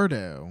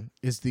 Evardo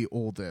is the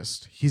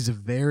oldest. He's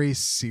very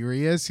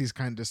serious. He's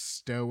kind of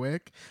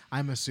stoic.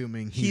 I'm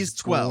assuming he's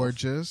 12.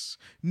 Gorgeous.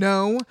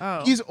 No,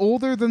 he's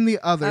older than the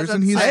others,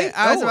 and he's.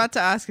 I was about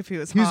to ask if he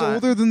was. He's hot.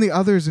 older than the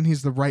others, and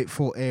he's the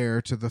rightful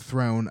heir to the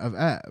throne of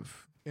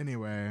Ev.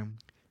 Anyway,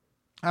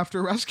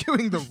 after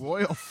rescuing the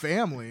royal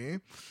family,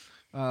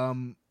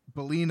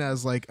 Belina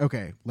is like,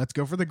 "Okay, let's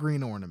go for the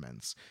green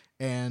ornaments."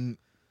 And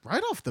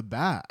right off the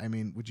bat, I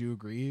mean, would you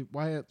agree,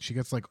 Wyatt? She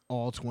gets like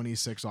all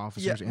 26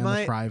 officers and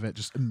the private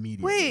just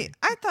immediately. Wait,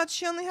 I thought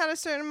she only had a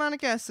certain amount of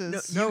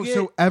guesses. No,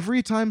 so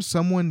every time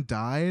someone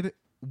died,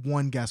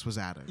 one guess was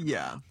added.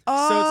 Yeah. So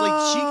it's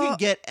like she can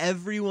get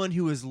everyone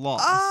who is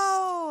lost.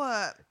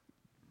 Oh.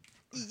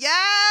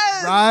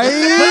 Yes!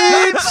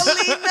 Right?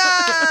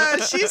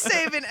 Belina! She's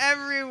saving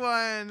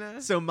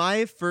everyone. So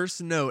my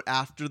first note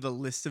after the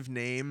list of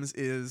names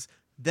is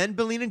then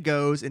Belina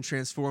goes and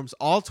transforms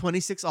all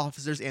 26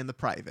 officers and the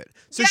private.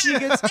 So she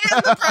gets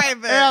and the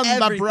private. And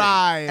the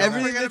bride.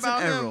 Everything Forget that's an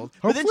about him. emerald.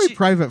 But then Hopefully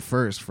private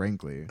first,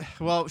 frankly.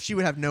 well, she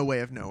would have no way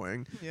of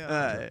knowing.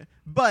 Yeah.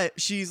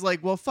 But she's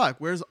like, well, fuck,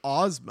 where's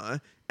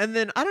Ozma? And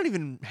then I don't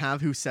even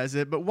have who says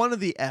it, but one of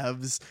the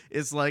Evs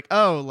is like,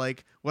 oh,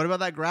 like, what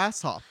about that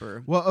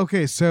grasshopper? Well,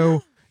 okay,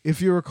 so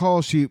if you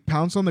recall, she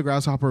pounced on the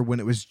grasshopper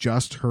when it was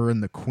just her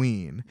and the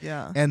queen.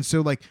 Yeah. And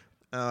so, like,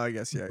 Oh, I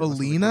guess, yeah.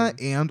 Belina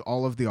and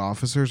all of the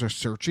officers are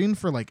searching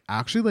for like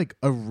actually like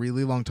a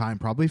really long time,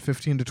 probably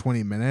 15 to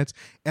 20 minutes.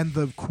 And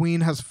the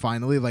queen has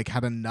finally like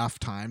had enough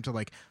time to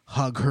like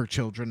hug her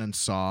children and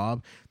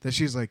sob that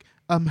she's like,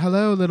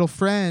 hello, little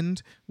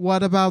friend.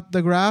 What about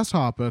the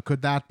grasshopper?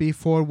 Could that be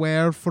for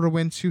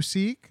whence you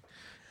seek?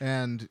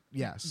 And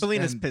yes.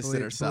 Belina's and pissed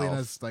at herself.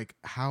 Belina's like,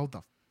 how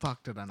the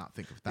fuck did I not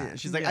think of that? Yeah,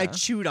 she's like, I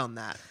chewed on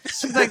that.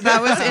 She's like,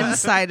 that was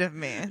inside of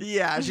me.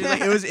 Yeah, she's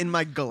like, it was in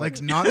my gullet.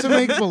 Like, not to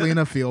make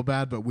Belina feel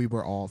bad, but we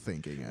were all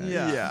thinking it.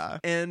 Yeah.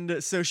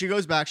 And so she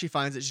goes back, she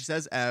finds it, she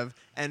says Ev,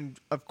 and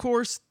of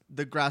course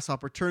the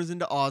grasshopper turns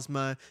into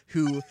Ozma,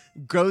 who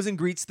goes and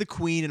greets the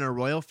queen in a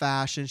royal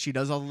fashion. She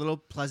does all the little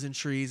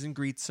pleasantries and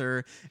greets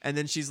her, and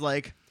then she's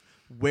like,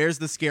 where's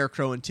the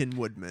Scarecrow and Tin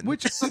Woodman?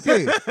 Which is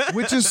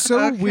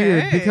so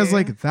weird because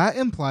like that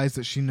implies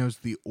that she knows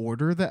the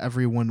order that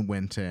everyone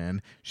went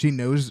in. She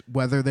knows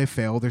whether they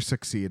failed or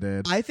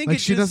succeeded. I think like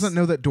she doesn't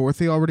know that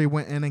Dorothy already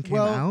went in and came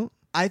out.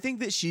 I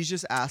think that she's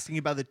just asking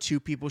about the two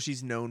people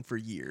she's known for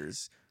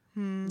years.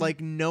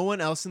 Like no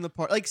one else in the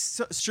park. Like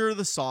sure,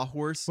 the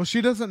Sawhorse. Well,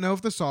 she doesn't know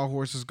if the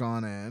Sawhorse has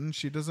gone in.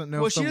 She doesn't know.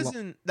 Well, if she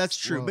doesn't. That's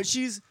true. Well, but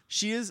she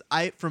is.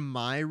 From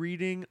my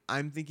reading,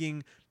 I'm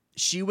thinking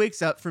she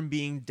wakes up from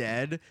being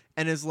dead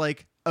and is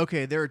like,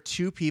 okay, there are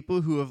two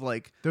people who have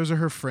like those are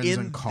her friends in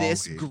and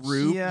colleagues. this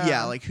group.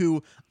 Yeah, like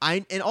who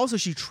and also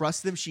she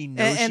trusts them. She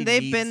knows, and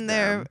they've needs been them.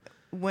 there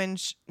when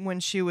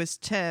she was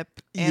Tip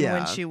and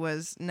when she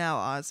was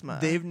now Ozma.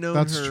 They've known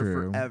That's her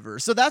true. forever.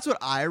 So that's what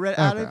I read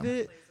out of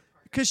it.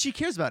 Because she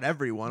cares about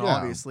everyone,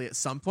 obviously, at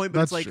some point. But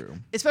That's it's like, true.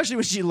 especially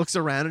when she looks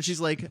around and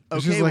she's like, okay,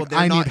 she's well, like, they're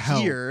I not need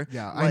help. here.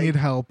 Yeah, like, I need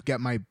help. Get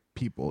my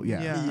people.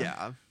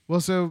 Yeah.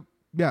 Well, so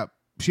yeah,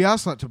 she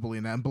asks that to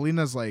Belina, and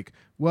Belina's like,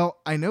 well,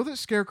 I know that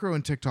Scarecrow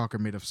and TikTok are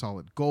made of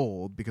solid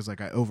gold because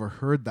like I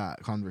overheard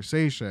that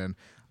conversation.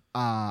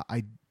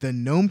 The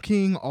Gnome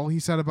King, all he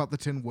said about the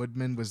Tin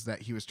Woodman was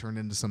that he was turned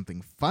into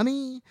something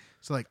funny.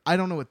 So like I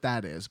don't know what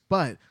that is,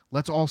 but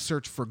let's all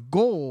search for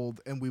gold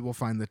and we will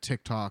find the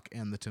TikTok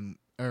and the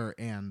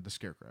and the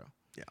Scarecrow.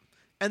 Yeah.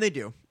 And they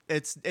do.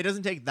 It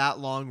doesn't take that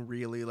long,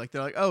 really. Like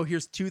they're like, oh,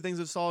 here's two things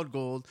of solid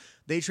gold.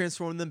 They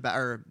transform them back,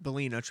 or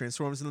Belina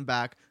transforms them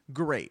back.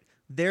 Great.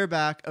 They're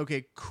back.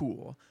 Okay,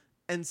 cool.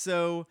 And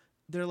so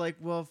they're like,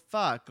 well,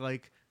 fuck.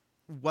 Like,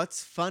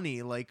 what's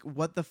funny? Like,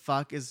 what the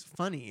fuck is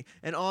funny?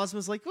 And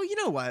Ozma's like, well, you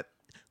know what?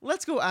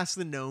 Let's go ask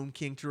the Gnome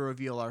King to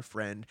reveal our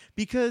friend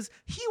because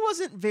he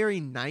wasn't very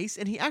nice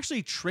and he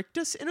actually tricked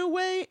us in a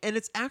way and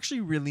it's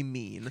actually really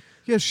mean.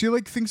 Yeah, she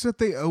like thinks that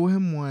they owe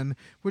him one,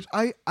 which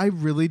I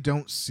really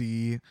don't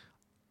see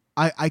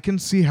I can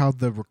see how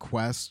the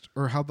request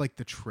or how like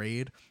the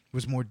trade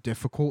was more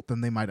difficult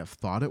than they might have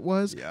thought it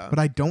was. Yeah. But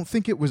I don't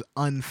think it was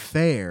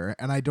unfair,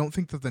 and I don't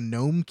think that the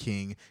Gnome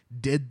King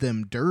did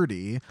them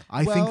dirty.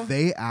 I think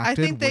they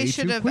acted way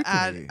too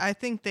quickly. I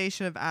think they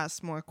should have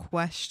asked more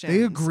questions.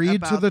 They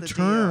agreed to the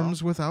terms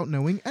terms without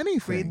knowing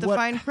anything. Read the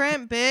fine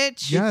print,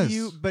 bitch. Yes.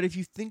 If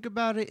you think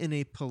about it in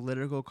a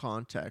political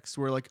context,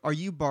 where like, are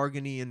you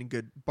bargaining in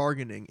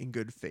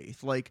good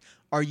faith? Like,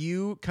 are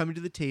you coming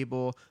to the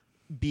table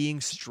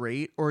being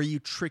straight, or are you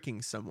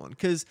tricking someone?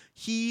 Because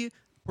he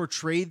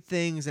portrayed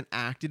things and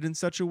acted in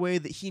such a way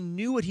that he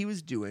knew what he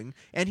was doing,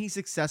 and he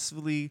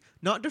successfully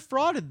not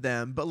defrauded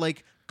them, but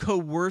like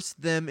coerced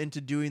them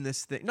into doing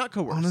this thing. Not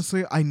coerced.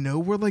 Honestly, I know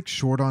we're like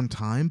short on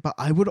time, but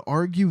I would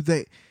argue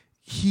that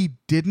he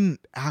didn't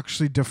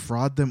actually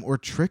defraud them or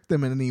trick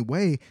them in any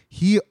way.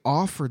 He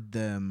offered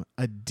them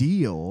a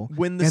deal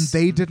and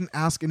they didn't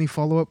ask any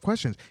follow-up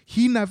questions.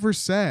 He never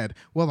said,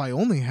 well, I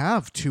only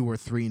have 2 or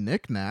 3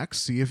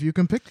 knickknacks. See if you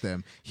can pick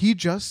them. He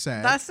just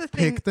said, that's the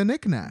thing. Pick the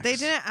knickknacks. They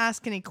didn't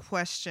ask any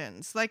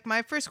questions. Like,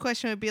 my first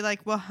question would be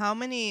like, well, how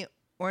many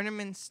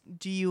ornaments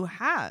do you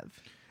have?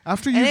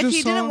 If he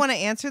didn't want to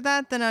answer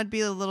that, then I'd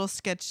be a little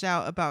sketched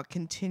out about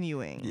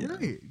continuing. Yeah.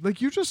 Right.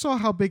 Like, you just saw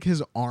how big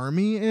his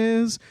army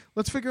is.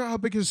 Let's figure out how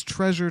big his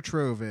treasure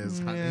trove is,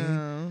 honey.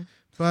 Yeah.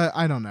 But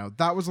I don't know.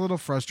 That was a little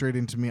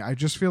frustrating to me. I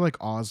just feel like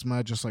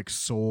Ozma just like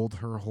sold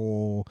her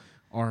whole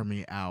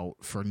army out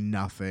for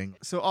nothing.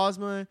 So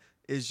Ozma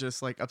is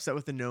just like upset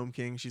with the Gnome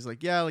King. She's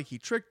like, yeah, like he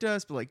tricked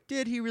us, but like,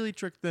 did he really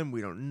trick them? We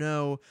don't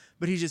know.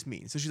 But he's just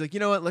mean. So she's like, you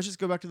know what? Let's just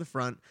go back to the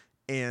front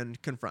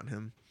and confront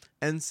him.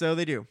 And so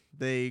they do.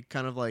 They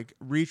kind of like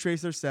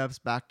retrace their steps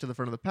back to the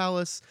front of the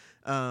palace.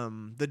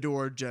 The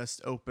door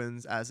just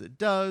opens as it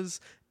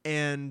does.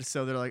 And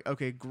so they're like,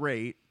 okay,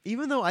 great.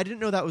 Even though I didn't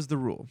know that was the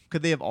rule.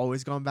 Could they have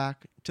always gone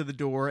back to the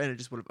door and it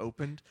just would have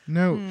opened?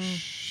 No,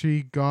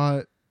 she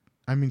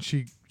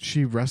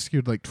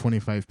rescued like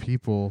 25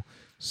 people.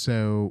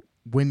 So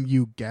when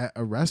you get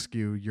a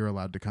rescue, you're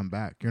allowed to come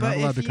back. You're not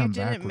allowed to come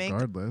back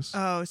regardless.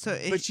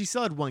 But she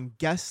still had one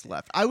guest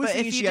left. I was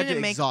thinking she had to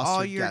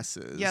exhaust her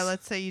guesses. Yeah,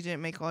 let's say you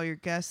didn't make all your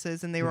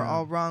guesses and they were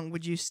all wrong.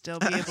 Would you still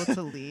be able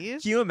to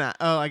leave? Can you imagine?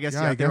 Oh, I guess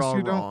they're all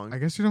wrong. I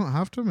guess you don't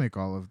have to make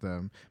all of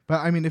them.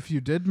 But I mean, if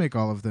you did make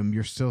all of them,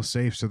 you're still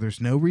safe. So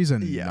there's no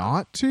reason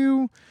not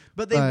to.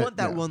 But they want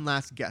that one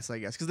last guess, I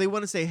guess, because they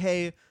want to say,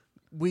 hey,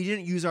 we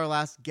didn't use our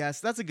last guess.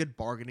 That's a good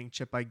bargaining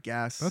chip, I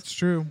guess. That's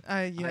true.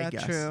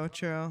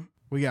 True.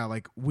 Well, yeah,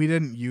 like, we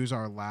didn't use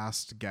our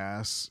last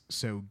guess,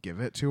 so give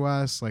it to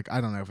us. Like,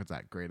 I don't know if it's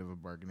that great of a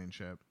bargaining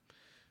chip.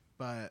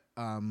 But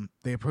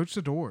they approach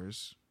the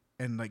doors,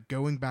 and, like,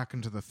 going back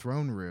into the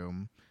throne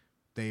room,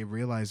 they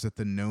realize that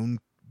the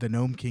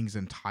Gnome King's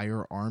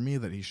entire army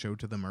that he showed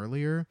to them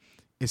earlier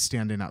is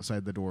standing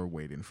outside the door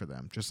waiting for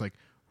them. Just, like,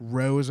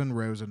 rows and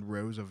rows and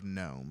rows of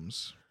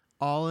gnomes.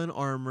 All in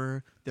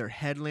armor, their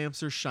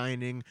headlamps are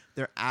shining,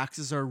 their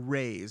axes are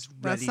raised,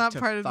 ready to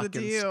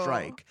fucking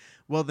strike.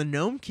 Well, the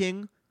Gnome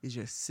King is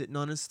just sitting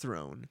on his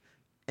throne,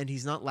 and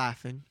he's not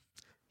laughing.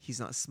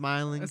 He's not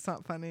smiling. It's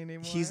not funny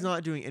anymore. He's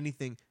not doing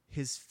anything.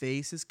 His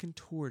face is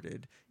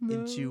contorted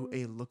into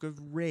a look of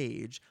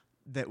rage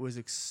that was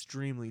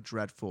extremely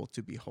dreadful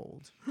to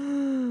behold.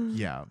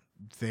 Yeah,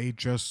 they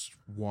just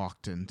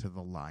walked into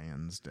the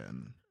lion's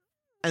den.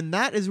 And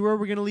that is where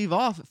we're going to leave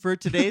off for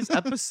today's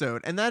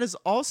episode. And that is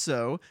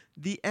also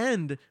the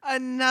end.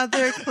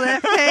 Another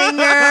cliffhanger.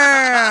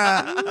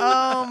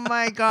 Oh,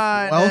 my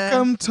God.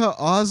 Welcome to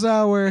Oz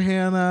Hour,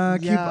 Hannah.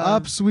 Yeah. Keep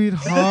up,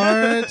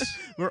 sweetheart.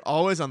 We're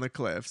always on the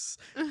cliffs,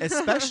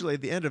 especially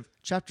at the end of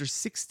chapter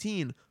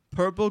 16,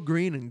 Purple,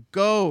 Green, and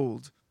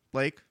Gold.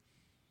 Blake,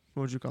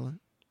 what would you call it?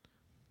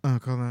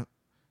 Call that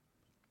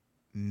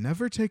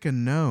Never Take a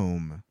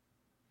Gnome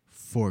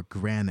for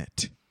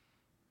Granite.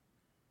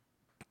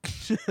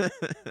 I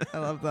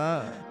love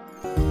that.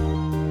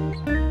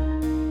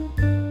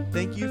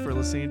 Thank you for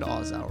listening to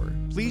Oz Hour.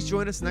 Please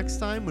join us next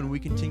time when we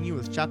continue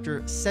with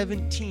chapter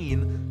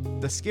 17,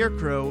 The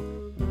Scarecrow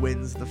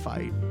Wins the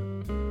Fight.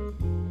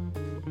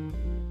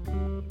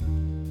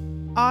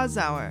 Oz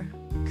Hour,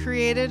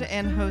 created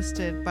and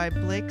hosted by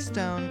Blake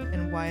Stone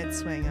and Wyatt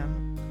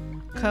Swingham.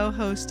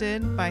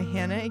 Co-hosted by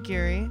Hannah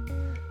Aguirre.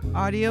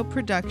 Audio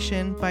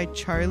production by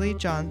Charlie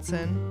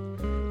Johnson.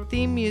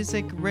 Theme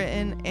music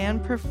written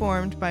and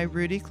performed by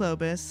Rudy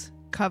Klobus.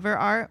 Cover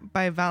art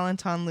by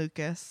Valentin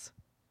Lucas.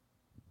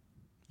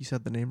 You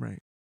said the name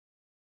right.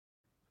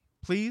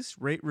 Please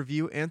rate,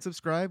 review, and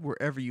subscribe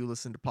wherever you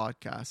listen to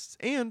podcasts.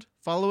 And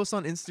follow us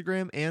on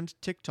Instagram and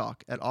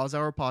TikTok at Oz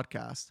Hour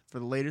Podcast for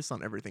the latest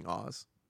on everything Oz.